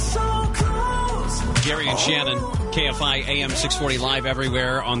 Gary and Shannon, KFI AM 640 live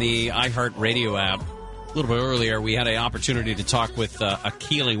everywhere on the iHeartRadio app. A little bit earlier, we had an opportunity to talk with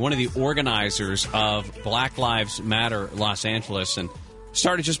Akili, one of the organizers of Black Lives Matter Los Angeles, and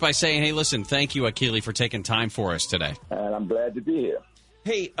started just by saying, hey, listen, thank you, Akili, for taking time for us today. And I'm glad to be here.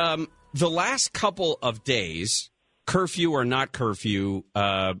 Hey, the last couple of days, curfew or not curfew,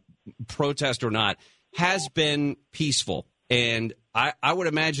 protest or not, has been peaceful. And I would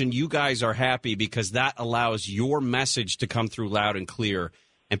imagine you guys are happy because that allows your message to come through loud and clear,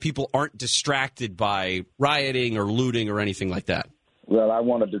 and people aren't distracted by rioting or looting or anything like that. Well, I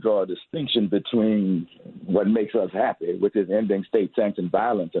wanted to draw a distinction between what makes us happy, which is ending state-sanctioned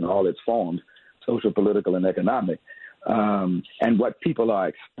violence in all its forms, social, political, and economic, and what people are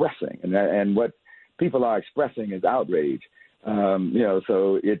expressing. And what people are expressing is outrage.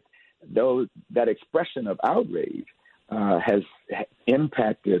 So that expression of outrage has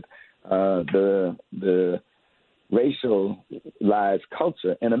impacted the racialized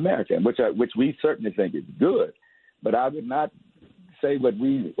culture in America, which we certainly think is good. But I would not say what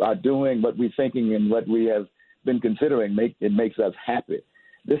we are doing, what we're thinking, and what we have been considering makes us happy.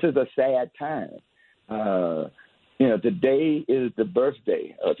 This is a sad time. today is the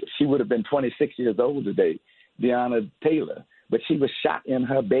birthday. She would have been 26 years old today, Breonna Taylor, but she was shot in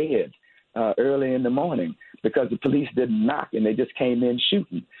her bed early in the morning because the police didn't knock and they just came in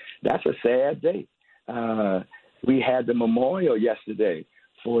shooting. That's a sad day. We had the memorial yesterday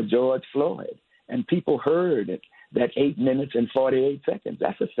for George Floyd, and people heard it, that 8 minutes and 48 seconds.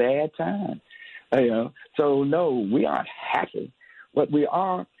 That's a sad time. So, no, we aren't happy. What we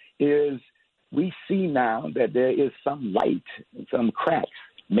are is we see now that there is some light, some cracks,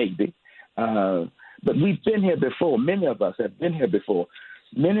 maybe. But we've been here before. Many of us have been here before.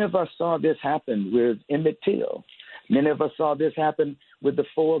 Many of us saw this happen with Emmett Till. Many of us saw this happen with the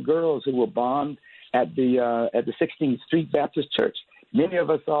 4 girls who were bombed at the 16th Street Baptist Church. Many of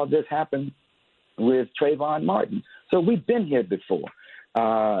us saw this happen with Trayvon Martin. So we've been here before,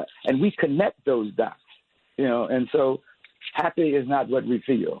 and we connect those dots, And so, happy is not what we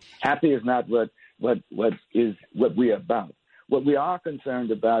feel. Happy is not what we're about. What we are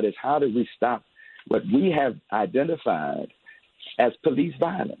concerned about is how do we stop what we have identified as police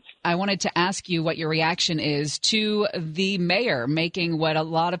violence. I wanted to ask you what your reaction is to the mayor making what a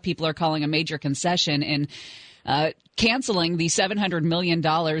lot of people are calling a major concession in canceling the $700 million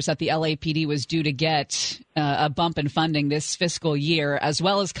that the LAPD was due to get a bump in funding this fiscal year, as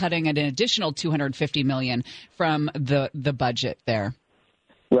well as cutting an additional $250 million from the budget there.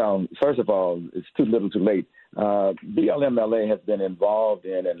 Well, first of all, it's too little too late. BLMLA has been involved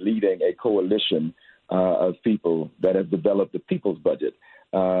in and leading a coalition of people that have developed the people's budget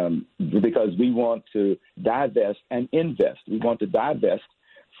because we want to divest and invest. We want to divest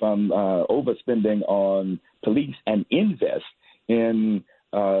from overspending on police and invest in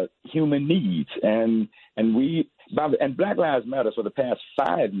human needs. And Black Lives Matter for the past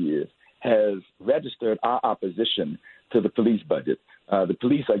 5 years has registered our opposition to the police budget. The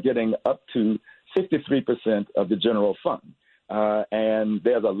police are getting up to 53% of the general fund. And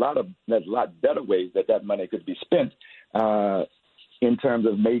there's a lot better ways that money could be spent in terms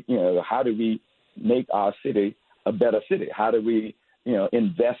of how do we make our city a better city? How do we,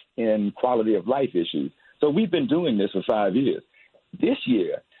 invest in quality of life issues? So we've been doing this for 5 years. This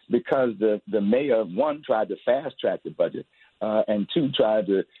year, because the mayor, 1, tried to fast track the budget, and 2, tried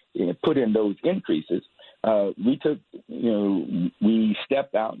to put in those increases, we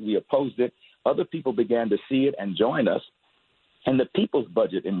stepped out, we opposed it. Other people began to see it and join us, and the people's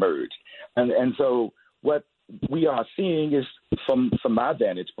budget emerged. And so what we are seeing is, from my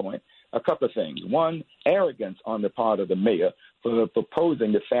vantage point, a couple of things. 1, arrogance on the part of the mayor for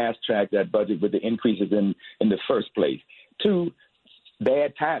proposing to fast-track that budget with the increases in the first place. 2,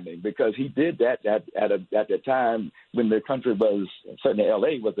 bad timing, because he did that at the time when the country was, certainly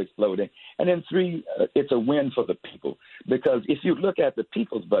L.A. was exploding. And then 3, it's a win for the people, because if you look at the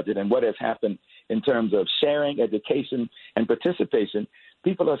people's budget and what has happened in terms of sharing, education, and participation,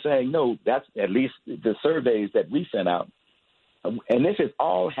 people are saying, no, that's at least the surveys that we sent out. And this has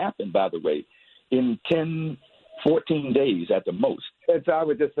all happened, by the way, in 10, 14 days at the most. And so I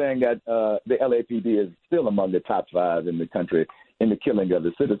was just saying that the LAPD is still among the top 5 in the country in the killing of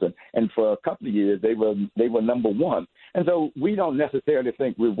the citizen. And for a couple of years, they were number 1. And so we don't necessarily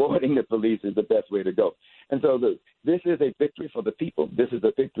think rewarding the police is the best way to go. And so this is a victory for the people. This is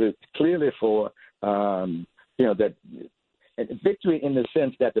a victory clearly for, that victory in the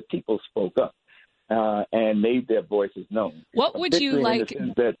sense that the people spoke up and made their voices known. What would you like?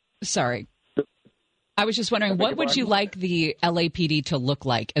 Sorry. I was just wondering, what would you like the LAPD to look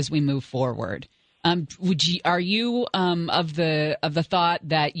like as we move forward? Are you of the thought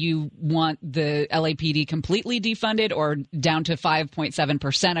that you want the LAPD completely defunded or down to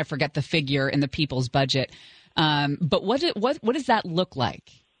 5.7%? I forget the figure in the people's budget. But what does that look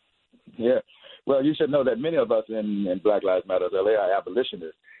like? Yeah. Well, you should know that many of us in Black Lives Matter LA are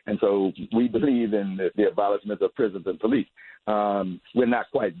abolitionists, and so we believe in the abolishment of prisons and police. We're not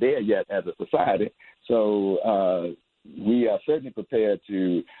quite there yet as a society, so we are certainly prepared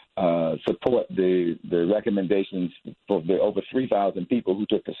to support the recommendations for the over 3,000 people who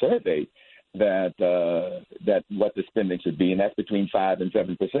took the survey that what the spending should be, and that's between 5 and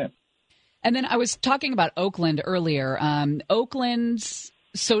 7%. And then I was talking about Oakland earlier. Oakland's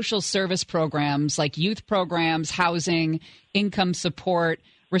social service programs like youth programs, housing, income support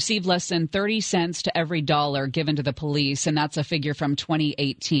receive less than 30 cents to every dollar given to the police, and that's a figure from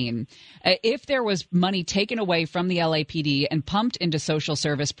 2018. If there was money taken away from the LAPD and pumped into social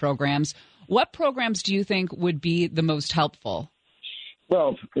service programs, what programs do you think would be the most helpful?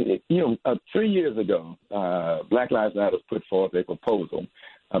 Well, 3 years ago, Black Lives Matter put forth a proposal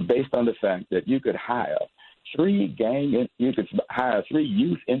based on the fact that you could hire 3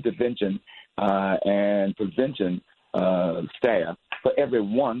 youth intervention and prevention staff for every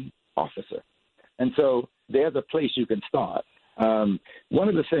one officer. And so there's a place you can start. One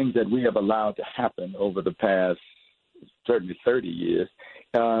of the things that we have allowed to happen over the past certainly 30 years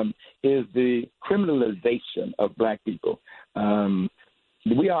is the criminalization of black people.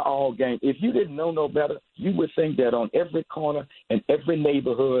 We are all gang. If you didn't know no better, you would think that on every corner and every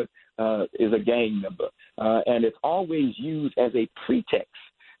neighborhood is a gang member. And it's always used as a pretext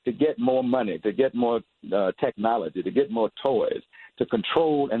to get more money, to get more technology, to get more toys, to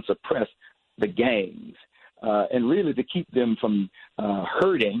control and suppress the gangs, and really to keep them from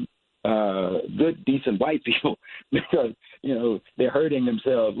hurting good, decent white people because, they're hurting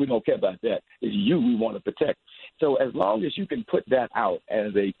themselves. We don't care about that. It's you we want to protect. So as long as you can put that out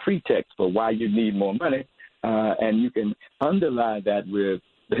as a pretext for why you need more money, and you can underline that with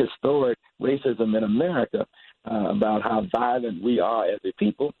the historic racism in America about how violent we are as a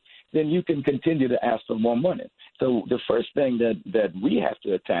people, then you can continue to ask for more money. So the first thing that we have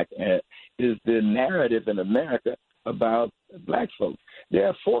to attack is the narrative in America about black folks. There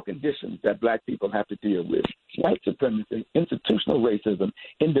are 4 conditions that black people have to deal with: white supremacy, institutional racism,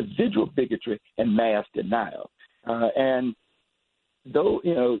 individual bigotry, and mass denial. And though,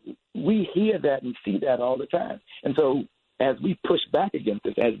 we hear that and see that all the time. And so as we push back against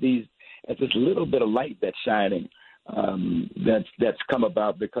this, as this little bit of light that's shining, that's come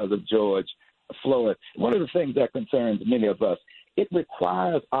about because of George Floyd, one of the things that concerns many of us, it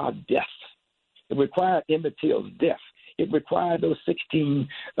requires our death. It required Emmett Till's death. It required those 16,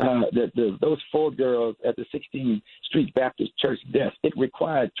 those 4 girls at the 16th Street Baptist Church death. It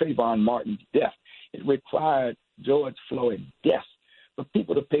required Trayvon Martin's death. It required George Floyd's death for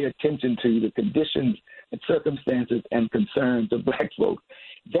people to pay attention to the conditions and circumstances and concerns of black folks.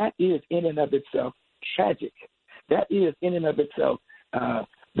 That is in and of itself tragic. That is in and of itself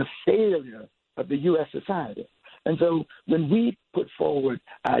the failure of the U.S. society. And so when we put forward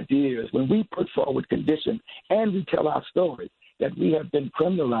ideas, when we put forward conditions, and we tell our story that we have been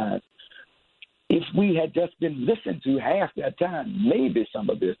criminalized, if we had just been listened to half that time, maybe some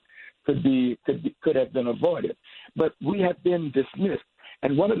of this could have been avoided. But we have been dismissed.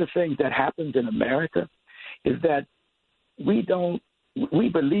 And one of the things that happens in America is that we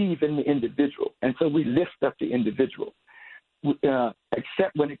believe in the individual, and so we lift up the individual,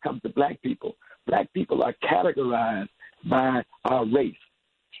 except when it comes to black people. Black people are categorized by our race.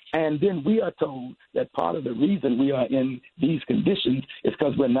 And then we are told that part of the reason we are in these conditions is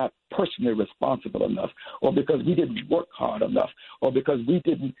because we're not personally responsible enough, or because we didn't work hard enough, or because we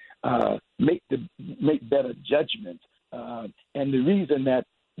didn't make better judgments. And the reason that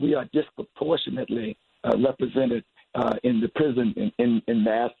we are disproportionately represented in the prison, in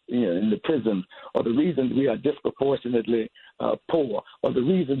the prisons, or the reason we are disproportionately poor, or the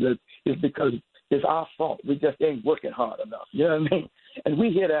reason that is because it's our fault. We just ain't working hard enough. You know what I mean? And we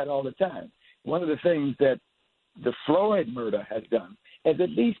hear that all the time. One of the things that the Floyd murder has done is at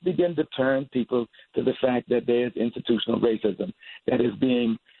least begin to turn people to the fact that there's institutional racism that is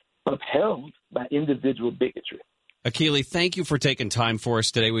being upheld by individual bigotry. Akili, thank you for taking time for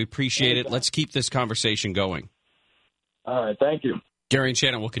us today. We appreciate it. Let's keep this conversation going. All right, thank you. Gary and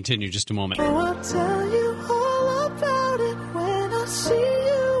Shannon will continue in just a moment. I'll tell you all about it when I see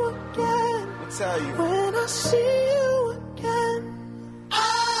you again. I'll tell you. When I see you again.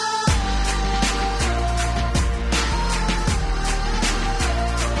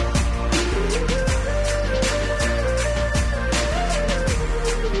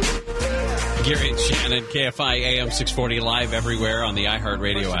 Gary and Shannon, KFI AM 640 live everywhere on the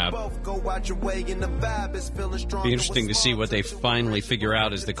iHeartRadio app. Be interesting to see what they finally figure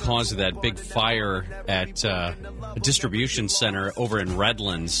out is the cause of that big fire at a distribution center over in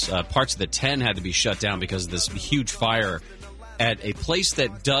Redlands. Parts of the 10 had to be shut down because of this huge fire at a place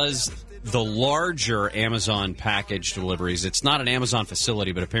that does the larger Amazon package deliveries. It's not an Amazon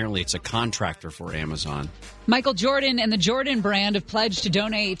facility, but apparently it's a contractor for Amazon. Michael Jordan and the Jordan brand have pledged to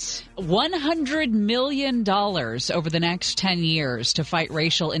donate $100 million over the next 10 years to fight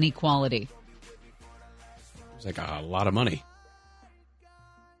racial inequality. It's like a lot of money.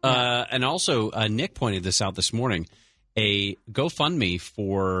 And also, Nick pointed this out this morning. A GoFundMe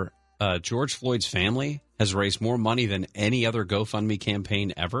for George Floyd's family has raised more money than any other GoFundMe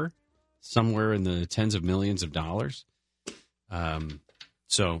campaign ever. Somewhere in the tens of millions of dollars. And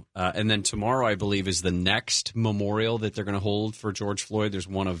then tomorrow, I believe, is the next memorial that they're going to hold for George Floyd. There's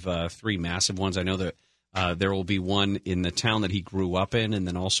one of 3 massive ones. I know that There will be one in the town that he grew up in, and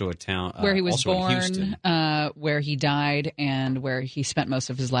then also a town where he was also born, in Houston. where he died, and where he spent most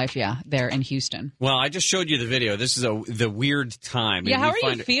of his life. Yeah, there in Houston. Well, I just showed you the video. This is the weird time. Yeah, how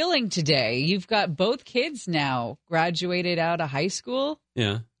are you feeling today? You've got both kids now graduated out of high school.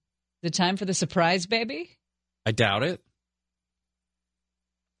 Yeah. The time for the surprise baby? I doubt it.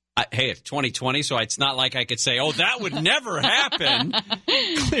 Hey, it's 2020, so it's not like I could say, oh, that would never happen.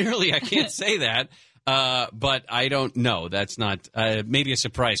 Clearly, I can't say that. But I don't know. That's not maybe a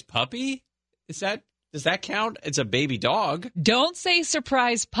surprise puppy. Does that count? It's a baby dog. Don't say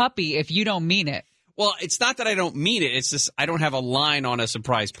surprise puppy if you don't mean it. Well, it's not that I don't mean it. It's just I don't have a line on a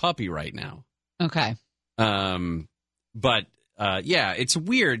surprise puppy right now. Okay. But yeah, it's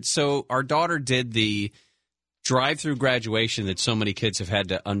weird. So our daughter did the drive-through graduation that so many kids have had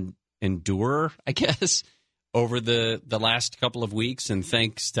to endure, I guess, over the last couple of weeks. And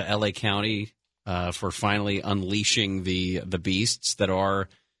thanks to L.A. County for finally unleashing the beasts that are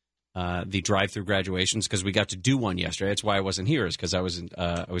the drive-through graduations, because we got to do one yesterday. That's why I wasn't here, is because I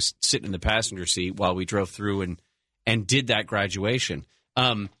was sitting in the passenger seat while we drove through and did that graduation.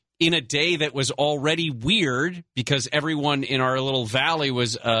 In a day that was already weird because everyone in our little valley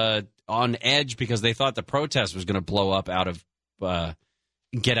was on edge because they thought the protest was going to blow up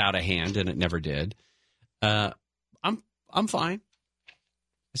get out of hand, and it never did. I'm fine,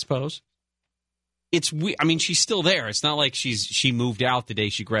 I suppose. I mean, she's still there. It's not like she moved out the day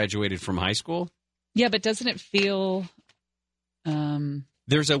she graduated from high school. Yeah, but doesn't it feel?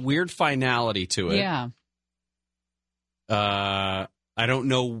 There's a weird finality to it. Yeah. I don't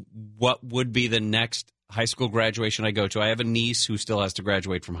know what would be the next high school graduation I go to. I have a niece who still has to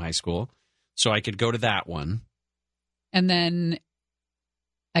graduate from high school, so I could go to that one. And then,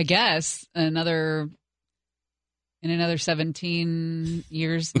 I guess, in another 17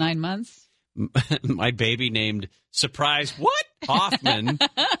 years, 9 months. My baby named Surprise What? Hoffman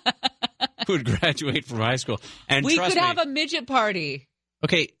would graduate from high school. And we trust could me, have a midget party.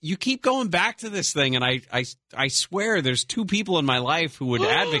 Okay, you keep going back to this thing, and I swear there's two people in my life who would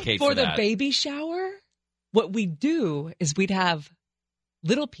advocate for that. For the baby shower? What we'd do is we'd have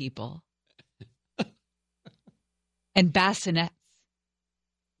little people and bassinets.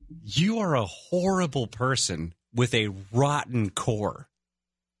 You are a horrible person with a rotten core.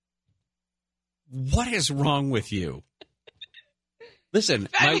 What is wrong with you? Listen,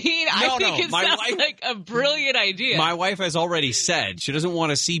 I think it sounds like a brilliant idea. My wife has already said she doesn't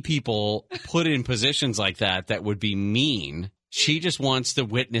want to see people put in positions like that would be mean. She just wants to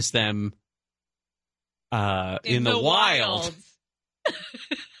witness them in the wild.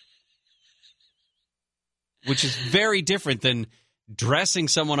 Which is very different than dressing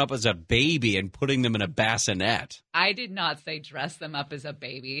someone up as a baby and putting them in a bassinet. I did not say dress them up as a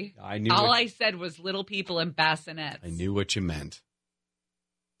baby. All I said was little people in bassinets. I knew what you meant.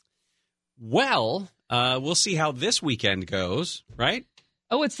 Well, we'll see how this weekend goes, right?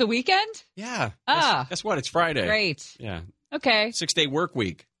 Oh, it's the weekend? Yeah. Guess what? It's Friday. Great. Yeah. Okay. 6-day work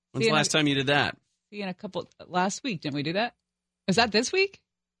week. When's the last time you did that? See you in last week. Didn't we do that? Is that this week?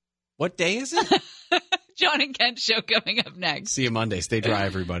 What day is it? John and Kent show coming up next. See you Monday. Stay dry,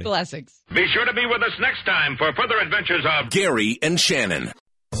 everybody. Blessings. Be sure to be with us next time for further adventures of Gary and Shannon.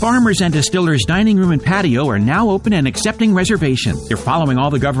 Farmers and Distillers Dining Room and Patio are now open and accepting reservations. They're following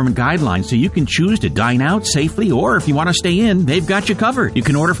all the government guidelines so you can choose to dine out safely, or if you want to stay in, they've got you covered. You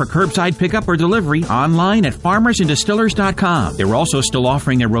can order for curbside pickup or delivery online at farmersanddistillers.com. They're also still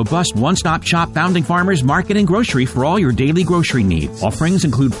offering a robust one-stop shop founding farmers market and grocery for all your daily grocery needs. Offerings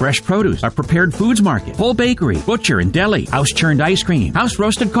include fresh produce, a prepared foods market, full bakery, butcher and deli, house-churned ice cream,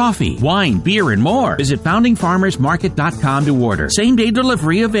 house-roasted coffee, wine, beer, and more. Visit foundingfarmersmarket.com to order. Same-day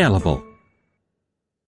delivery available.